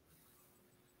guys.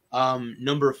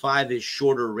 Number 5 is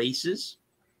shorter races.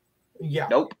 Yeah.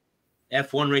 Nope.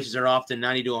 F1 races are often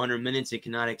 90 to 100 minutes. It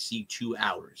cannot exceed 2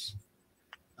 hours.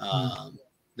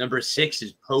 Number 6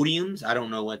 is podiums. I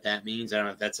don't know what that means. I don't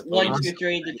know if that's a podium. 1, 2,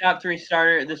 3. The top 3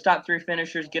 top 3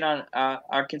 finishers get on.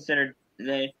 Are considered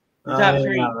the top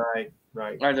 3.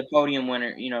 Right. Are the podium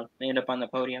winner. You know, they end up on the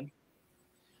podium.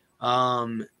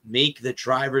 Make the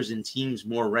drivers and teams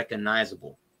more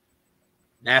recognizable.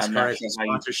 NASCAR has a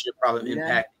sponsorship problem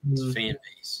impacting its fan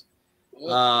base.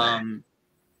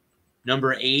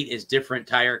 Number 8 is different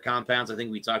tire compounds. I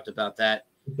think we talked about that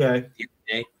the other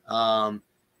day.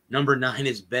 Number 9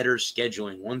 is better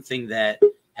scheduling. One thing that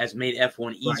has made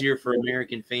F1 easier for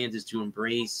American fans is to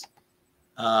embrace.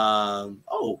 Look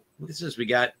at this. We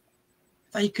got.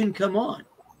 I thought you couldn't come on.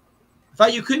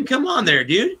 There,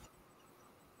 dude.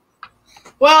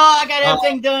 Well, I got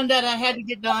everything done that I had to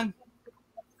get done.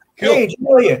 Cool. Hey,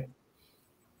 Julia.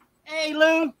 Hey,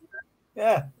 Lou.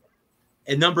 Yeah.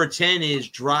 And number 10 is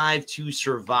Drive to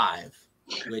Survive.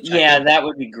 Which that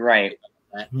would be great.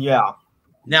 Yeah.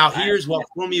 Now, here's what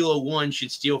Formula One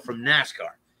should steal from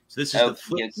NASCAR. So this is the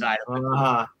flip side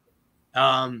of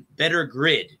it. Better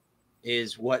grid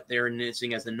is what they're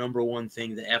announcing as the number 1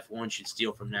 thing that F1 should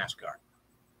steal from NASCAR.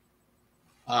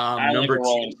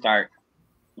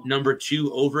 Number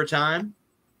 2, overtime.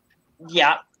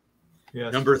 Yeah.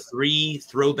 Yes. Number 3,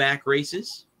 throwback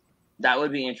races. That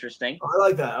would be interesting. I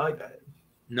like that.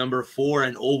 Number 4,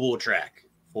 an oval track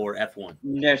for F1.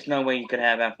 There's no way you could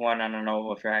have F1 on an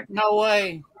oval track. No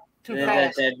way. Too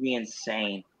fast. That'd be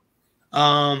insane.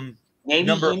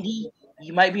 Maybe Indy.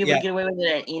 You might be able to get away with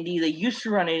it at Indy. They used to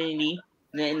run at Indy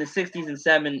in the 60s and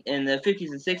 70s. In the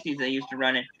 50s and 60s, they used to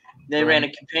run it. They ran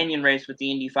a companion race with the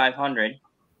Indy 500.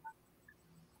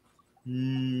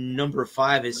 Number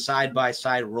 5 is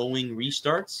side-by-side rolling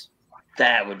restarts.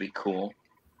 That would be cool.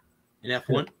 In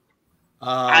F1.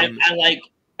 I'm a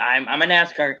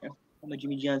NASCAR. I'm a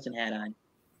Jimmy Johnson hat on.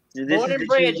 This Born is and the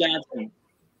bred. Jimmy Johnson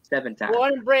 7 time.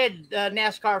 Born and bred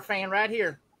NASCAR fan right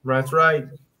here. That's right.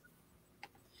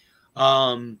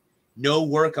 No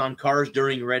work on cars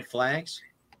during red flags.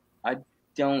 I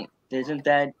didn't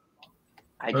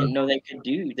know they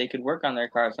could work on their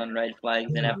cars on red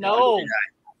flags and No.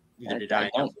 I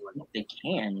don't think they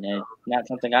can. It's not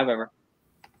something I've ever.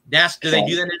 Do they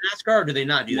do that in NASCAR or do they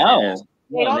not do that? No.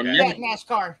 They don't do that in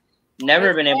NASCAR.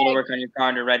 Never been able to work on your car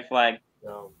under red flag.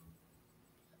 No.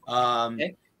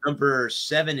 Number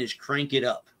 7 is crank it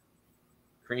up.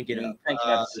 Crank it up. Crank it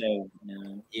up.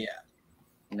 No. Yeah.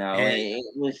 No, it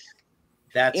was.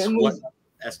 That's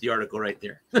the article right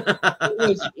there. it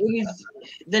was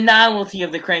the novelty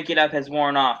of the crank it up has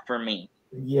worn off for me.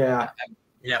 Yeah.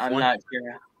 I'm not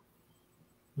sure.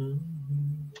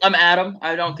 I'm Adam.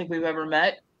 I don't think we've ever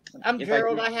met. I'm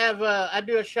Gerald. I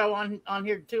do a show on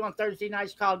here too on Thursday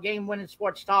nights called Game Winning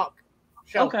Sports Talk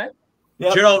Show. Okay.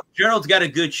 Yep. Gerald's got a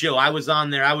good show. I was on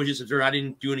there. I was just observing. I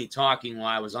didn't do any talking while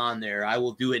I was on there. I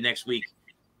will do it next week.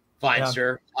 Fine,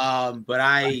 sir. But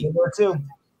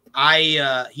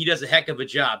he does a heck of a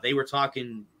job. They were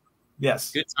talking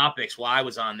good topics while I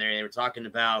was on there. They were talking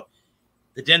about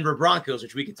the Denver Broncos,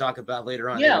 which we could talk about later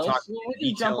on. Yeah,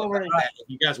 we can jump over to that. If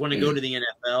you guys want to go to the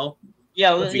NFL.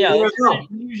 Yeah, we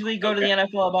usually go to the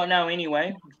NFL about now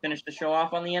anyway. Finish the show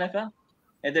off on the NFL.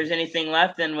 If there's anything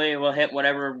left, then we will hit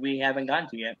whatever we haven't gotten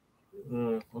to yet.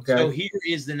 Okay. So here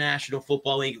is the National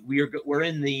Football League. We're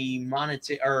in the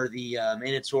mandatory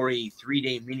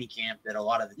 3-day mini camp that a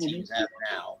lot of the teams have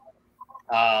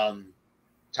now.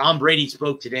 Tom Brady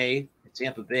spoke today at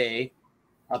Tampa Bay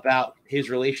about his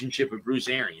relationship with Bruce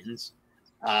Arians.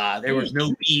 There was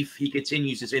no beef. He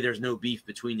continues to say there's no beef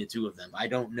between the two of them. I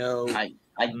don't know. I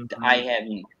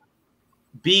haven't.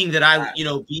 Being that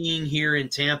being here in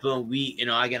Tampa,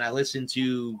 again, I listen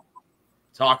to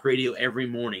talk radio every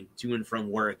morning to and from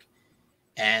work.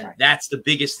 And that's the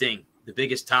biggest thing. The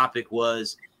biggest topic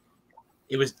was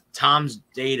it was Tom's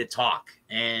day to talk.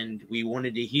 And we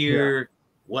wanted to hear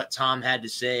what Tom had to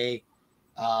say.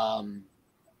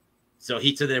 So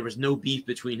he said there was no beef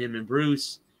between him and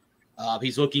Bruce.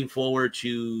 He's looking forward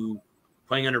to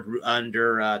playing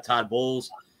under Todd Bowles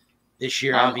this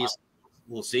year. Obviously,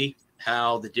 we'll see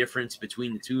how the difference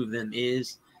between the two of them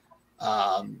is.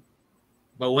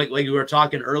 But like we were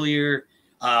talking earlier,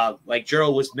 like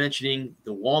Gerald was mentioning,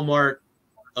 the Walmart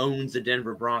owns the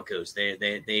Denver Broncos.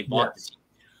 They bought the team.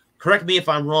 Correct me if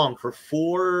I'm wrong, for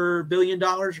 $4 billion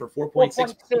or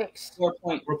 4.6?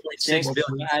 4.6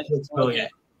 billion. Okay.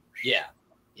 Yeah.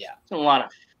 It's a lot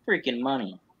of freaking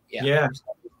money. Yeah.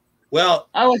 Well,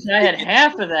 I wish I had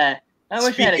half of that. I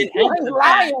wish I had half of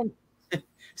that.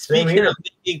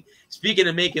 Speaking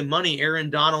of making money, Aaron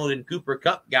Donald and Cooper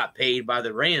Kupp got paid by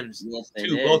the Rams. Yes,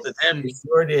 too. Both of them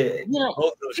sure did.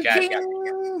 Both those guys got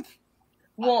paid.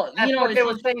 Well, that's what they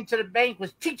were saying to the bank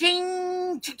was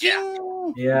ching,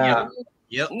 ching. Yeah.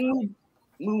 Yep. I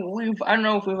don't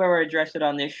know if we've ever addressed it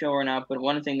on this show or not, but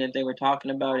one thing that they were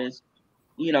talking about is,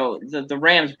 the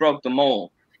Rams broke the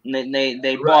mold. And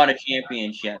they bought a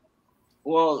championship.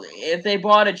 Well, if they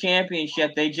bought a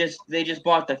championship, they just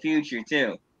bought the future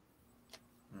too.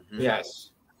 Mm-hmm.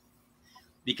 Yes.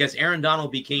 Because Aaron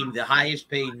Donald became the highest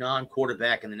paid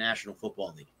non-quarterback in the National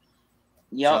Football League.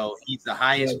 Yep. So he's the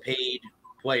highest paid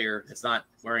player that's not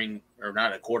wearing or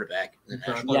not a quarterback.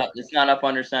 It's not up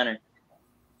under center.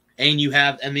 And you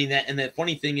have, and the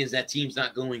funny thing is that team's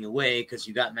not going away because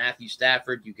you got Matthew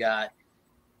Stafford.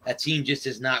 That team just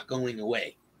is not going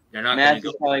away. They're not.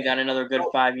 Matthew's probably got another good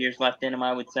 5 years left in him,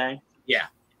 I would say. Yeah.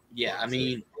 I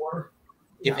mean,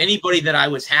 if anybody that I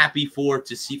was happy for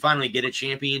to see finally get a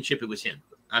championship, it was him.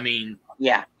 I mean,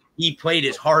 he played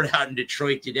his heart out in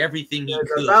Detroit, did everything he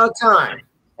could. About time.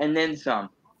 And then some.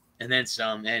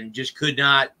 And just could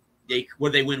not. They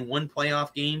win one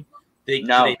playoff game? They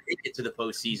make it to the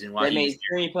postseason. They made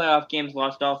 3 playoff games,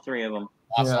 lost all 3 of them.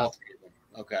 Lost all 3 of them.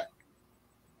 Okay.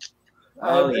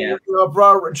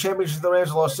 Brought championships to the Rams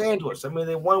of Los Angeles. I mean,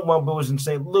 they won one, but it was in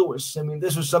St. Louis. I mean,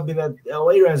 this was something that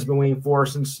LA Rams have been waiting for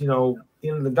since, the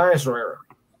end of the dinosaur era.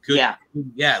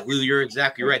 Yeah, Lou, you're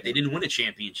exactly right. They didn't win a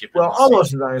championship. Well,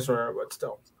 almost the dinosaur era, but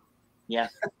still. Yeah.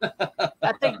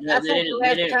 I think the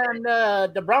last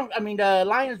time the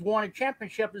Lions won a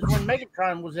championship is when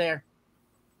Megatron was there.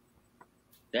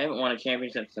 They haven't won a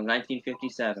championship since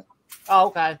 1957. Oh,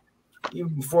 okay.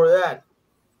 Even before that.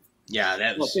 Yeah,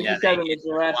 that was 57 was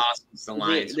the last. The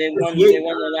Lions. They won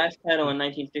their last title in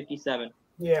 1957.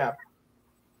 Yeah.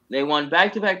 They won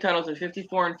back-to-back titles in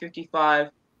 54 and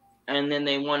 55, and then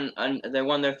they won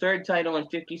their third title in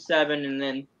 57, and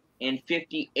then in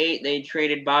 58 they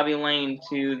traded Bobby Lane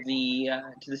to the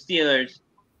Steelers,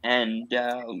 and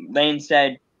Lane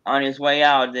said on his way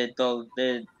out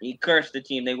that he cursed the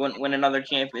team. They wouldn't win another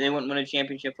champion. They wouldn't win a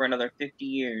championship for another 50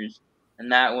 years, and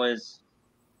that was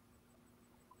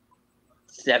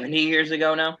 70 years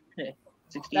ago now.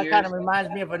 60 years. That kind of reminds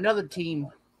me of another team.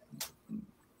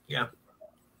 Yeah.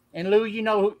 And Lou, you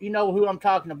know who I'm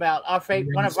talking about.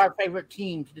 One of our favorite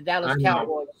teams, the Dallas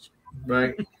Cowboys.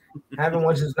 Right. Haven't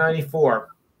won since 94.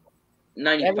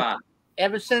 95.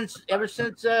 Ever since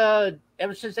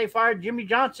they fired Jimmy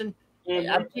Johnson,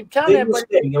 I keep telling big everybody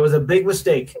mistake. It was a big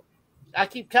mistake. I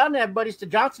keep telling everybody it's the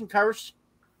Johnson curse.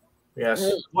 Yes.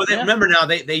 Well, remember now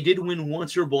they did win one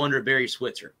Super Bowl under Barry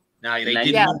Switzer. Now they didn't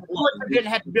didn't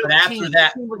have to build but after team.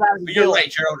 that, you're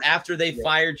right, Gerald. After they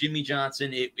fired Jimmy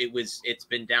Johnson, it's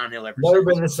been downhill ever since. Never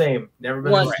been the same. Never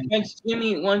been the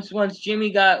same. Once Jimmy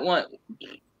got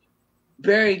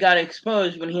Barry got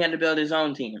exposed when he had to build his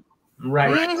own team.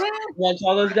 Right. Once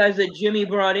all those guys that Jimmy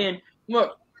brought in, and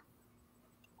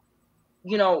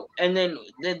then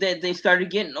they started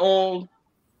getting old,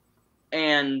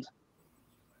 and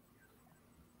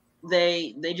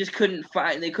they just couldn't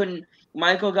fight. They couldn't.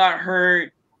 Michael got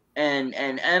hurt, and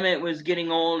Emmett was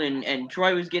getting old, and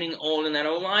Troy was getting old, and that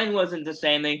O line wasn't the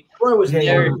same. Troy was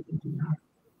getting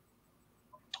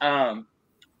old.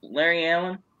 Larry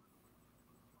Allen.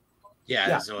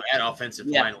 Yeah, so that offensive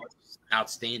line was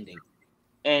outstanding.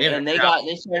 And they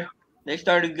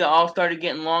started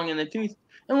getting long in the tooth.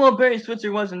 And well, Barry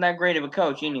Switzer wasn't that great of a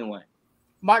coach anyway.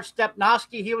 Mark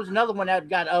Stepnoski, he was another one that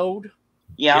got old.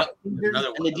 Yeah, and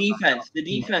the defense,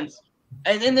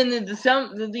 and then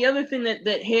the other thing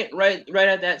that hit right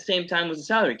at that same time was the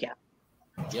salary cap,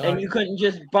 and you couldn't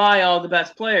just buy all the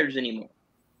best players anymore.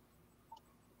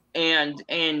 And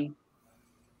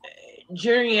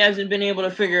Jerry hasn't been able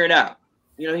to figure it out.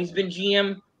 You know, he's been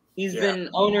GM, he's been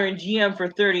owner and GM for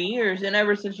 30 years, and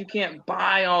ever since you can't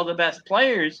buy all the best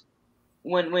players,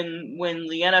 when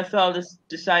the NFL just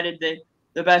decided that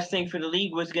the best thing for the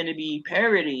league was going to be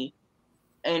parity,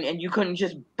 and you couldn't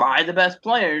just buy the best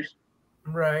players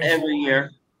every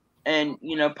year, and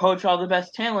poach all the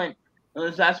best talent.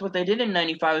 That's what they did in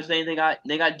 '95. Was they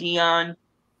got Dion,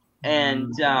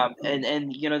 and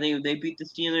they beat the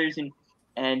Steelers and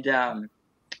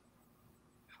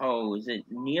is it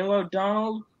Neil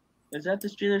O'Donnell? Was that the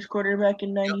Steelers quarterback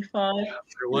in '95?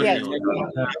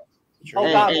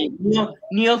 Yeah, and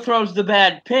Neil throws the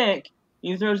bad pick.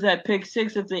 He throws that pick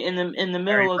six in the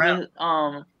middle of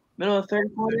the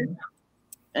third quarter,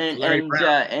 and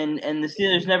the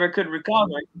Steelers never could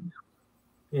recover.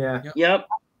 Yeah. Yep.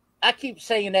 I keep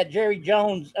saying that Jerry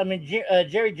Jones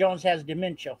has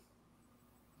dementia.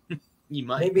 He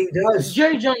might. Maybe he does.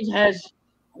 Jerry Jones has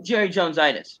Jerry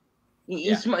Jones-itis.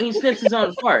 He sniffs his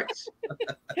own farts.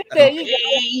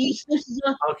 He sniffs his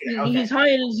own. Okay. He's high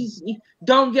and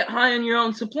don't get high on your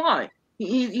own supply.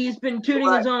 He's been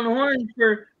tooting his own horn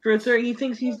for 30. He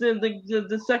thinks he's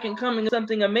the second coming of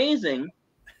something amazing.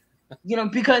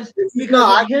 Because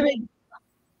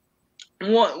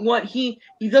what he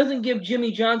doesn't give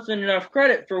Jimmy Johnson enough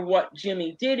credit for what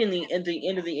Jimmy did at the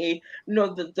end of the eight.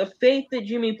 The faith that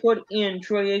Jimmy put in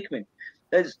Troy Aikman.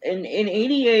 In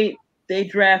 '88 they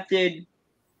drafted.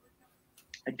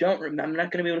 I'm not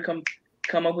going to be able to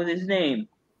come up with his name.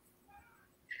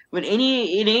 But in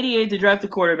 '88 they draft the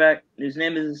quarterback. His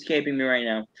name is escaping me right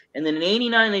now. And then in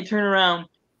 '89 they turn around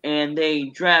and they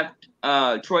draft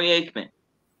Troy Aikman.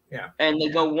 Yeah. And they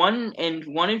go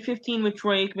 1-15 with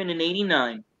Troy Aikman in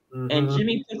 '89. Mm-hmm. And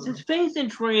Jimmy puts his faith in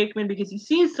Troy Aikman because he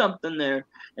sees something there.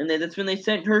 And that's when they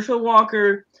sent Herschel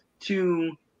Walker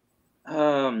to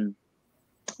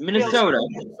Minnesota.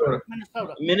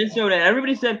 And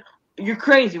everybody said, "You're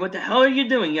crazy. What the hell are you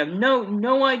doing? You have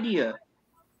no idea."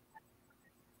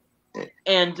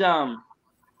 And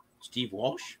Steve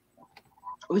Walsh?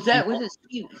 Was it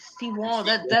Steve Walsh?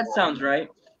 That sounds right.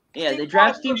 Yeah, they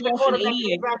drafted Steve Walsh in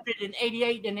 '88. Drafted in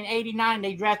 '88, and in '89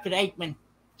 they drafted Aikman.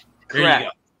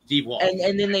 Correct. Steve Walsh.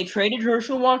 And then they traded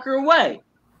Herschel Walker away.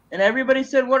 And everybody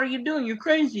said, "What are you doing? You're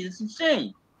crazy. It's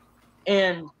insane."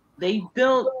 And they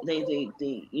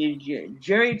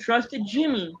Jerry trusted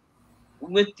Jimmy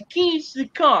with the keys to the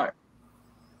car.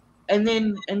 And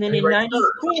then in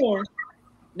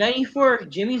 '94,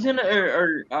 Jimmy's in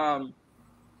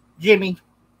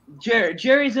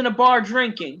Jerry's in a bar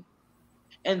drinking,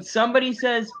 and somebody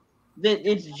says that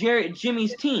it's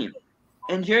Jimmy's team,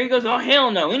 and Jerry goes, "Oh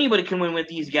hell no! Anybody can win with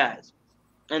these guys,"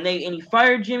 and he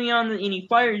fired Jimmy and he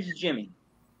fires Jimmy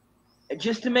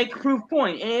just to make a proof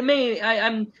point.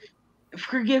 And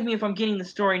forgive me if I'm getting the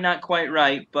story not quite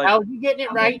right, but you getting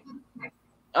it right?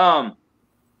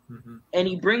 And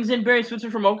he brings in Barry Switzer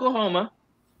from Oklahoma,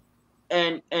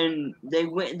 and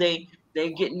they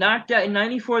get knocked out in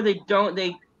 '94. They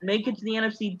make it to the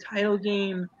NFC title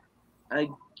game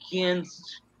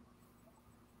against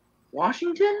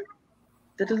Washington.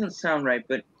 That doesn't sound right,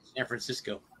 but San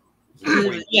Francisco.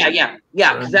 Yeah.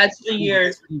 Because that's the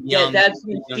year. That's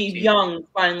when Steve Young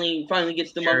finally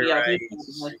gets the monkey off his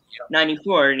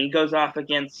 '94, and he goes off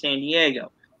against San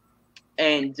Diego.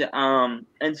 And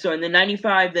so in the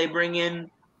 '95 they bring in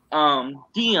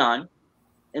Dion,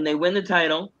 and they win the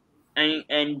title,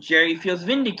 and Jerry feels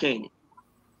vindicated.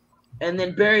 And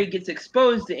then Barry gets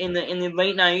exposed in the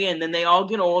late '90s, and then they all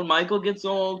get old. Michael gets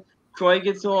old, Troy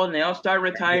gets old, and they all start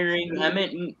retiring.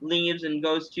 Emmett leaves and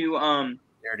goes to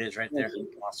there it is, right there.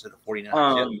 Lost to the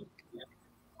 49ers.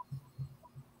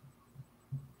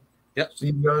 Yep.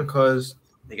 Steve Young, because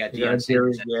they got Deion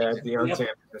Sanders. Deion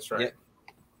Sanders. That's right. Yep.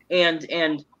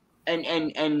 And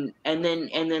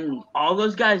then all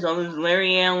those guys, all those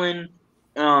Larry Allen,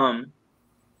 and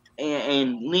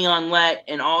Leon Lett,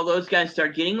 and all those guys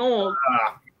start getting old.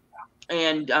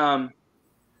 And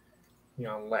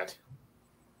Leon Lett.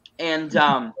 And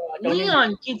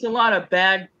Leon gets a lot of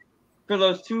bad for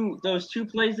those two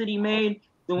plays that he made.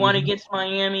 The one against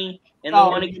Miami and the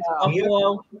one against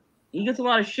Buffalo. He gets a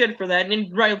lot of shit for that,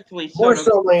 and rightfully so. More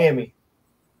so Miami.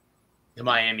 The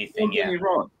Miami thing, Don't get me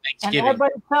wrong. And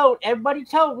everybody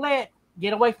told Let,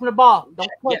 get away from the ball. Don't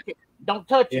touch it. Don't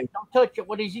touch it. Don't touch it.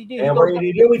 What does he do? And what did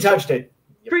he do? We touched it.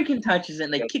 Freaking touches it,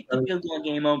 and they kicked the field goal,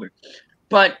 game over.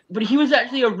 But he was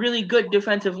actually a really good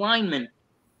defensive lineman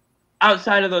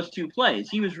outside of those two plays.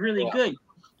 He was really good.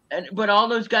 But all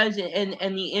those guys at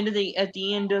the end of the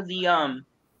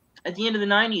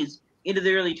 90s, into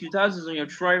the early 2000s,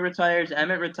 Troy retires,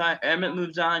 Emmett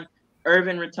moves on,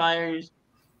 Irvin retires,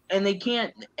 and they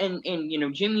can't. And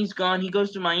Jimmy's gone. He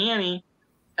goes to Miami,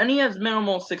 and he has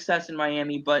minimal success in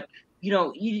Miami. But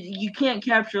you can't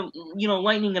capture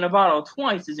lightning in a bottle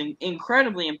twice. Is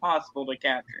incredibly impossible to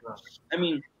capture. I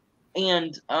mean,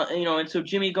 and so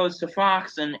Jimmy goes to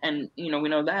Fox, and we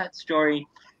know that story,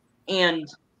 and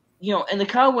the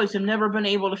Cowboys have never been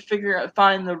able to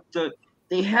find the.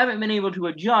 They haven't been able to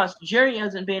adjust. Jerry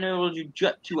hasn't been able to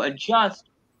adjust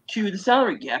to the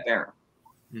salary cap era.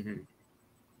 Mm-hmm.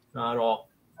 Not at all.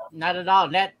 Not at all.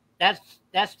 That's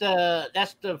the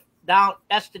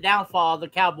downfall of the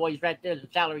Cowboys right there. The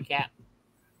salary cap.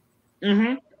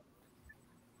 Mm-hmm.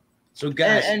 So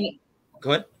guys,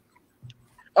 go ahead.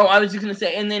 Oh, I was just gonna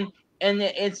say, and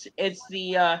it's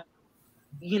the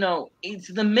it's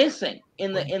the missing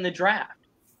in the draft.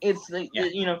 It's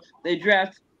they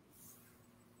draft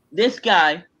this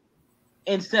guy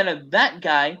instead of that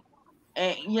guy,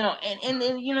 and and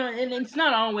it's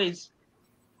not always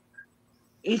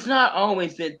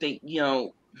that they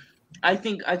I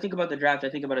think about the draft. I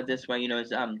think about it this way,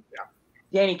 is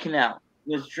Danny Cannell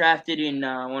was drafted in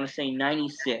I want to say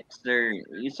 96 or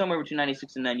somewhere between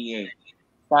 96 and 98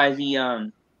 by the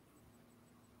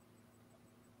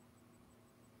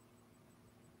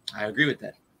I agree with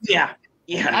that. Yeah.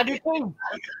 I do too.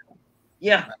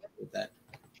 Yeah. I agree with that.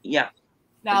 Yeah.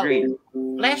 Now, Agreed.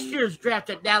 last year's draft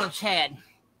that Dallas had,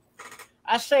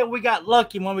 I say we got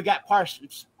lucky when we got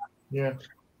Parsons. Yeah.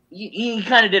 He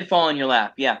kind of did fall in your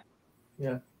lap. Yeah.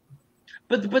 Yeah.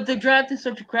 But the draft is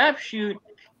such a crapshoot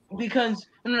because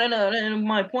and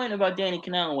my point about Danny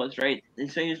Cannell was right.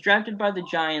 So he was drafted by the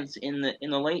Giants in the mid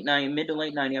to late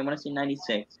 90s. I want to say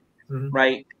 96,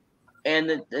 right? And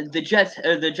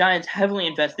the Giants heavily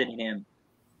invested in him,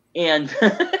 and.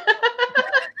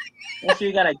 So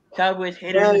you got a Cowboys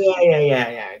hater.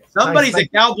 Yeah. Somebody's a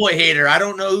Cowboy hater. I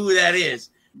don't know who that is.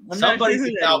 Somebody's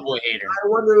a Cowboy hater. I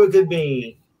wonder who it could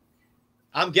be.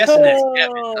 I'm guessing that's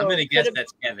Kevin. I'm going to guess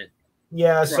that's Kevin.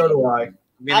 Yeah, so do I. I'm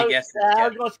going to guess that's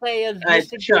Kevin. I was going to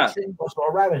say it's Chuck. Also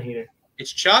a rabbit hater.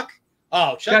 It's Chuck?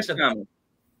 Oh, Chuck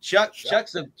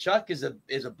is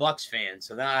a Bucks fan,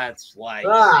 so that's why.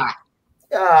 Chuck's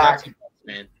a Bucks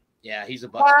fan. Yeah, he's a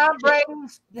Bucks fan.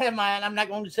 Never mind. I'm not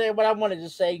going to say what I wanted to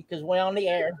say because we're on the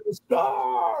air.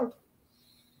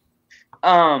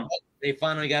 They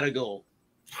finally got a goal,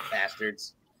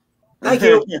 bastards. Thank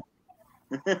you.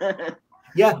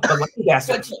 Yeah,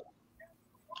 bastards.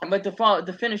 But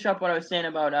to finish up what I was saying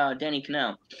about Danny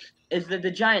Cannell is that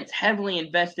the Giants heavily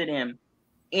invested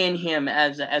in him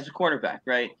as a quarterback,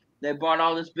 right? They brought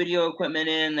all this video equipment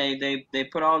in. They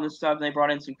put all this stuff. They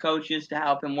brought in some coaches to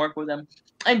help him work with them.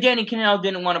 And Danny Cannell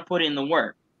didn't want to put in the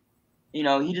work.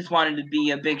 He just wanted to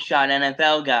be a big shot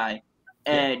NFL guy,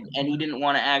 and he didn't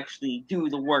want to actually do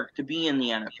the work to be in the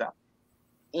NFL.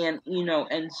 And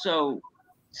and so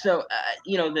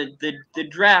the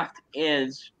draft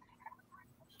is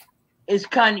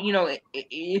kind of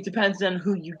it depends on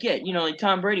who you get. Like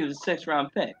Tom Brady was a 6th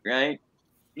round pick, right?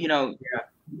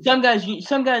 Some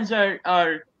guys are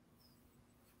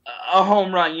a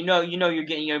home run. You're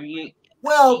getting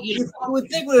Well, you would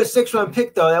think with a 6th round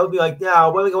pick though, that would be like,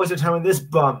 no, why are we going to waste our time with this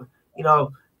bum?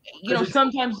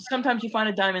 Sometimes you find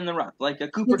a dime in the rough, like a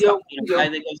Cooper Kupp, guy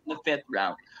that goes in the 5th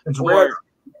round. It's rare.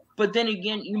 But then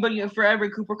again, for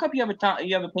every Cooper Kupp, you have a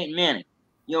Peyton Manning,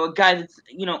 a guy that's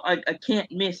a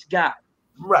can't miss guy.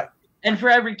 Right. And for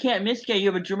every can't miss guy, you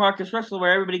have a Jamarcus Russell,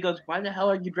 where everybody goes, why the hell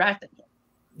are you drafting him?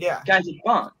 Yeah. Guys are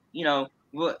bum,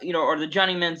 or the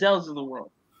Johnny Manziels of the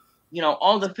world.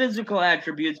 All the physical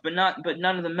attributes, but none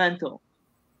of the mental.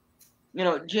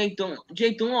 Jake Delhomme.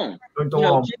 Jake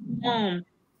Delhomme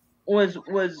was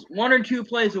 1 or 2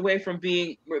 plays away from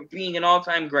being an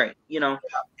all-time great.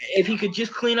 If he could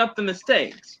just clean up the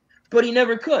mistakes, but he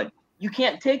never could. You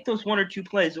can't take those 1 or 2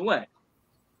 plays away.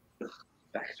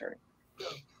 Sorry.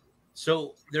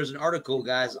 So there's an article,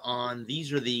 guys, on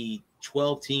these are the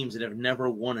 12 teams that have never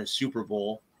won a Super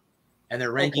Bowl, and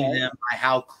they're ranking them by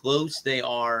how close they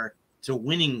are to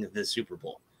winning the Super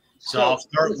Bowl. So I'll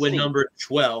start with number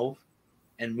 12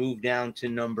 and move down to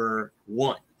number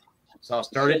 1. So I'll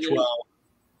start at 12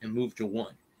 and move to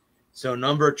 1. So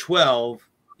number 12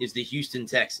 is the Houston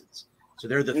Texans. So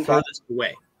they're the furthest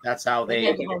away. That's how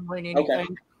they. Okay.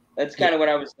 That's kind of what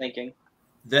I was thinking.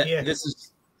 This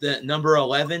is the number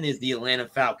 11 is the Atlanta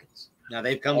Falcons. Now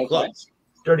they've come close.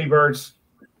 Dirty Birds.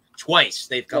 Twice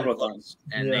they've come close,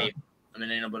 and they're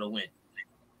able to win.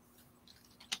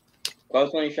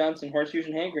 Close money shots and horseshoes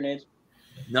and hand grenades.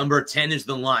 Number 10 is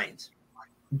the Lions.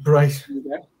 Right.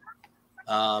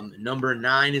 Number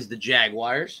 9 is the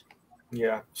Jaguars.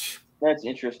 Yeah. That's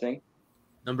interesting.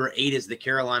 Number 8 is the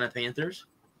Carolina Panthers.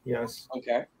 Yes.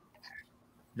 Okay.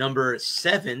 Number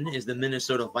 7 is the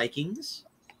Minnesota Vikings.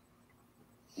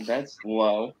 That's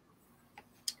low.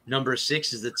 Number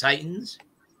 6 is the Titans.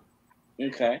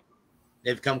 Okay.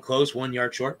 They've come close, 1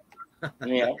 yard short.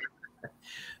 Yeah.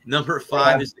 Number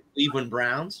 5 is the Cleveland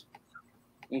Browns.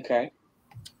 Okay.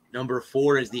 Number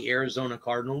 4 is the Arizona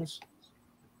Cardinals.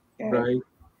 Right.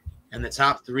 And the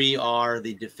top 3 are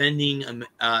the defending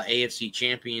AFC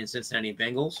champion Cincinnati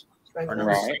Bengals.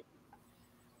 Number 6.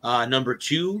 Number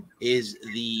 2 is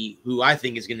who I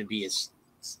think is going to be a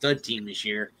stud team this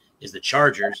year is the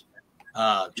Chargers.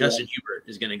 Justin Herbert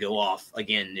is going to go off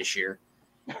again this year.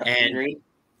 And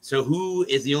so who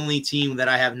is the only team that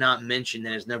I have not mentioned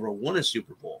that has never won a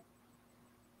Super Bowl?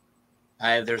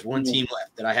 There's one team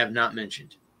left that I have not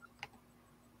mentioned.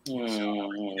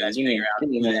 You guys figure out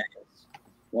who that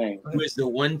is. Who is the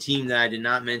one team that I did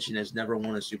not mention that's never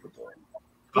won a Super Bowl?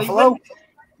 Buffalo?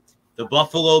 The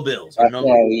Buffalo Bills.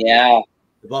 The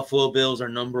Buffalo Bills are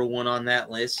number 1 on that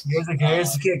list. Here's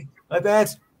the kick. My bad.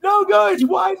 No good.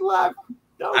 Wide left.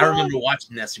 No I remember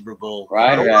watching that Super Bowl.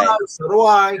 Right. So do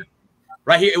I.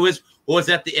 Right here,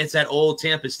 it's at old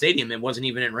Tampa Stadium. It wasn't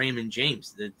even at Raymond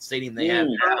James. The stadium they have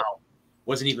now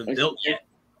wasn't even built yet.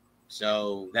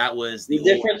 So that was the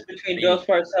difference between Bill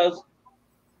Parcells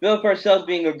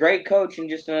being a great coach and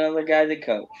just another guy that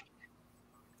coached.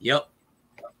 Yep.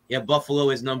 Yeah,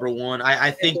 Buffalo is number 1.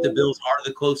 I think the Bills are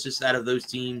the closest out of those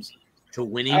teams to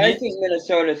winning. I think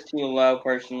Minnesota's too low,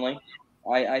 personally.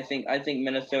 I think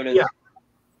Minnesota's. Yeah.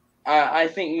 I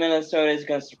think Minnesota is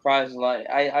going to surprise a lot.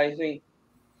 I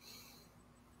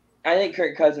think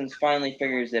Kirk Cousins finally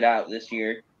figures it out this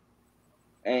year,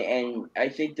 and I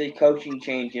think the coaching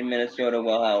change in Minnesota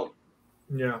will help.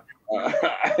 Yeah.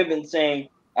 I've been saying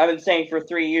for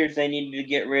 3 years they needed to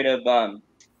get rid of. Now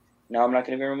I'm not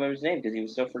going to remember his name because he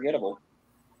was so forgettable.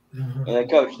 The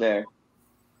coach there.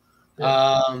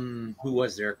 Who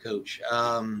was their coach?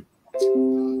 I'm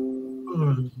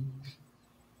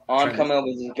coming up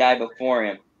with this guy before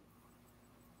him.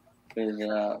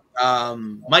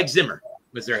 Mike Zimmer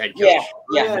was their head coach.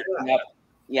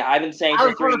 Yeah. I've been saying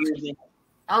for 3 years.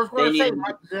 I was going to say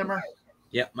Mike Zimmer.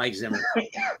 Yeah, Mike Zimmer.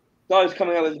 So I was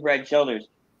coming up with Brad Childers,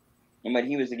 but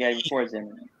he was the guy before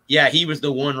Zimmer. Yeah, he was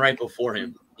the one right before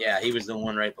him. I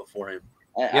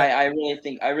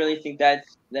really think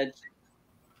that's the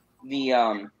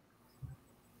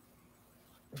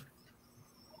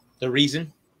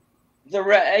reason. I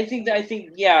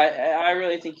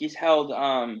really think he's held.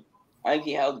 I think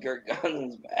he held Kirk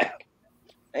Cousins back.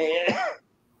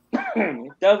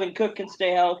 Dalvin Cook can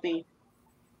stay healthy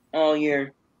all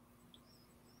year.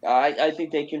 I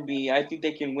think they can be. I think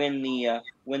they can win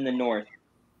the North.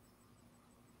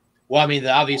 Well, I mean,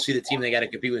 obviously the team they got to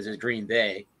compete with is Green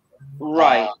Bay.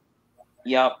 Right.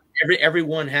 Yep.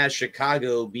 Everyone has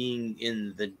Chicago being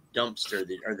in the dumpster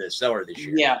or the cellar this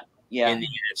year. Yeah. In the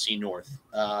NFC North.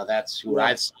 That's what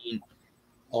I've seen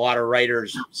a lot of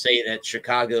writers say that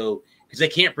Chicago, because they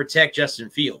can't protect Justin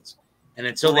Fields. And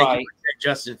until they can protect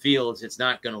Justin Fields, it's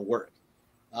not going to work.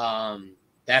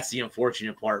 That's the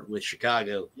unfortunate part with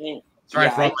Chicago. Sorry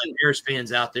for all my Bears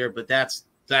fans out there, but that's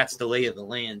the lay of the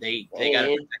land. They got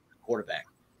to protect the quarterback.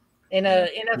 In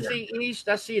NFC East,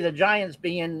 I see the Giants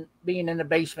being in the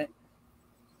basement.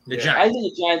 I think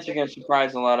the Giants are going to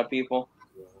surprise a lot of people.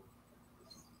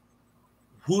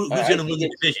 Who's going to win the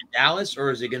division? Dallas,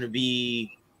 or is it going to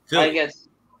be Philly? I guess.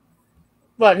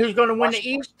 But who's going to win the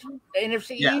East? The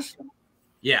NFC East?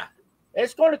 Yeah.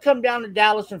 It's going to come down to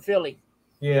Dallas and Philly.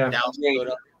 Yeah. Dallas,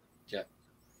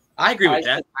 I agree with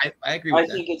that. I agree with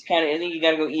that. I think you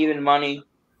got to go even money.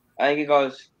 I think it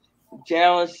goes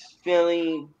Dallas,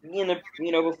 Philly.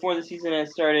 Before the season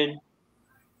has started.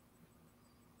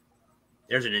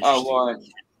 There's an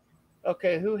interesting.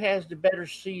 Okay, who has the better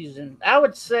season? I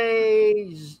would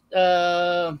say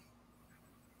Trevor.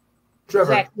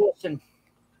 Zach Wilson.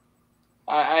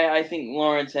 I think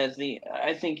Lawrence has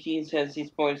he's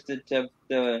poised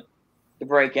to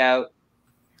break out.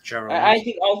 Trevor. I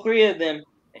think all three of them.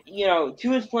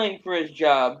 Tua's playing for his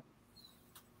job,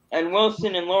 and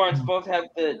Wilson and Lawrence both have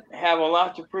a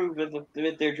lot to prove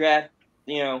with their draft,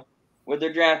 with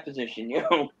their draft position,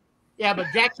 Yeah, but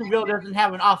Jacksonville doesn't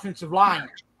have an offensive line.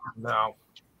 No.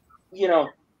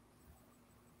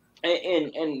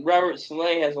 And Robert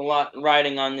Saleh has a lot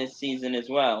riding on this season as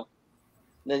well.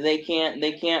 That they can't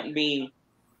be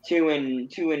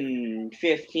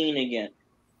 2-15 again.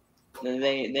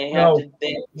 They have to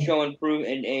show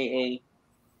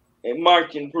a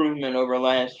marked improvement over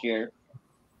last year.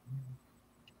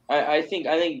 I think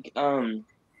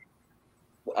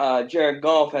Jared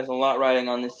Goff has a lot riding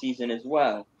on this season as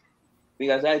well,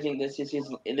 because I think this is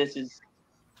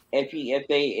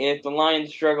if the Lions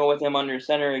struggle with him under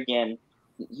center again,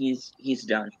 he's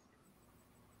done.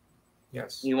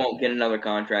 Yes. He won't get another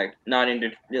contract, at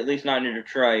least not in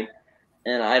Detroit,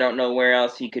 and I don't know where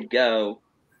else he could go.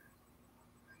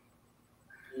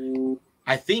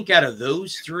 I think out of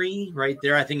those three right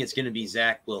there, I think it's going to be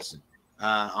Zach Wilson.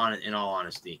 In all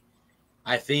honesty,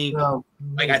 I think,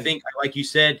 like you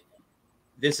said,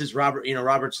 this is Robert.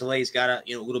 Robert Saleh's got a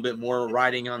little bit more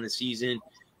riding on the season.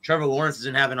 Trevor Lawrence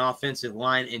doesn't have an offensive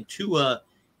line, and Tua,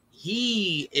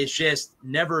 he is just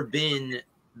never been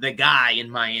the guy in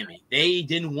Miami. They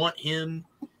didn't want him.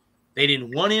 They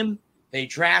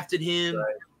drafted him.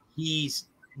 Right. He's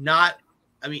not.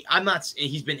 I mean, I'm not.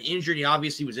 He's been injured. He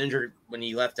obviously was injured when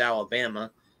he left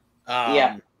Alabama.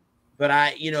 Yeah.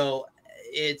 But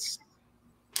it's.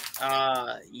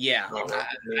 Yeah.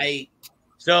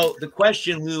 So the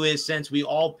question, Lou, is since we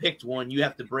all picked one, you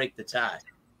have to break the tie.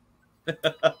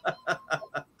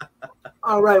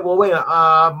 All right. Well, wait.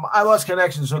 I lost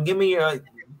connection. So tell me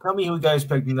who you guys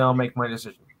picked, and I'll make my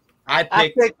decision.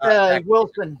 I picked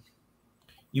Wilson.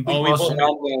 You picked Wilson.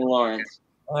 Lawrence.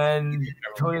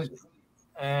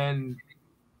 And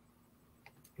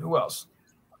who else?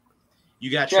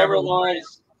 You got Trevor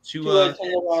Lawrence, Tua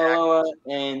Tagovailoa,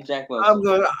 and Zach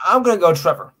Wilson. I'm gonna go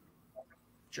Trevor.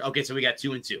 Okay, so we got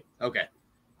 2 and 2. Okay,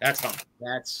 that's fine.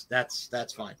 That's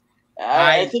fine.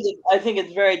 I think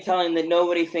it's very telling that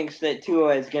nobody thinks that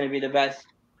Tua is going to be the best.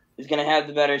 Is going to have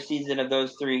the better season of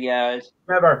those three guys.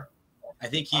 Trevor. I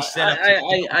think he's set up.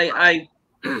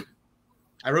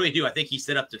 I really do. I think he's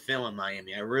set up to fail in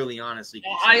Miami. I really, honestly.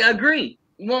 I agree.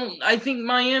 Well, I think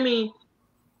Miami.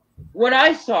 What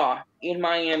I saw in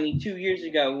Miami 2 years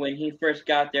ago when he first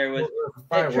got there was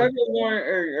that Trevor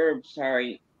Lawrence,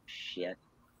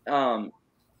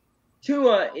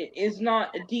 Tua is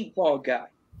not a deep ball guy.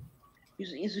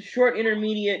 He's a short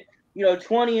intermediate,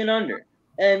 20 and under.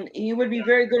 And he would be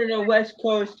very good in a West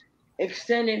Coast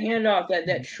extended handoff,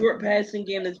 that short passing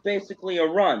game that's basically a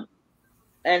run.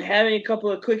 And having a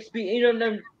couple of quick speed,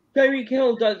 Tyreek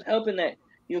Hill does help in that,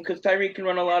 because Tyreek can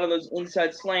run a lot of those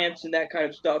inside slants and that kind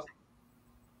of stuff.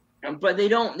 But they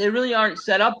really aren't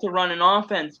set up to run an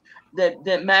offense that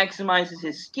maximizes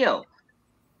his skill.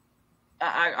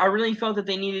 I really felt that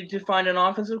they needed to find an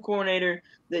offensive coordinator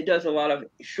that does a lot of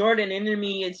short and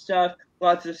intermediate stuff,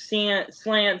 lots of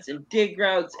slants and dig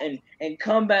routes and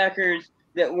comebackers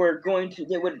where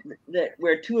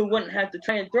Tua wouldn't have to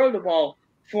try and throw the ball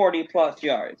 40 plus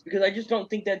yards, because I just don't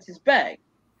think that's his bag.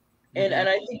 And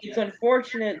I think it's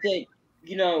unfortunate that,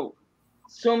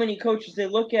 so many coaches, they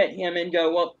look at him and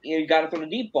go, well, you got to throw the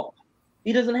deep ball.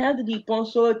 He doesn't have the deep ball.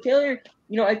 So Taylor,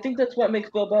 I think that's what makes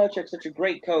Bill Belichick such a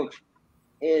great coach,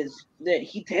 is that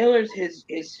he tailors his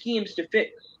schemes to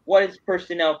fit what his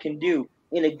personnel can do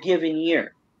in a given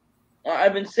year.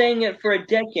 I've been saying it for a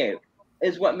decade,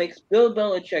 is what makes Bill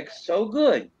Belichick so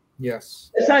good.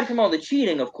 Yes. Aside from all the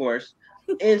cheating, of course,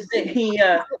 is that he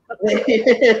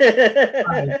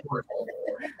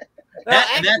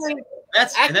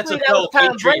That's that was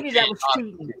Tom Brady that was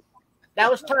cheating. That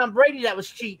was Tom Brady that was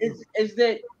cheating. Is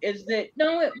that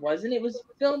no, it wasn't. It was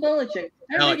Bill Belichick.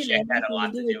 Belichick had a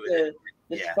lot to do with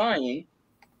the spying.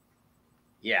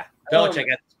 Yeah, Belichick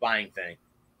had the spying thing.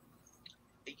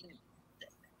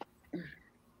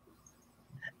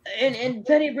 And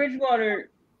Teddy Bridgewater,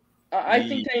 I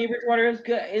think Teddy Bridgewater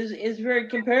is very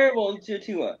comparable to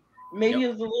Tua. Maybe he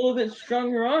has a little bit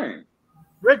stronger arm.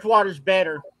 Bridgewater's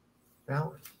better.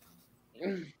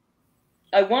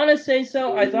 I want to say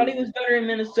so. I thought he was better in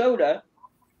Minnesota.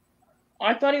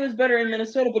 But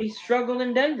he struggled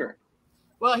in Denver.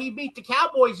 Well, he beat the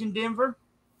Cowboys in Denver.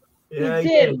 Yeah, he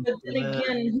did, but then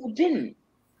again, who didn't?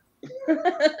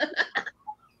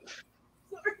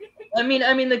 I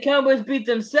mean, the Cowboys beat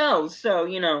themselves, so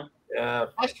Yeah,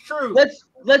 that's true. Let's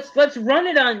run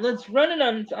it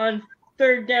on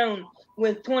third down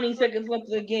with 20 seconds left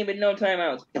of the game and no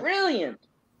timeouts. Brilliant,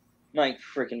 Mike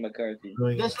freaking McCarthy.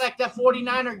 Just like that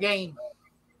 49er game.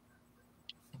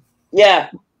 Yeah.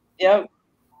 Yep.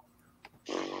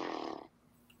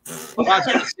 Well,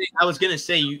 I was gonna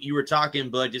say you were talking,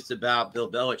 Bud, just about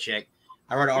Bill Belichick.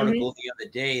 I read an article the other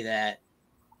day that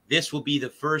this will be the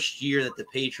first year that the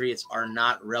Patriots are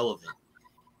not relevant,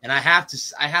 and I have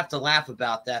to laugh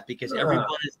about that because everyone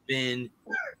has been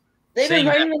they've been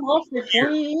writing them off for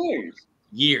 20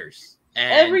 years.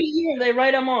 And every year they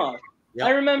write them off. Yep. I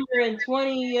remember in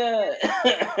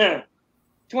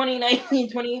 2019,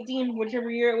 2018, whichever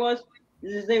year it was,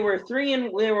 they were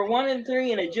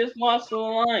 1-3 and had just lost to the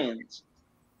Lions.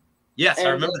 Yes, and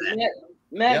I remember that.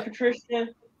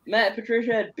 Matt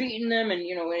Patricia had beaten them, and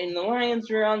and the Lions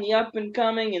were on the up and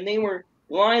coming, and the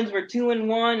Lions were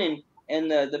 2-1, and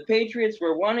the Patriots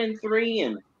were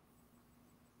 1-3,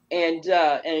 and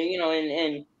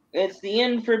it's the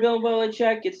end for Bill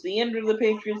Belichick. It's the end of the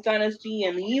Patriots dynasty,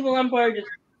 and the evil empire just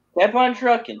kept on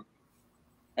trucking.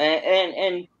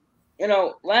 And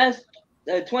last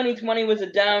 2020 was a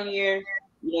down year.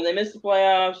 They missed the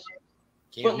playoffs,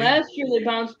 but last year they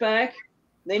bounced back.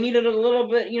 They needed a little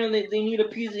bit. They need a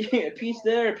piece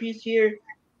there, a piece here.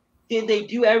 Did they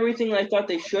do everything I thought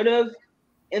they should have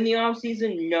in the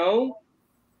offseason? No.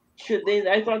 Should they?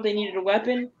 I thought they needed a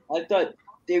weapon. I thought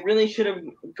they really should have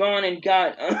gone and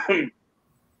got.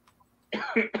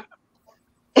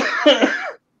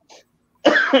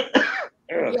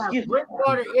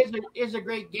 Bridgewater is a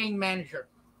great game manager.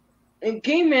 And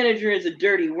game manager is a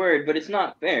dirty word, but it's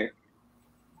not fair.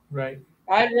 Right.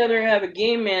 I'd rather have a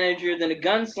game manager than a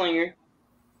gunslinger.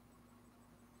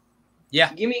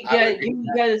 Yeah. Give me a guy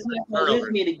that's not going to lose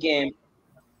me the game.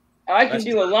 I can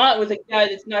do a lot with a guy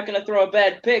that's not going to throw a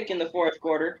bad pick in the fourth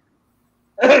quarter.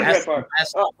 Ask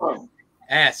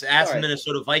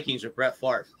Minnesota Vikings or Brett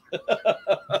Favre.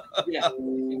 Yeah.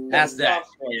 Ask that.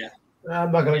 Yeah.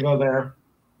 I'm not going to go there.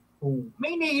 Ooh.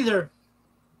 Me neither.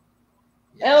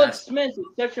 Alex Smith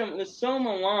is so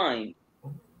maligned.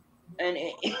 And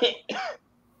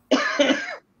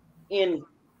in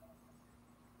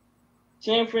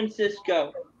San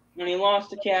Francisco, when he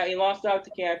lost out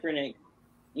to Kaepernick,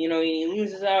 he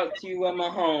loses out to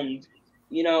Mahomes,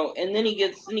 and then he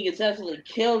gets absolutely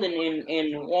killed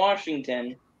in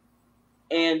Washington,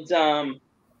 and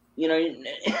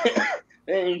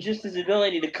and just his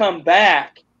ability to come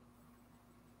back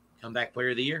player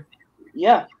of the year.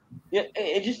 Yeah,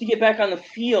 just to get back on the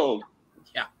field.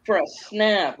 Yeah. For a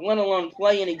snap, let alone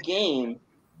play in a game.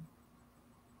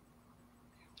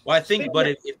 Well, I think,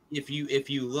 but if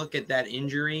you look at that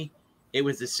injury, it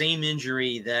was the same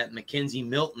injury that Mackenzie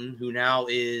Milton, who now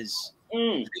is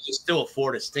he's still at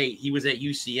Florida State. He was at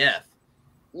UCF.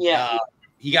 Yeah.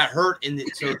 He got hurt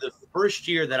so the first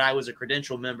year that I was a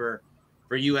credential member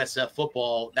for USF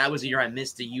football, that was the year I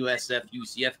missed the USF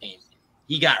UCF game.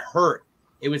 He got hurt.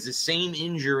 It was the same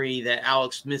injury that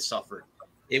Alex Smith suffered.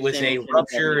 It was a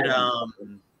ruptured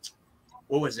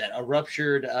what was that? A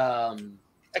ruptured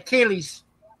Achilles.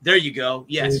 There you go.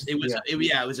 Yes, it was. It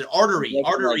was an artery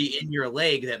in your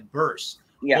leg that burst.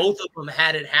 Yeah. Both of them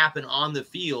had it happen on the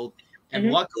field, and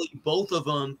luckily both of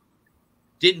them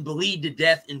didn't bleed to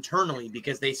death internally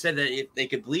because they said that if they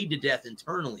could bleed to death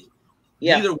internally,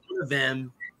 neither one of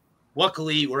them,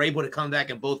 luckily, were able to come back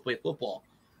and both play football.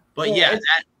 But that's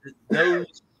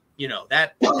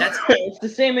it's the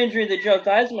same injury that Joe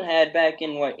Theismann had back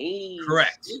in 80.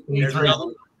 Correct. There's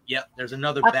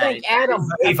another bad. I think Adam.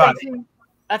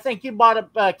 I think you brought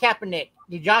up Kaepernick.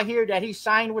 Did y'all hear that he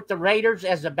signed with the Raiders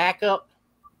as a backup?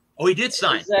 Oh, he did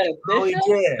sign. Is that official? He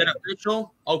did. Is that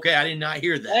official? Okay, I did not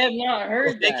hear that. I have not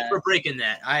heard that. Thank you for breaking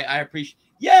that. I appreciate.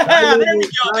 Yeah, there we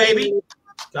go, baby.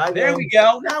 There we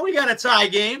go. Now we got a tie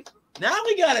game. Now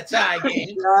we got a tie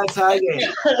game. Now we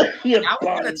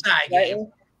got a tie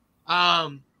game.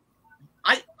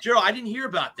 Gerald, I didn't hear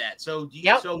about that. So he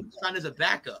signed as a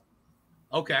backup.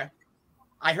 Okay.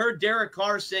 I heard Derek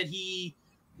Carr said he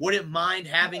wouldn't mind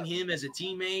having him as a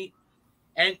teammate.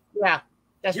 And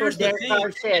that's what Derek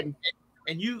Carr said.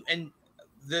 And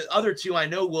the other two I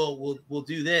know will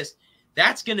do this.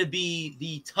 That's going to be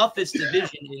the toughest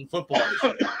division in football this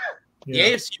year. The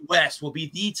AFC West will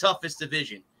be the toughest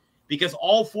division because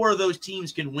all four of those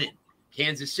teams can win.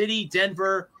 Kansas City,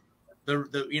 Denver,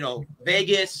 the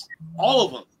Vegas, all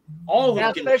of them. All of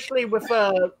them. Especially with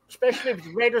the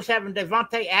Raiders having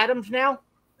Devontae Adams now.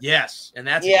 Yes, and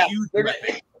that's a huge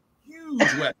weapon.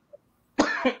 Huge weapon.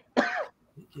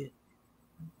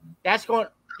 That's going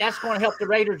to help the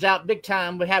Raiders out big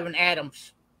time with having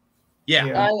Adams.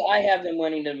 Yeah. I have them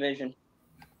winning the division.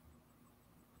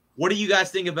 What do you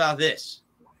guys think about this?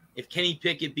 If Kenny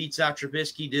Pickett beats out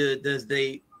Trubisky, do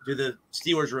the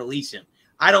Steelers release him?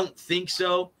 I don't think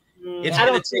so. I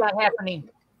don't see that happening.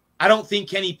 I don't think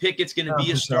Kenny Pickett's going to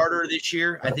be a starter this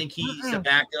year. I think he's a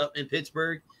backup in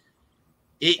Pittsburgh.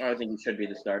 I think he should be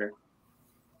the starter.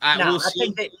 We'll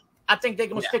see. I think they're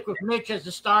going to stick with Mitch as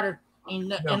the starter and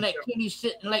let Kenny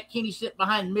sit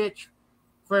behind Mitch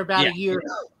for about a year.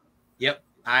 Yep,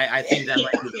 I think that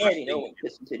might be. You know what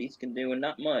Piston Titties can do, and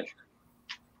not much.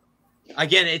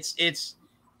 Again, it's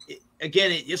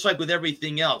just like with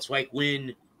everything else. Like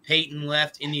when Peyton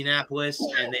left Indianapolis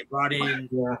and they brought in,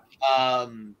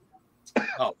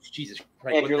 Jesus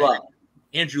Christ,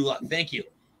 Andrew Luck. Thank you.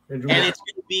 It's going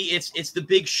to be it's the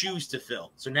big shoes to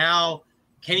fill. So now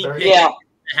Kenny Pickett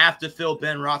have to fill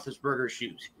Ben Roethlisberger's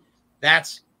shoes.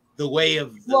 That's the way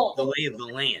of the lay of the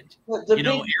land.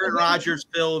 Aaron Rodgers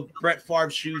filled Brett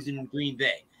Favre's shoes in Green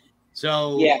Bay.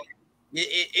 So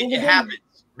it happens.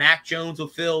 Mac Jones will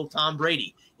fill Tom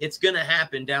Brady. It's going to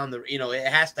happen it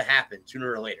has to happen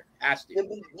sooner or later. It has to.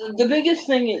 The biggest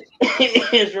thing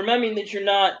is remembering that you're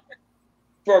not,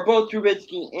 for both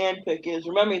Trubisky and Pickett, is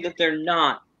remembering that they're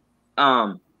not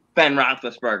Ben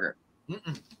Roethlisberger.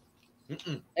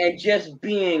 And just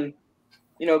being,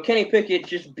 Kenny Pickett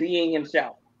just being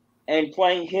himself and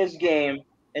playing his game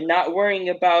and not worrying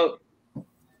about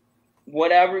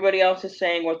what everybody else is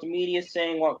saying, what the media is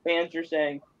saying, what fans are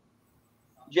saying.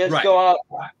 Just go out,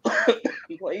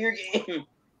 play your game,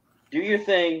 do your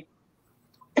thing,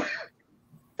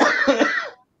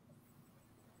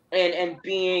 and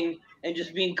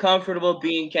just being comfortable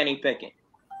being Kenny Pickett.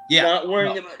 Yeah, not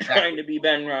worrying about trying to be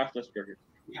Ben Roethlisberger.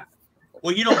 Yeah.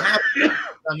 Well, you don't have to.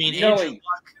 I mean,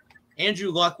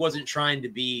 Andrew Luck wasn't trying to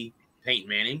be Peyton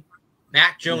Manning.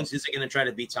 Mac Jones isn't going to try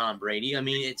to be Tom Brady. I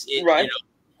mean,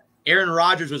 Aaron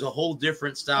Rodgers was a whole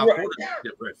different style quarterback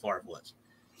that Brett Favre was.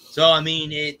 So, I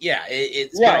mean,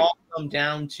 it's going to all come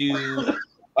down to,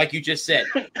 like you just said,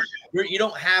 you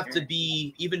don't have to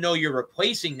be, even though you're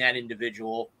replacing that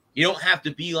individual, you don't have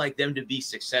to be like them to be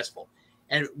successful.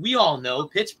 And we all know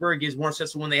Pittsburgh is more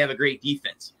successful when they have a great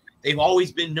defense. They've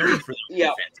always been known for their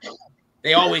defense.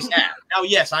 They always have. Now,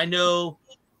 yes, I know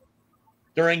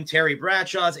during Terry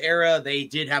Bradshaw's era, they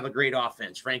did have a great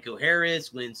offense. Franco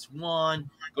Harris, Lynn Swann,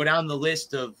 go down the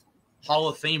list of Hall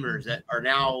of Famers that are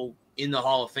now in the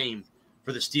Hall of Fame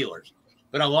for the Steelers.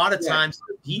 But a lot of times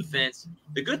the defense,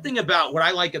 the good thing about what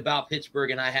I like about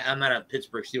Pittsburgh, and I'm not a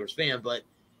Pittsburgh Steelers fan, but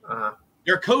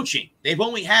their coaching. They've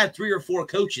only had 3 or 4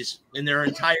 coaches in their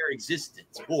entire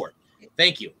existence. 4.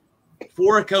 Thank you.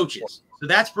 4 coaches. So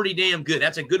that's pretty damn good.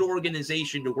 That's a good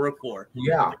organization to work for.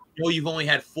 Yeah. You've only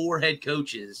had 4 head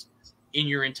coaches in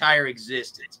your entire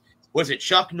existence. Was it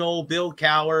Chuck Noll, Bill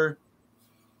Cowher?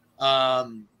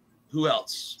 Who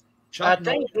else? I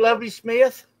think Lovie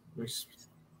Smith.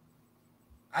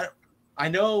 I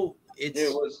know it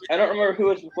was. I don't remember who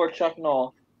was before Chuck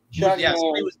Noll. Chuck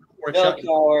Noll, was before Bill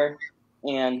Cowher,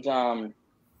 and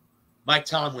Mike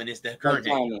Tomlin is the current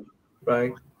head coach.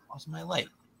 Right. Lost my light.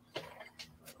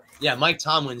 Yeah, Mike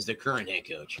Tomlin is the current head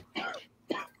coach.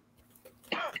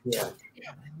 Yeah.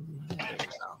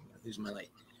 Lose my light.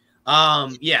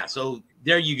 Yeah. So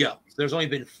there you go. So there's only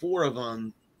been 4 of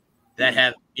them that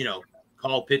have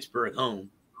called Pittsburgh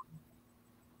home.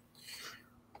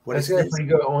 That's pretty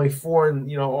good. Only 4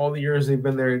 in all the years they've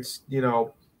been there. It's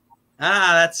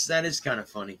that is kind of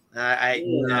funny.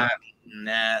 I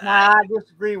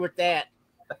disagree with that.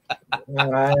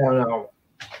 I don't know.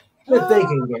 Good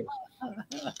thinking.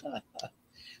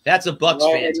 That's a Bucks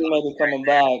fan. Coming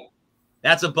back.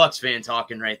 That's a Bucks fan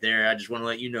talking right there. I just want to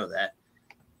let you know that.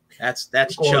 That's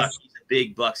Chuck. He's a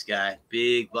big Bucks guy.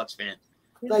 Big Bucks fan.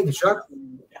 Thank you, Chuck.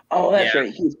 Oh, that's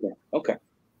right. Houston. Okay.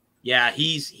 Yeah,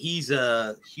 he's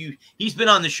a huge. He's been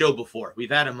on the show before.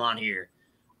 We've had him on here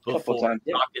before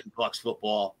talking Bucks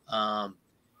football.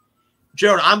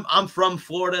 Gerald, I'm from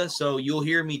Florida, so you'll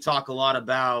hear me talk a lot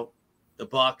about the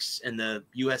Bucks and the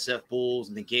USF Bulls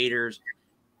and the Gators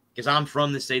because I'm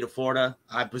from the state of Florida.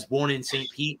 I was born in St.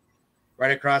 Pete,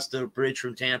 right across the bridge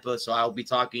from Tampa. So I'll be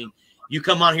talking. You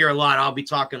come on here a lot. I'll be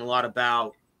talking a lot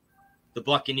about the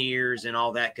Buccaneers and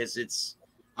all that because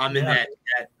I'm in that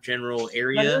general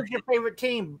area. Who's your favorite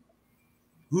team?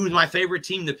 Who's my favorite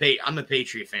team? I'm a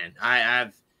Patriot fan.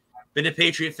 I've been a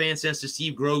Patriot fan since the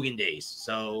Steve Grogan days.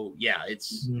 So yeah,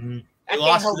 it's I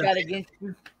can't hold that against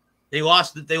you. They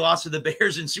lost to the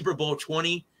Bears in Super Bowl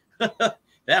 20.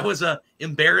 That was a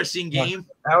embarrassing game.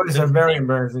 That was a very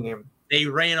embarrassing game. They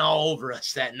ran all over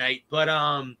us that night. But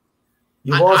I'm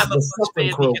a Bucks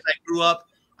fan because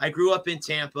I grew up in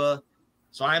Tampa.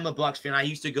 So I'm a Bucks fan. I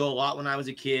used to go a lot when I was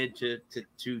a kid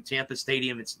to Tampa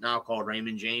Stadium. It's now called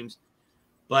Raymond James.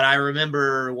 But I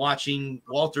remember watching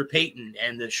Walter Payton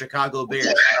and the Chicago Bears.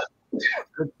 A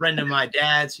good friend of my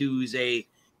dad's who's a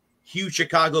huge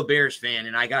Chicago Bears fan,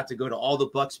 and I got to go to all the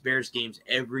Bucks Bears games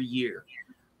every year.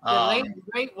 The late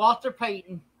great Walter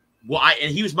Payton. Well,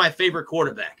 and he was my favorite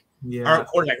quarterback. Yeah. Or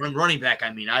quarterback, running back.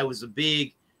 I mean, I was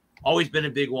always been a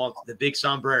big the big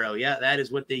sombrero. Yeah, that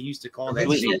is what they used to call that.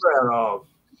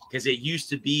 Because it used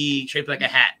to be shaped like a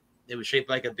hat. It was shaped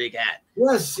like a big hat.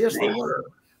 Yes, they were.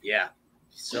 Yeah.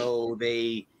 So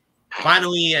they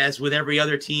finally, as with every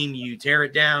other team, you tear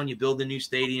it down, you build a new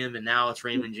stadium, and now it's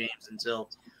Raymond James. Until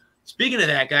speaking of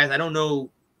that, guys, I don't know,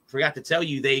 forgot to tell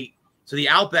you, the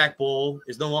Outback Bowl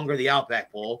is no longer the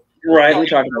Outback Bowl. Right, we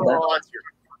talked about that.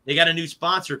 They got a new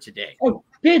sponsor today. Oh,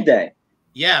 did they?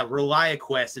 Yeah,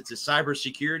 ReliaQuest. It's a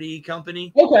cybersecurity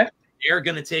company. Okay. They're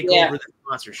going to take over the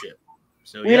sponsorship.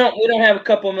 So we don't have a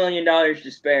couple $1 million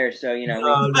to spare, so we were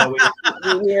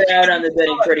out on the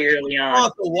bidding pretty early on. Call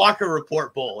it the Walker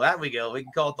Report Bowl. There we go. We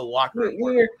can call it the Walker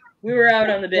Report. We were out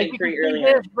on the bidding pretty early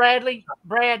on.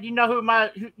 Brad, you know who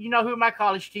my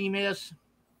college team is?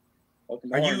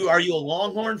 Are you a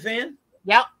Longhorn fan?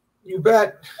 Yep. You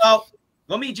bet. Well,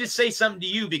 let me just say something to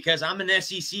you because I'm an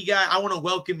SEC guy. I want to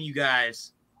welcome you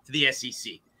guys to the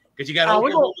SEC because you got.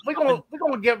 We're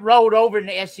gonna get rolled over in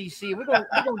the SEC. We're gonna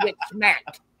get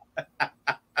smacked.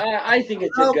 I think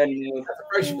it's a good move.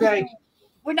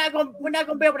 We're not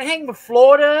gonna be able to hang with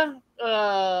Florida,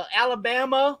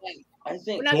 Alabama. I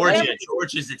think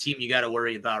Georgia's the team you got to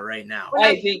worry about right now.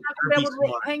 I think we're not gonna be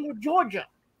able to hang with Georgia.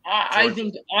 I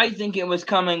think it was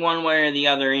coming one way or the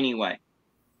other anyway.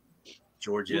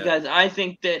 Georgia, because I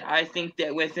think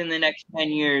that within the next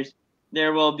 10 years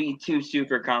there will be 2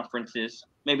 super conferences,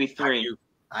 maybe 3.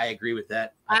 I agree with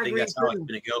that. I think that's how it's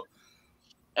going to go.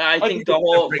 I think the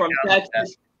whole from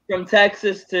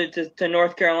Texas to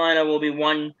North Carolina will be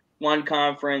one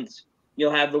conference.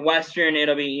 You'll have the Western.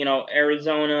 It'll be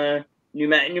Arizona, New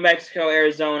Mexico,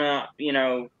 Arizona.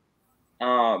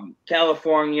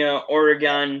 California,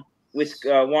 Oregon,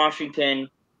 Washington.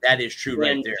 That is true,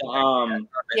 right there.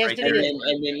 Yes, and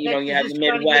then you have the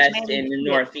Midwest and the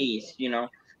Northeast. You'll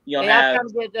have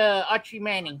to get Archie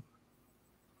Manning.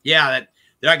 Yeah,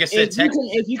 like I said,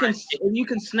 if you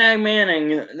can snag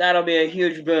Manning, that'll be a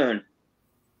huge boon.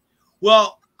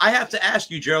 Well, I have to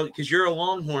ask you, Gerald, because you're a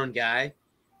Longhorn guy.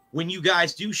 When you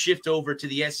guys do shift over to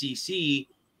the SEC,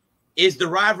 is the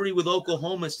rivalry with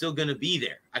Oklahoma still going to be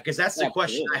there? Because that's the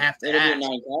question I have to ask.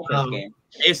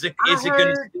 Is it going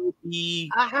to still be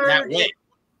that way?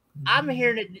 I'm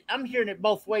hearing it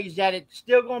both ways, that it's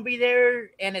still going to be there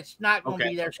and it's not going to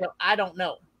be there. So I don't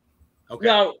know. Okay.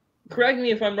 Now, correct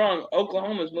me if I'm wrong.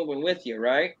 Oklahoma's moving with you,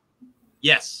 right?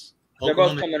 Yes. They're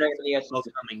both coming over to the SEC.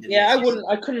 Yeah,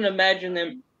 I couldn't imagine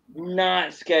them not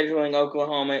scheduling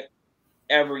Oklahoma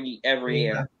every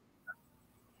year.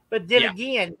 But then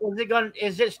again,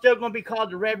 is it still going to be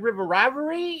called the Red River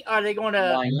Rivalry? Are they going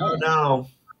to? No.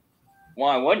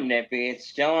 Why wouldn't it be? It's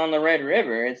still on the Red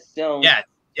River. It's still They're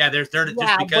just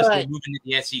because they're moving to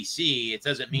the SEC, it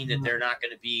doesn't mean that they're not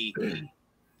going to be.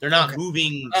 They're not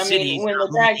moving cities,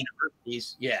 moving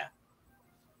universities. Yeah.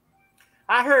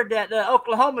 I heard that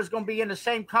Oklahoma is going to be in the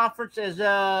same conference as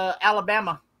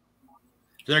Alabama.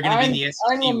 So they're going to be in the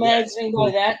SEC. I'm imagining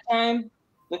by that time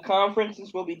the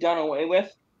conferences will be done away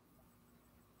with.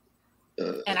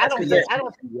 And I don't think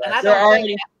Oklahoma can beat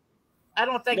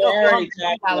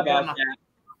Alabama.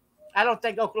 I don't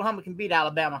think Oklahoma can beat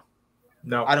Alabama.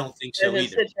 No, I don't think so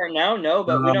either. No,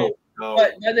 but we don't. No.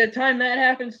 But by the time that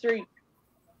happens, 3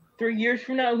 years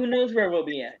from now, who knows where we'll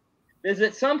be at? Because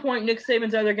at some point, Nick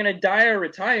Saban's either going to die or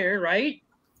retire, right?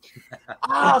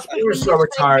 He was so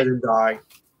retired and die.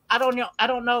 I don't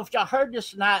know if y'all heard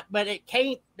this or not, but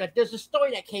there's a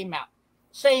story that came out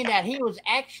saying that he was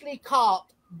actually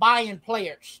caught buying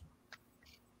players.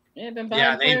 They've been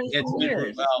buying players for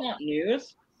years. It's not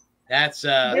news. That's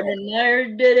Urban Meyer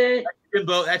did it.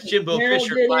 That's Jimbo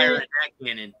Fisher firing that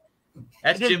cannon.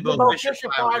 That's Jimbo Fisher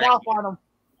firing off on him.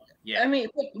 Yeah. I mean,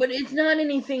 but it's not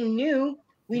anything new.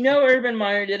 We know Urban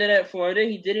Meyer did it at Florida.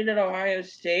 He did it at Ohio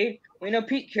State. We know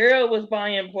Pete Carroll was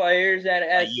buying players at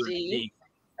SC.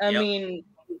 I mean,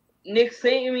 Nick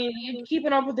Saban,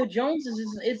 keeping up with the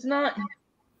Joneses, it's not.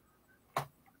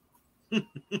 I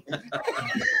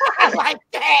like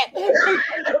that.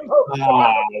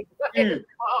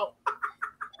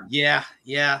 Yeah.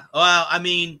 Well, I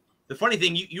mean, the funny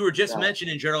thing you were just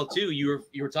mentioning, Gerald, too. You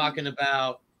were talking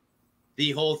about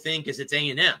the whole thing because it's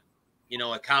A&M,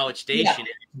 a College Station,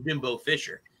 and Jimbo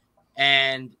Fisher.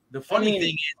 And the funny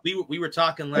thing is, we were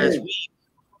talking last week,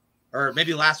 or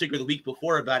maybe last week or the week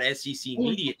before, about SEC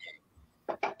Media Day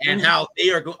and how they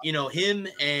are going. Him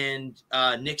and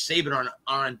Nick Saban are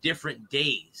on different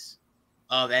days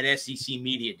of that SEC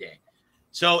Media Day.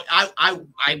 So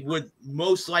I would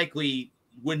most likely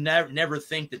would never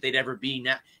think that they'd ever be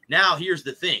now. Now here's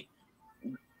the thing: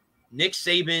 Nick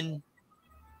Saban,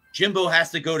 Jimbo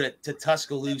has to go to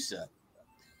Tuscaloosa.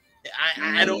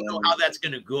 I don't know how that's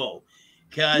going to go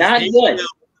because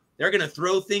they're going to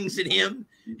throw things at him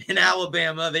in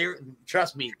Alabama.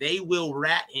 Trust me, they will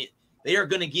rat him. They are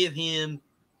going to give him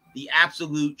the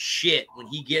absolute shit when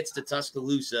he gets to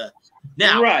Tuscaloosa.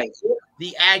 Now,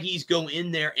 the Aggies go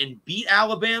in there and beat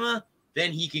Alabama,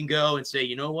 then he can go and say,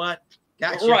 you know what?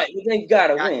 Gotcha. Right, they've got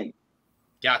to win.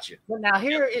 Gotcha. Well, now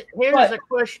here's a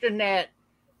question that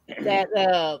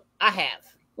I have.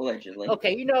 Allegedly.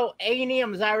 Okay, you know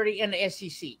A&M is already in the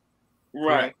SEC.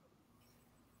 Right.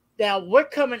 Now we're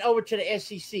coming over to the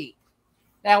SEC.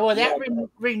 Now will that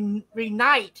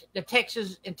reunite the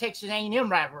Texas and Texas A&M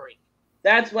rivalry?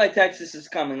 That's why Texas is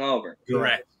coming over.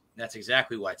 Correct. That's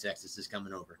exactly why Texas is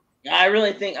coming over.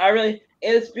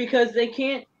 It's because they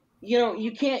can't,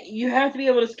 you have to be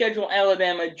able to schedule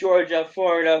Alabama, Georgia,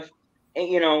 Florida,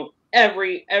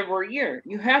 every year.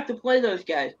 You have to play those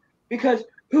guys because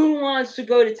who wants to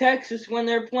go to Texas when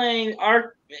they're playing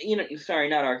not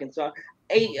Arkansas.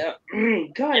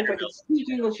 God, if I could speak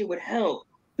English, it would help.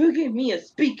 Who gave me a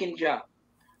speaking job?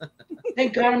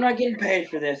 Thank God I'm not getting paid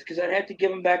for this because I'd have to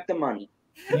give them back the money.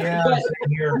 Yeah, but,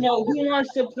 who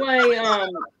wants to play?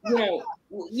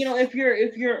 If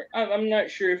you're, I'm not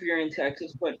sure if you're in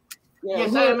Texas, but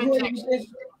yes, I am in Texas.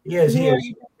 Yes, who are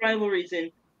your rivalries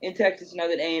in Texas now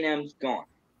that A&M's gone?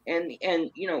 And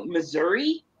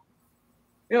Missouri.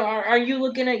 Are you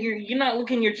looking at you're not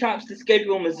looking your chops to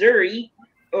schedule Missouri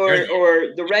or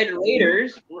the Red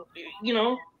Raiders?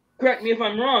 Correct me if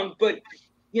I'm wrong, but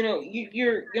you're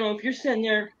if you're sitting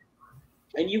there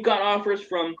and you've got offers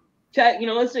from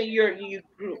let's say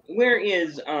where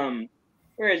is A&M?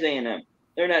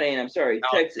 They're not A&M, sorry,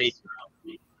 Texas.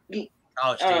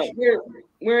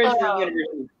 Where is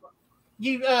the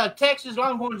university? Texas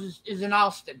Longhorns is in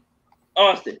Austin.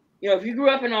 Austin. If you grew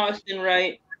up in Austin,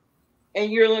 right? And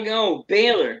you're looking,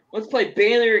 Baylor. Let's play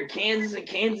Baylor, Kansas, and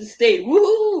Kansas State.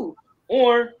 Woo!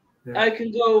 Or I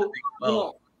can go.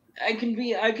 I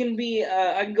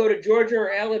can go to Georgia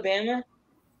or Alabama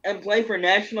and play for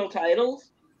national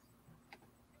titles.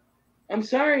 I'm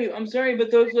sorry, but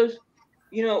those,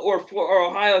 or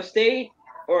Ohio State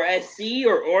or SC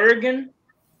or Oregon,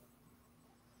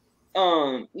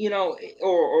 or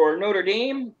Notre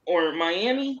Dame or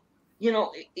Miami.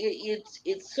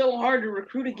 It's so hard to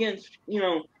recruit against,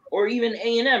 or even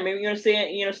A&M. Maybe you're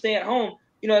gonna stay at home.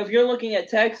 If you're looking at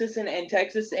Texas and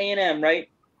Texas A&M, right?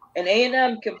 And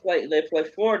A&M can play. They play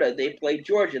Florida. They play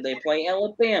Georgia. They play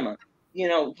Alabama.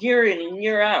 Year in and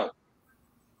year out.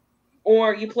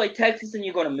 Or you play Texas and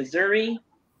you go to Missouri,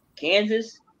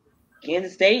 Kansas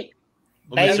State.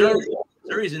 Well,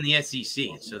 Missouri's in the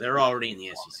SEC, so they're already in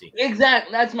the SEC.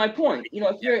 Exactly. That's my point.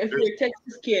 If you're a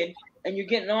Texas kid and you're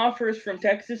getting offers from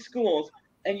Texas schools,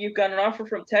 and you've got an offer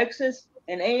from Texas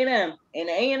and A&M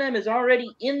is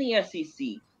already in the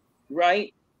SEC,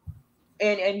 right?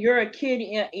 And you're a kid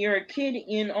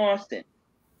in Austin,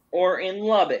 or in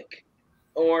Lubbock,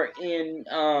 or in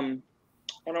I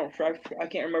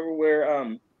can't remember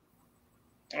where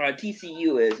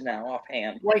TCU is now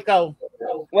offhand. Waco.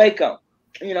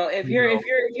 If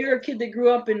you're a kid that grew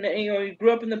up in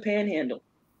the Panhandle,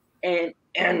 and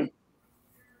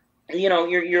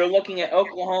you're looking at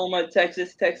Oklahoma,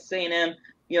 Texas A&M.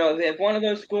 If one of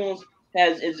those schools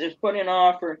is putting an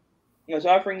offer, is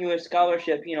offering you a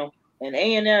scholarship, and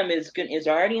A&M is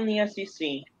already in the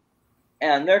SEC,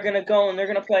 and they're gonna go and they're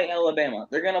gonna play Alabama,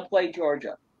 they're gonna play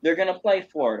Georgia, they're gonna play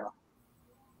Florida.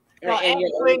 No,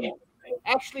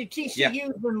 actually,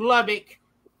 TCU's in Lubbock,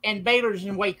 and Baylor's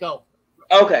in Waco.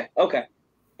 Okay,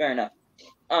 fair enough.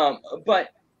 But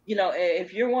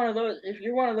if you're one of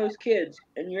those kids,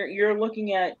 and you're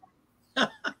looking at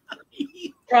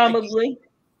probably.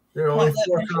 There are only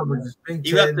 4 conferences.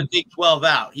 He left the Big 12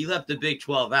 out. He left the Big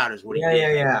 12 out is what he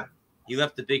did. Yeah. He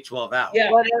left the Big 12 out. Yeah.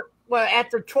 Well,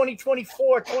 after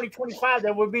 2024, 2025,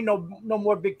 there will be no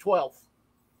more Big 12.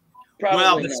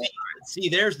 Probably see,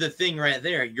 there's the thing right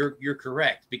there. You're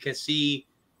correct because the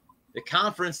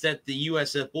conference that the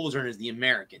USF Bulls are in is the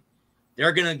American.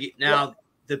 They're gonna get now.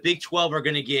 The Big 12 are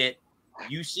gonna get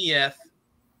UCF,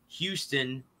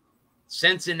 Houston,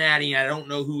 Cincinnati. I don't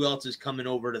know who else is coming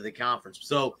over to the conference.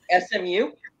 So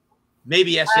SMU,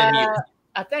 maybe SMU.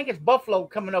 I think it's Buffalo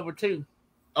coming over too.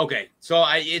 Okay, so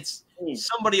it's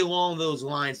somebody along those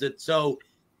lines. So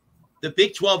the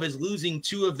Big 12 is losing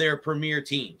 2 of their premier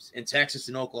teams in Texas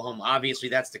and Oklahoma. Obviously,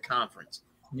 that's the conference.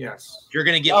 Yes, you're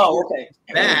going to get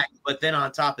back, but then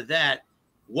on top of that,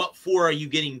 what 4 are you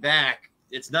getting back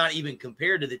it's not even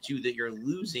compared to the two that you're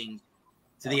losing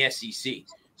to the SEC.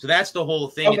 So that's the whole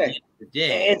thing. Okay. At the end of the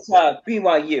day, It's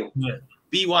BYU. Yeah.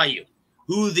 BYU.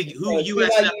 Who USF?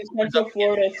 BYU, Central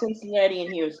Florida, Cincinnati,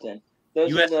 and Houston.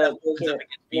 Those are the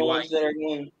ones that are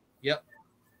going. Yep.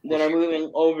 That are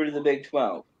moving over to the Big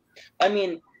 12. I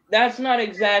mean, that's not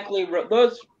exactly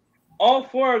those. All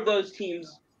four of those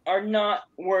teams are not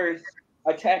worth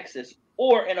a Texas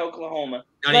or an Oklahoma,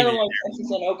 let alone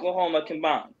Texas and Oklahoma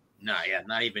combined. No, yeah,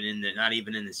 not even in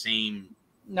the same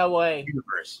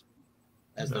universe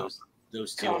as those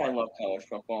two. God, I love college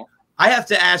football. I have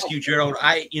to ask you, Gerald.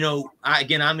 I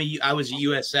was a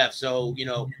USF, so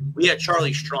we had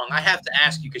Charlie Strong. I have to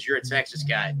ask you because you're a Texas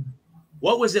guy.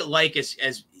 What was it like as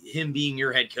him being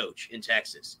your head coach in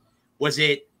Texas? Was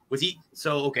he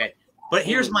okay? But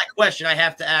here's my question. I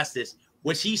have to ask this: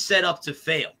 was he set up to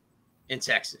fail in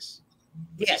Texas?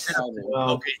 Yes.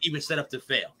 Okay, he was set up to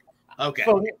fail. Okay.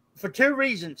 For two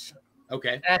reasons.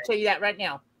 Okay. And I'll tell you that right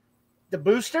now: the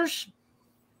boosters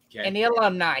and the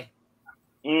alumni.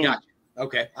 Gotcha.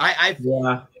 Okay.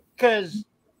 Because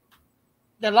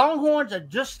the Longhorns are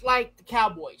just like the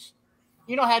Cowboys.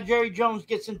 You know how Jerry Jones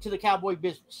gets into the Cowboy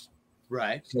business.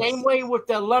 Right. Same way with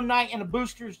the alumni and the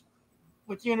boosters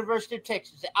with the University of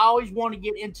Texas. They always want to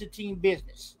get into team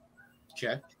business.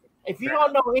 Okay. If you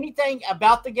don't know anything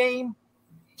about the game,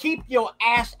 keep your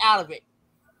ass out of it.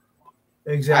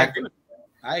 Exactly.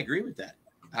 I agree with that.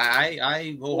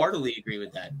 I wholeheartedly agree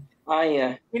with that.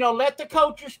 Let the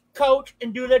coaches coach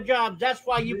and do their jobs. That's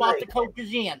why you bought the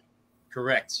coaches in.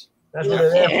 Correct. That's what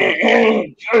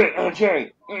it is.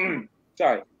 Jerry.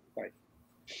 Sorry.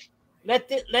 Let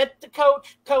the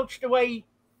coach the way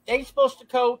they're supposed to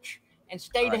coach and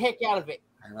stay the heck out of it.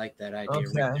 I like that idea.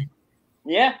 Okay. Right.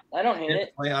 Yeah, I don't hate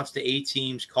it. Playoffs to 8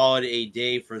 teams. Call it a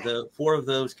day for the 4 of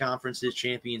those conferences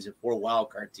champions and 4 wild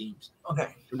card teams.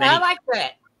 Okay. I like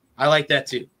that. I like that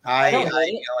too. I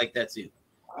like that too.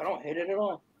 I don't hate it at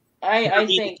all. I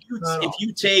think if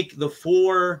you take the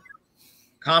 4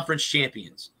 conference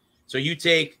champions, so you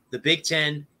take the Big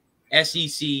 10,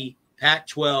 SEC,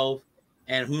 Pac-12,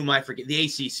 and who am I forgetting? The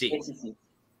ACC.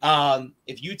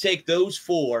 If you take those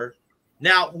 4,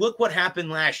 now look what happened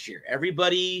last year.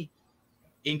 Everybody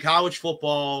in college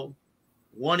football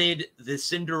wanted the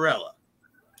Cinderella.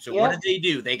 So what did they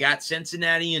do? They got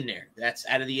Cincinnati in there. That's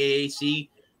out of the AAC.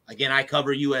 Again, I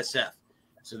cover USF.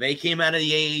 So they came out of the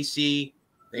AAC.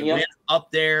 They went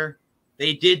up there.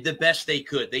 They did the best they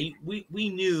could. We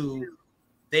knew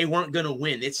they weren't going to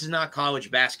win. This is not college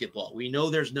basketball. We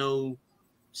know there's no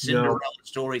Cinderella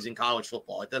stories in college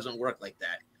football. It doesn't work like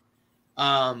that.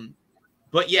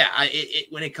 But yeah,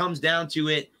 when it comes down to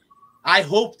it, I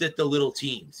hope that the little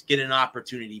teams get an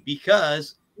opportunity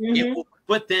because it will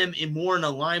put them in a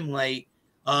limelight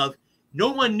of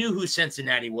no one knew who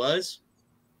Cincinnati was.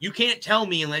 You can't tell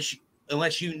me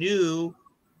unless you knew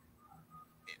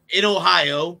in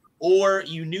Ohio or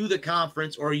you knew the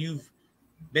conference or you've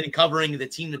been covering the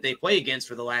team that they play against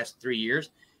for the last 3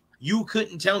 years. You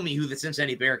couldn't tell me who the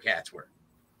Cincinnati Bearcats were.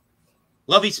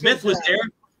 Lovie Smith was there.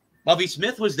 Lovie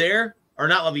Smith was there. Or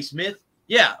not Lovie Smith.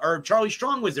 Yeah, or Charlie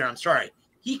Strong was there. I'm sorry.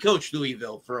 He coached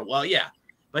Louisville for a while. Yeah.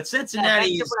 But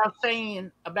Cincinnati That's what I was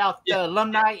saying about the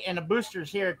alumni and the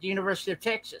boosters here at the University of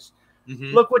Texas.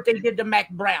 Look what they did to Mac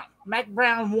Brown. Mac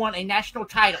Brown won a national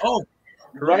title. Oh,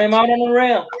 run him out on the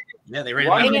rail. Yeah, they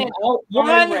ran him out.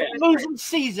 One losing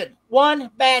season. One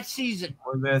bad season.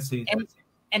 One bad season.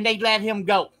 And they let him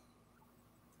go.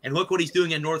 And look what he's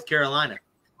doing in North Carolina.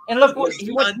 And look what he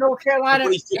went to North Carolina. Look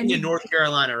what he's doing in North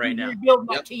Carolina right now. Rebuild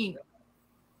my team.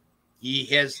 He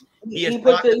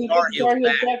put the Tar Heels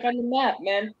back on the map,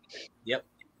 man. Yep.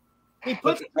 He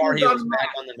put the Tar Heels back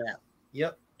on the map.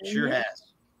 Yep. Sure has.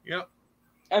 Yep.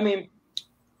 I mean,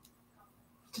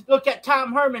 look at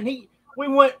Tom Herman. We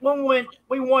won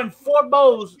 4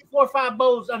 or 5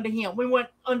 bowls under him. We went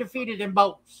undefeated in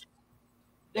bowls.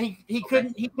 He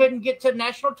couldn't get to the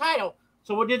national title.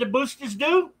 So what did the boosters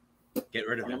do? Get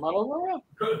rid of him.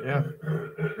 Yeah.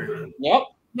 Yep.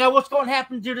 Now what's going to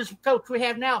happen to this coach we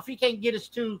have now if he can't get us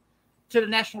to the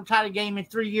national title game in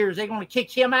 3 years? They're going to kick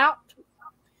him out?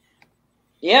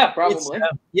 Yeah, probably.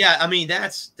 Yeah, I mean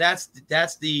that's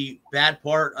the bad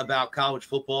part about college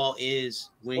football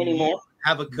is when you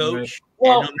have a coach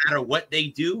and no matter what they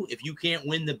do, if you can't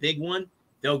win the big one,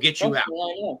 they'll get you out.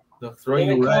 They'll throw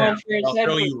you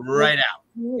right out.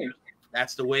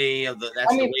 That's the way of the.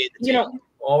 That's the way of the team.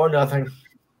 All or nothing.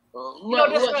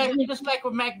 Just like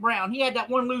with Mac Brown, he had that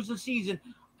one losing season.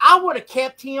 I would have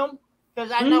kept him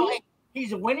because I know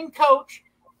he's a winning coach.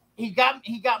 He got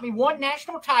me 1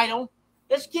 national title.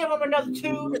 Let's give him another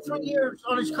 2 to 3 years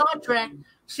on his contract.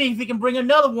 See if he can bring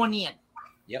another one in.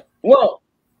 Yep. Well,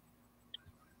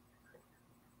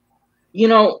 you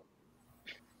know,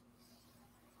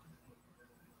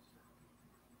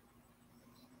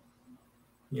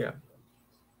 yeah,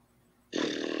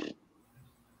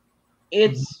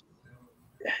 it's.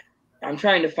 I'm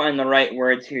trying to find the right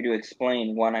words here to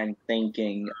explain what I'm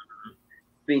thinking,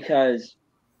 because,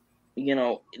 you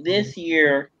know, this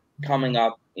year coming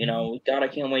up, you know, God, I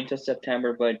can't wait till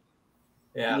September, but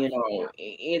yeah, you know,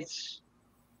 it's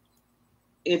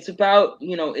about,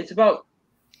 you know, it's about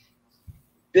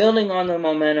building on the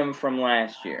momentum from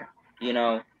last year. You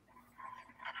know,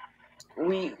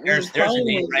 we There's finally, a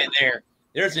name right there.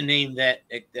 There's a name that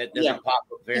doesn't Yeah. pop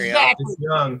up very Exactly. often.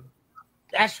 Young.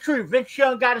 That's true. Vince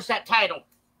Young got us that title.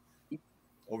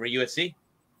 Over USC.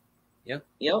 Yep.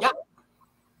 Yep.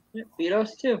 Yeah, beat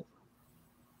us too.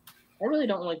 I really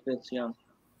don't like Vince Young.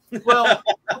 Well,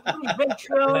 Vince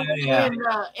Young Yeah.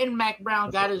 and Mac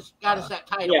Brown got us that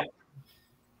title. Yeah.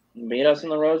 Beat us in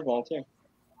the Rose Bowl too.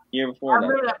 Year I before that.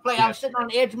 remember that play. I was sitting on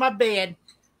the edge of my bed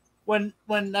when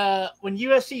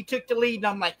USC took the lead, and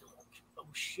I'm like, oh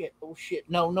shit,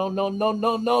 no. And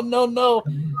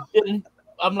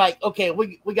I'm like, okay,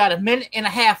 we got a minute and a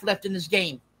half left in this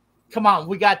game. Come on,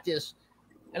 we got this.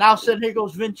 And all of a sudden, here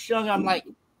goes Vince Young. I'm like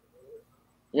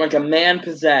a man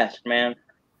possessed, man.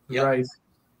 Yep. Right.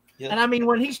 And I mean,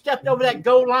 when he stepped over that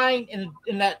goal line and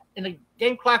the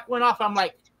game clock went off, I'm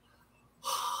like,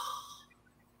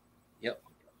 Yep.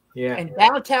 Yeah. And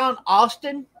downtown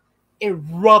Austin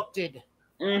erupted.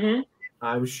 Mm-hmm.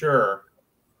 I'm sure.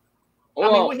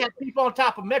 I mean, we had people on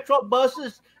top of Metro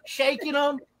buses shaking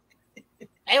them.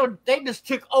 They just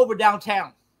took over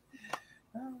downtown.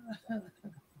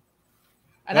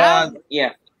 And I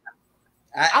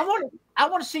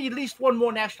want to see at least one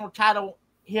more national title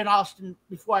here in Austin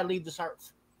before I leave this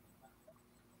earth.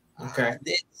 Okay.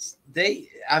 It's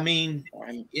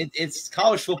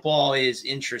college football is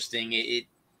interesting.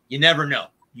 You never know.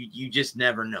 You just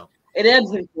never know. It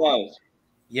ebbs and flows.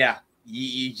 Yeah.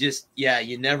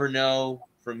 You never know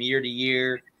from year to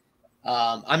year.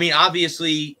 I mean,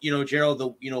 obviously, you know,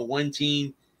 Gerald, one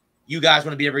team you guys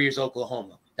want to be every year is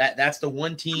Oklahoma. That's the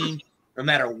one team, no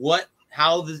matter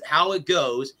how it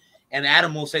goes. And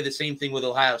Adam will say the same thing with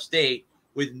Ohio State.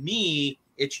 With me,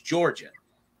 it's Georgia,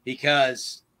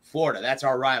 because Florida, that's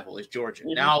our rival, is Georgia.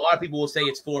 Mm-hmm. Now, a lot of people will say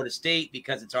it's Florida State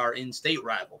because it's our in-state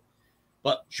rival.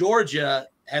 But Georgia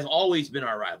has always been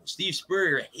our rival. Steve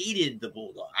Spurrier hated the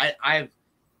Bulldog. I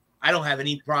don't have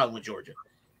any problem with Georgia.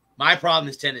 My problem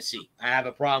is Tennessee. I have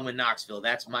a problem with Knoxville.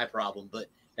 That's my problem, but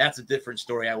that's a different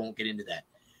story. I won't get into that.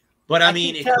 But I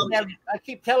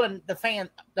keep telling the fans,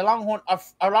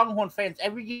 our Longhorn fans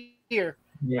every year,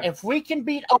 if we can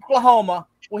beat Oklahoma,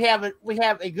 we have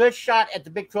a good shot at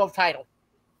the Big 12 title.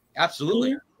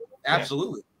 Absolutely.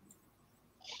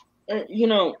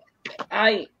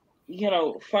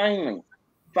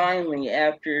 Finally,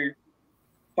 after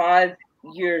 5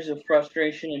 years of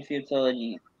frustration and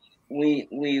futility,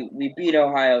 we beat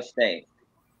Ohio State,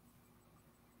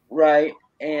 right?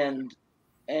 And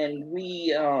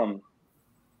we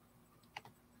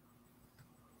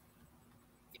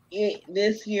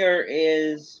this year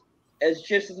is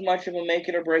just as much of a make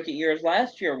it or break it year as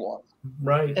last year was.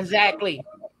 Right. Exactly.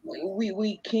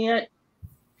 We can't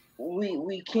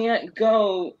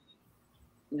go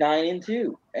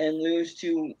 9-2 and lose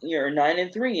to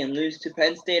 9-3 and lose to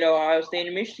Penn State, Ohio State,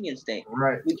 and Michigan State.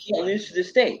 Right. We can't lose to the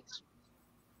states.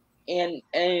 And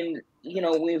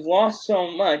we've lost so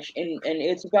much, and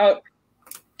it's about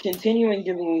continuing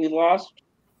to. We lost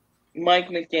Mike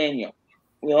McDaniel.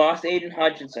 We lost Aiden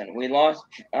Hutchinson. We lost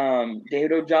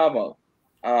David Ojabo.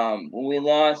 We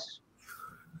lost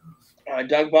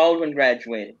Doug Baldwin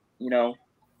graduated, and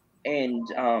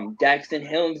Daxton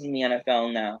Hill's in the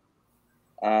NFL now.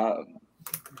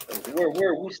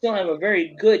 We still have a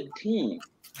very good team.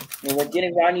 We're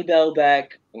getting Ronnie Bell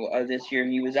back this year.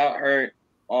 He was out hurt.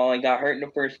 He got hurt in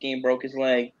the first game, broke his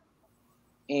leg.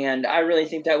 And I really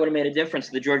think that would have made a difference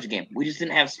to the Georgia game. We just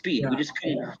didn't have speed.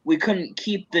 Yeah. We couldn't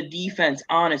keep the defense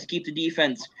honest, keep the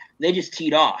defense. They just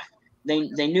teed off. They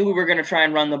knew we were going to try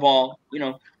and run the ball.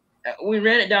 We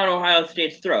ran it down Ohio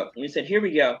State's throat. And we said, here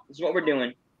we go. This is what we're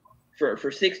doing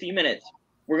for 60 minutes.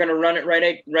 We're going to run it right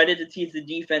at the teeth of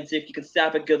the defense. If you can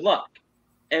stop it, good luck.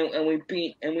 And we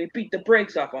beat the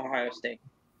brakes off Ohio State.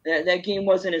 That game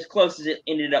wasn't as close as it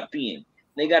ended up being.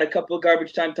 They got a couple of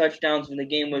garbage time touchdowns when the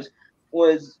game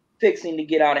was fixing to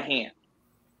get out of hand.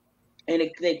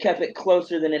 And they kept it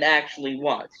closer than it actually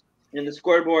was. And the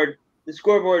scoreboard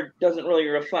doesn't really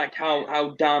reflect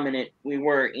how dominant we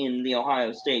were in the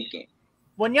Ohio State game.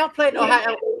 When y'all played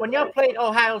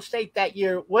Ohio State that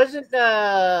year, wasn't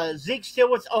Zeke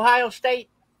still with Ohio State?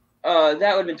 That would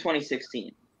have been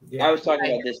 2016. Yeah. I was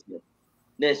talking about this year.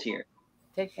 This year.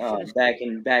 Back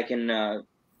in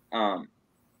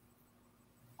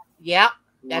Yeah,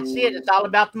 that's it. It's all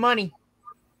about the money.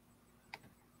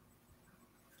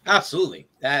 Absolutely.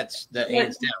 That's the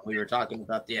hands down we were talking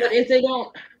about. Yeah. But if they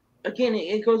don't, again,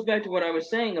 it goes back to what I was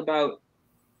saying about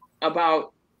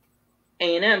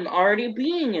A&M already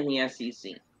being in the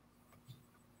SEC.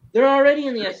 They're already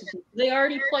in the SEC. They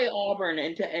already play Auburn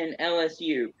and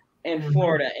LSU and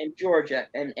Florida and Georgia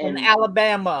and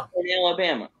Alabama. And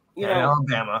Alabama. You know,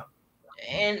 Alabama.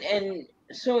 And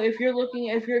so if you're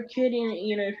a kid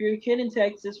in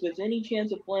Texas with any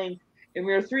chance of playing, if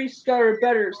you're a three-star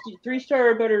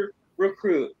or better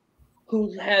recruit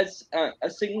who has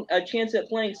a chance at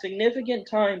playing significant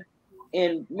time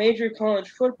in major college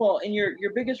football, and your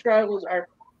biggest rivals are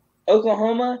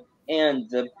Oklahoma and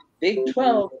the Big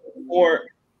 12, or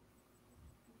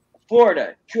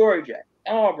Florida, Georgia,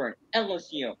 Auburn,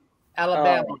 LSU,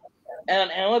 Alabama,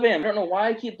 and Alabama. I don't know why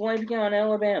I keep blanking on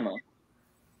Alabama.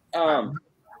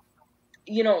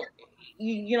 You know,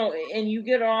 and you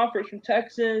get offers from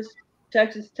Texas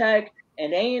Tech,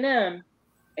 and A&M,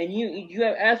 and you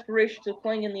have aspirations of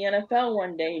playing in the NFL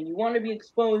one day, and you want to be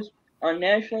exposed on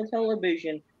national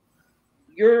television.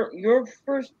 Your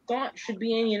first thought should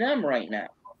be A&M right now.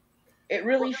 It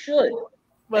really should.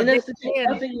 And that's to take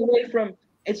nothing away from.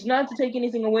 It's not to take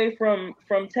anything away from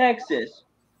Texas,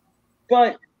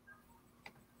 but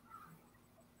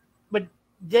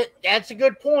that's a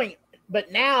good point.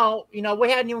 But now, we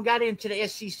hadn't even got into the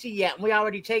SEC yet, and we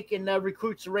already taken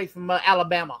recruits away from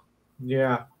Alabama.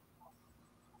 Yeah.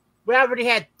 We already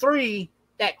had 3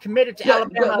 that committed to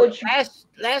Alabama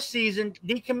last season,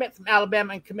 decommit from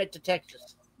Alabama and commit to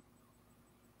Texas.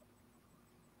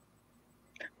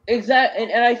 Exactly,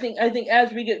 and I think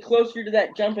as we get closer to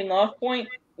that jumping off point,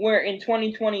 where in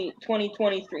 2020,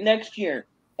 2023, next year,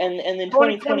 and then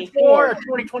 2024 or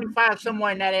 2025,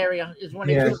 somewhere in that area is when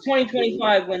it's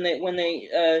 2025 when they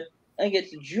I think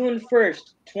it's June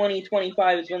 1st,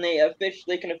 2025 is when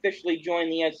they can officially join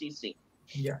the SEC.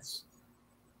 Yes.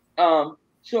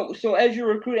 So as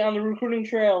you're recruiting on the recruiting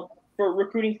trail for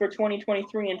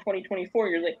 2023 and 2024,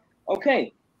 you're like,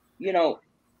 okay,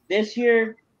 this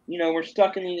year, we're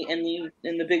stuck in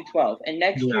the Big 12, and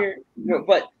next year,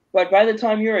 but by the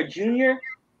time you're a junior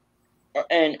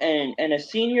and a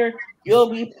senior, you'll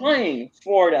be playing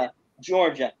Florida,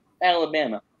 Georgia,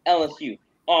 Alabama, LSU,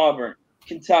 Auburn,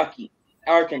 Kentucky,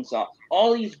 Arkansas,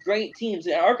 all these great teams.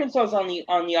 Arkansas is on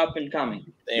the up and coming.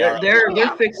 They're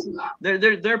fixing.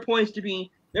 They're poised to be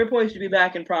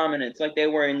back in prominence like they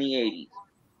were in the 80s.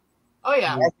 Oh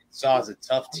yeah, Arkansas is a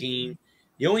tough team.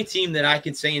 The only team that I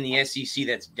can say in the SEC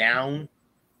that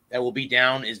will be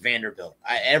down, is Vanderbilt.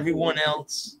 Everyone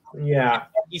else,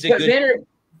 he's a good.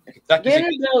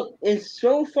 Vanderbilt is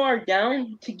so far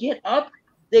down, to get up,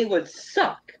 they would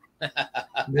suck.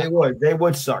 They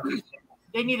would suck.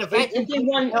 They need a veteran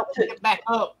to help get back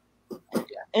up.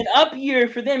 An up year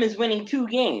for them is winning 2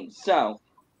 games. So,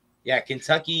 yeah,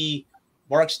 Kentucky.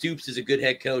 Mark Stoops is a good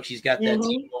head coach. He's got that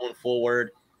team going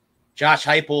forward. Josh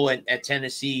Heupel at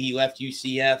Tennessee, he left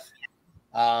UCF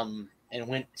and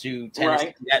went to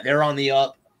Tennessee. Right. They're on the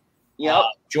up. Yep.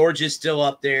 Georgia's still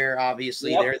up there,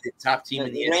 obviously. Yep. They're the top team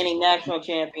in the reigning national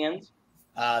champions.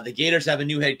 The Gators have a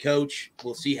new head coach.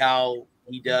 We'll see how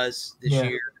he does this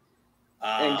year.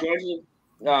 And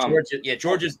Georgia,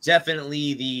 Georgia's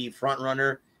definitely the front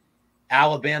runner.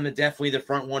 Alabama definitely the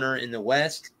front runner in the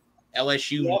West.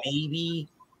 LSU maybe.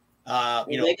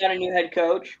 They got a new head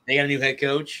coach.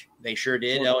 They sure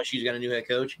did. LSU's got a new head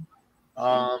coach.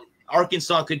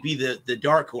 Arkansas could be the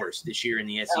dark horse this year in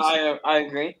the SEC. I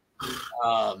agree.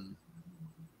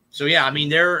 So yeah, I mean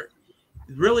they're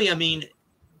really. I mean,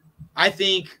 I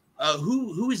think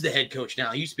who is the head coach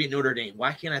now? He used to be at Notre Dame.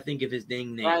 Why can't I think of his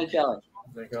dang name? Brian Kelly.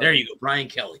 There you go, Brian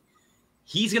Kelly.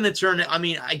 He's going to turn. I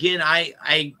mean, again,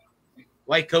 I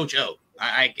like Coach O.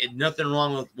 I nothing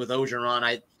wrong with Orgeron.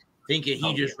 I think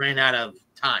he just ran out of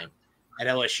time at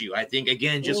LSU. I think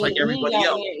again, just like everybody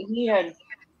else,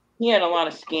 he had a lot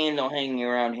of scandal hanging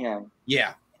around him.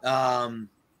 Yeah. So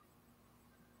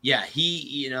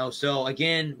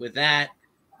again, with that,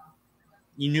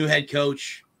 new head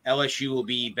coach, LSU will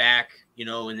be back, in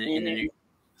the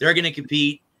they're going to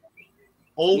compete.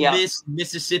 Ole Miss,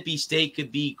 Mississippi State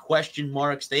could be question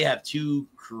marks. They have 2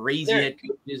 crazy head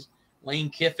coaches.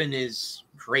 Lane Kiffin is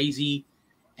crazy.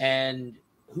 And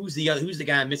who's the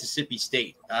guy in Mississippi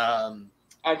State?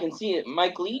 I can see it.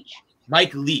 Mike Leach.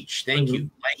 Thank you.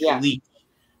 Mike Leach.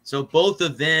 So both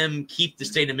of them keep the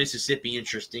state of Mississippi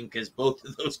interesting because both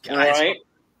of those guys.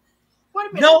 Wait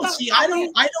a minute. No,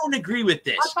 I don't agree with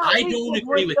this. I don't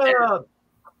agree with that.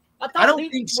 I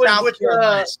don't think South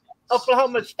Carolina.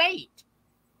 Oklahoma State.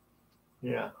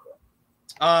 Yeah.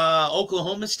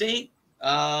 Oklahoma State.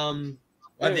 That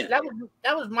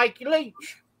was Mikey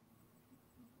Leach.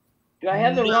 Do I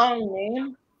have the wrong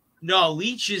name? No,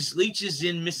 Leach is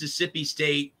in Mississippi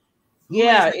State.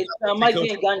 Yeah, it's Mike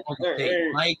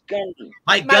Gundy. Mike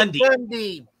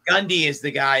Gundy. Gundy is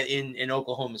the guy in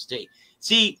Oklahoma State.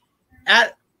 See,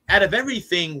 out of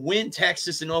everything, when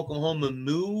Texas and Oklahoma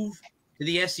move to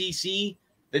the SEC,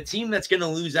 the team that's going to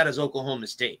lose out is Oklahoma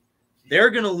State. They're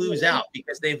going to lose out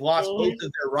because they've lost both of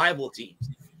their rival teams.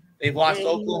 They've lost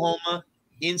Oklahoma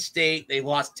in-state. They've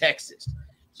lost Texas.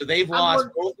 So they've lost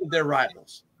both of their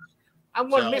rivals. I'm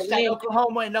going to miss that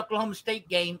Oklahoma and Oklahoma State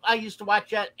game. I used to watch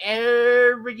that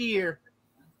every year.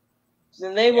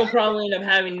 So they will probably end up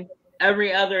having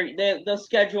every other. They'll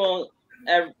schedule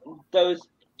those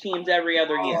teams every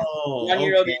other year. One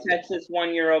year it'll be Texas.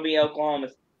 1 year it'll be Oklahoma.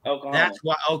 That's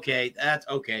why. Okay, that's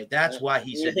okay. That's why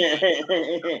he said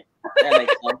that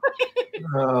makes sense.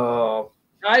 Oh,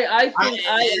 I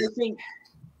think.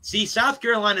 See, South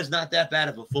Carolina's not that bad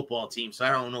of a football team, so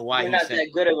I don't know why they're he not said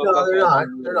that good of a football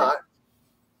team. They're not.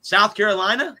 South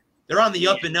Carolina, they're on the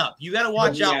up and up. You got to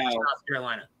watch out for South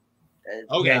Carolina.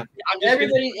 Okay, yeah.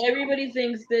 Everybody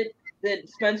thinks that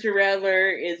Spencer Rattler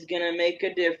is gonna make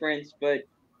a difference, but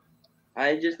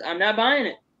I'm not buying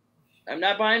it. I'm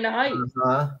not buying the hype.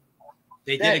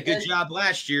 They did a good job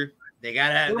last year. They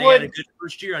had a good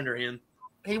first year under him.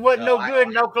 He wasn't good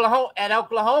in Oklahoma. He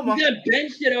got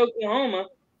benched at Oklahoma.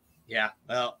 Yeah,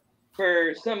 well,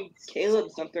 for some Caleb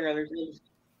something or other.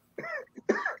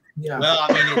 Yeah. Well,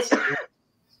 I mean, it's a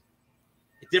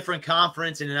different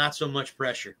conference and not so much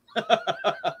pressure. Not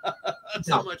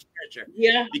so much pressure.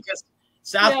 Yeah. Because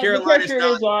South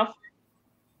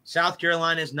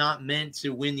Carolina is not meant to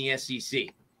win the SEC.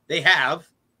 They have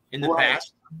in the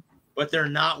past, but they're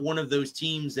not one of those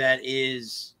teams that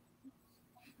is,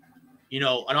 an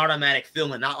automatic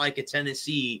fill-in, not like a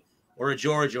Tennessee or a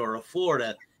Georgia or a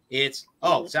Florida. It's,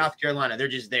 South Carolina. They're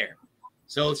just there.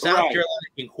 So South Carolina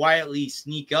can quietly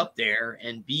sneak up there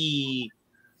and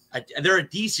they're a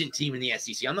decent team in the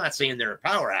SEC. I'm not saying they're a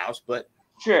powerhouse, but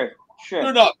sure,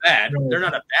 they're not bad. They're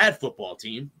not a bad football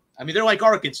team. I mean, they're like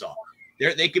Arkansas.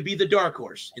 They could be the dark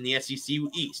horse in the SEC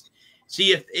East.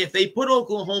 See, if they put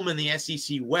Oklahoma in the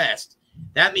SEC West,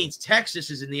 that means Texas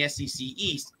is in the SEC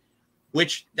East,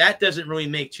 which that doesn't really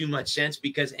make too much sense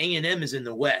because A&M is in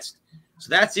the West. So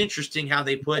that's interesting how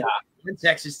they put one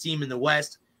Texas team in the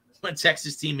West, one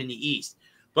Texas team in the East.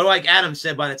 But like Adam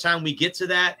said, by the time we get to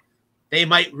that, they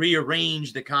might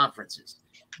rearrange the conferences.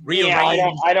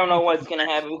 I don't know what's going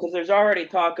to happen because there's already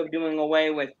talk of doing away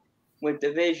with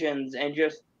divisions and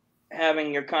just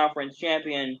having your conference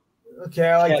champion. Okay,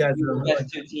 I like that. The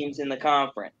best two teams in the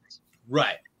conference.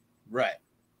 Right.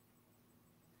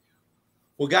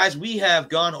 Well, guys, we have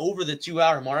gone over the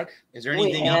 2-hour mark. Is there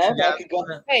anything else you guys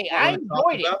want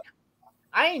to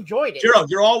I enjoyed it. Gerald,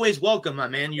 you're always welcome, my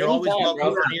man. You're always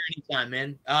welcome here anytime,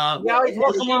 man. You're always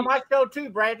welcome on my show too,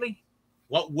 Bradley.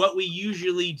 What we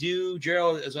usually do,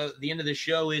 Gerald, is at the end of the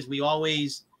show is we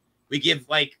give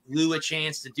like Lou a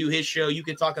chance to do his show. You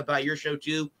can talk about your show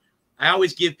too. I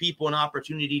always give people an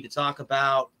opportunity to talk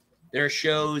about their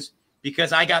shows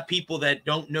because I got people that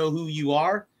don't know who you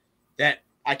are that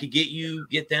I could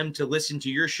get them to listen to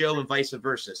your show and vice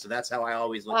versa. So that's how I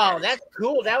always look at it. Oh, that's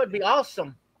cool. That would be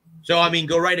awesome. So, I mean,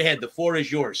 go right ahead. The floor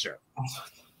is yours, sir.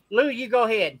 Lou, you go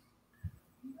ahead.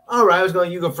 All right. I was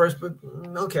going you go first, but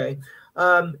okay.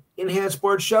 Enhanced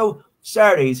Sports Show,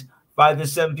 Saturdays, 5 to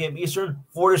 7 p.m. Eastern,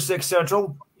 4 to 6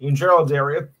 Central in Gerald's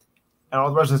area and all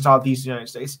the rest of the Southeast United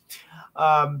States.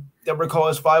 Number call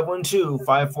is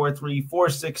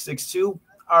 512-543-4662.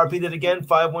 I'll repeat it again,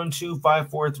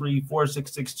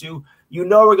 512-543-4662. You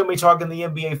know we're going to be talking the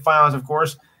NBA Finals, of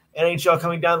course. NHL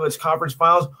coming down to its conference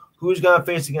finals. Who's going to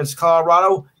face against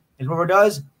Colorado? And whoever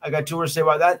does, I got 2 words to say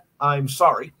about that. I'm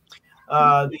sorry.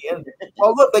 Well,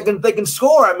 look, they can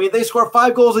score. I mean, they score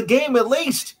 5 goals a game at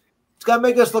least. It's got to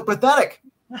make us look pathetic.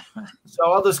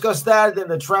 So I'll discuss that and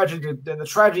the tragedy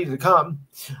to come.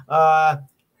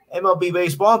 MLB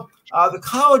baseball. The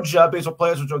college baseball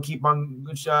players, which goes to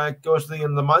the end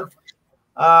of the month.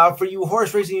 For you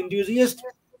horse racing enthusiasts,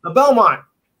 the Belmont,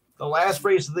 the last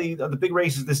race of the big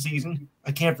races this season.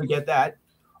 I can't forget that.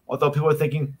 Although people are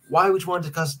thinking, why would you want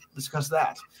to discuss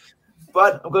that?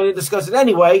 But I'm going to discuss it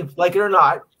anyway, like it or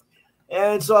not.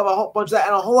 And so I have a whole bunch of that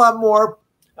and a whole lot more.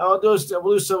 We'll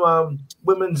do some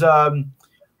women's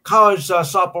college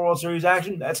softball World Series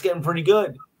action. That's getting pretty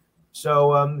good.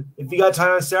 So if you got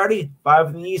time on Saturday, 5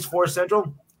 in the East, 4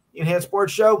 Central, Enhanced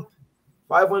Sports Show,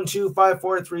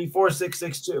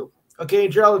 512-543-4662. Okay,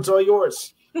 Gerald, it's all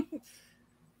yours.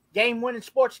 Game-winning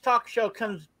sports talk show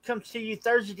comes to you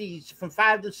Thursdays from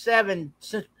 5 to 7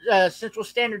 Central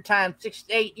Standard Time, 6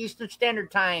 to 8 Eastern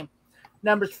Standard Time.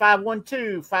 Numbers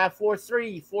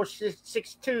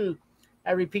 512-543-4662.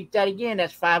 I repeat that again.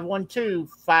 That's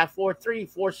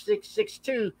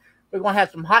 512-543-4662. We're going to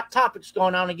have some hot topics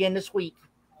going on again this week.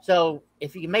 So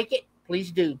if you can make it,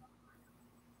 please do.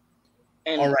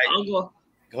 And all right.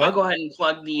 I'll go ahead and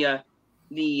plug the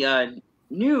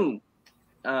new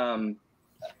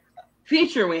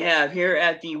feature we have here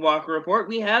at the Walker Report.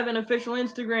 We have an official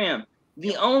Instagram,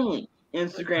 the only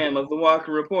Instagram of the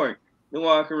Walker Report, the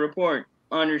Walker Report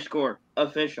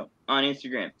 _official on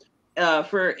Instagram.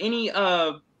 For any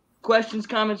questions,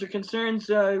 comments, or concerns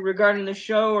regarding the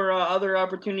show or other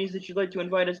opportunities that you'd like to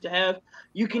invite us to have,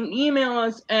 you can email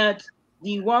us at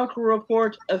the Walker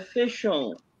Report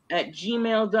official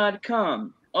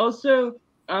 @gmail.com. Also,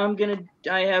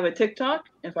 I have a TikTok,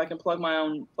 if I can plug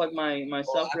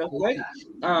myself real quick.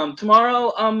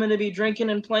 Tomorrow I'm gonna be drinking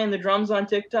and playing the drums on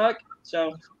TikTok.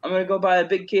 So I'm gonna go buy a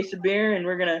big case of beer and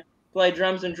we're gonna play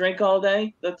drums and drink all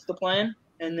day. That's the plan.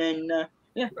 And then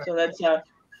so that's yeah.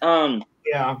 I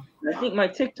think my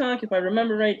TikTok, if I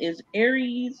remember right, is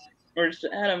Aries or it's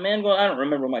Adam Mangold. I don't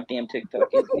remember what my damn TikTok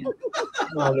is.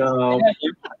 Oh no.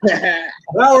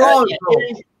 Well, wrong.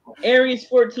 Aries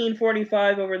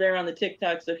 1445 over there on the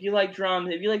TikTok. So if you like drums,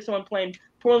 if you like someone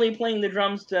poorly playing the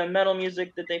drums to metal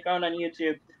music that they found on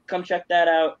YouTube, come check that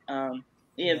out.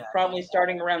 Probably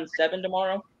starting around 7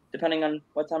 tomorrow, depending on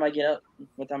what time I get up,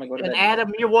 what time I go to bed. And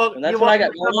Adam, you're welcome to come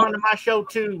on to my show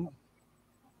too.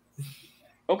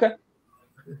 Okay.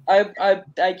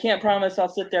 I can't promise I'll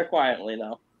sit there quietly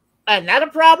though. Not a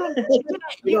problem.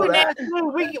 You can ask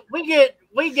me.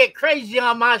 We get crazy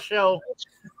on my show.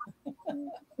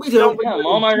 We do.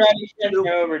 All my writing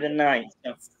go over tonight.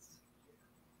 So.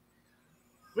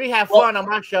 We have fun on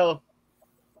my show.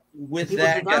 With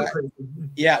that,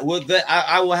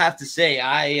 I will have to say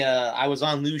I was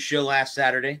on Lou's show last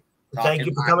Saturday. Thank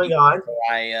you for coming on.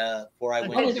 Before I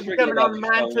went. Thank you for coming on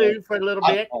mine too for a little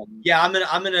bit. I'm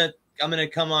gonna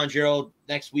come on, Gerald,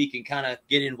 next week and kind of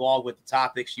get involved with the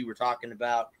topics you were talking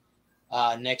about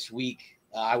next week.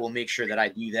 I will make sure that I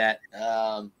do that.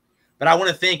 But I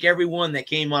want to thank everyone that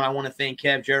came on. I want to thank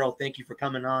Kev, Gerald. Thank you for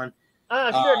coming on.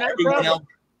 Sure,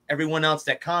 everyone else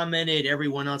that commented,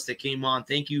 everyone else that came on.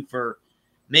 Thank you for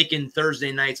making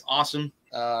Thursday nights awesome.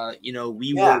 We're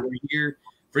here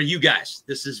for you guys.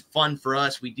 This is fun for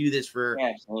us. We do this for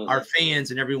our fans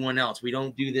and everyone else. We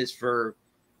don't do this for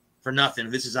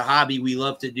nothing. This is a hobby. We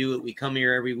love to do it. We come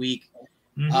here every week.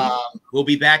 Mm-hmm. We'll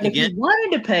be back again. If you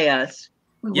wanted to pay us,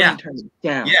 we wouldn't turn it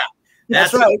down. Yeah,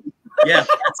 that's right. Yeah,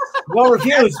 well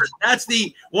refused. That's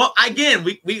again.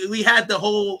 We had the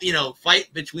whole fight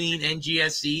between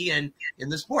NGSC and in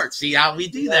the sports. See how we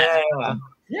do that?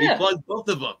 Yeah. We plug both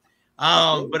of them.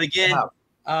 But again,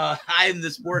 I am the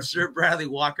sports Sir Bradley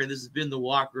Walker. This has been the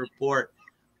Walker Report,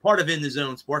 part of In the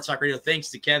Zone Sports Talk Radio. Thanks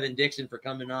to Kevin Dixon for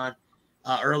coming on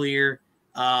earlier.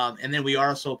 And then we are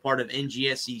also part of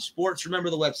NGSC Sports.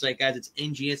 Remember the website, guys. It's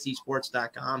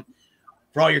ngscsports.com.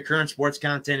 For all your current sports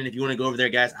content, and if you want to go over there,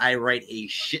 guys, I write a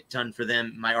shit ton for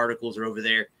them. My articles are over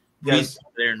there. Please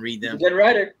go there and read them. Good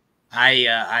writer.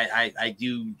 I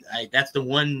do. That's the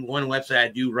one website I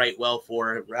do write well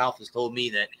for. Ralph has told me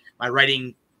that my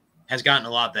writing has gotten a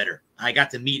lot better. I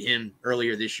got to meet him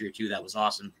earlier this year too. That was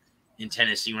awesome in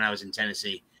Tennessee when I was in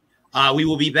Tennessee. We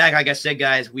will be back. Like I said,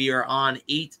 guys, we are on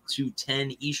 8 to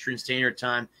 10 Eastern Standard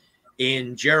Time.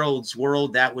 In Gerald's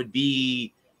world, that would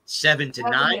be 7 to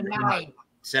 9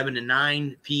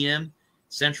 p.m.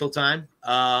 Central Time.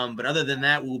 But other than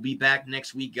that, we'll be back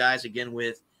next week, guys, again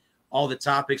with all the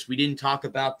topics. We didn't talk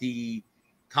about the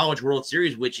College World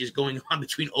Series, which is going on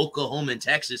between Oklahoma and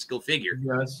Texas. Go figure.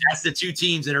 Yes. That's the two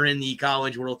teams that are in the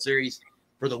College World Series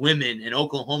for the women, and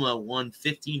Oklahoma won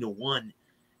 15-1.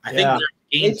 I think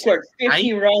they scored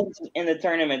 50 runs in the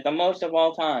tournament, the most of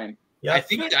all time. Yeah, I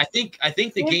think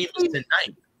the game is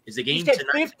tonight. Is the game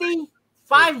tonight? 50?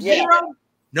 5-0?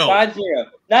 No. 5-0.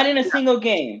 Not in a single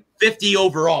game. 50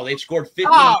 overall. They've scored 50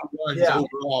 runs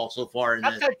overall so far.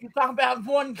 I thought you were talking about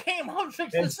one game.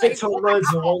 And 6 home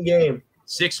runs in one game.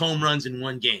 6 home runs in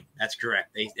one game. That's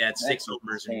correct. They had 6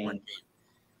 homers in one game.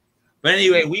 But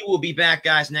anyway, we will be back,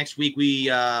 guys, next week. We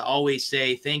always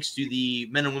say thanks to the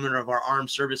men and women of our armed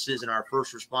services and our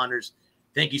first responders.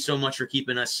 Thank you so much for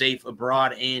keeping us safe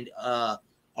abroad and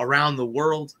around the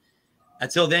world.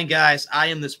 Until then, guys, I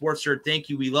am the Sports Nerd. Thank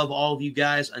you. We love all of you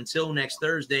guys. Until next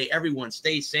Thursday, everyone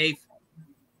stay safe.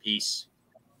 Peace.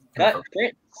 Cut.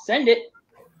 Send it.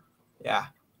 Yeah.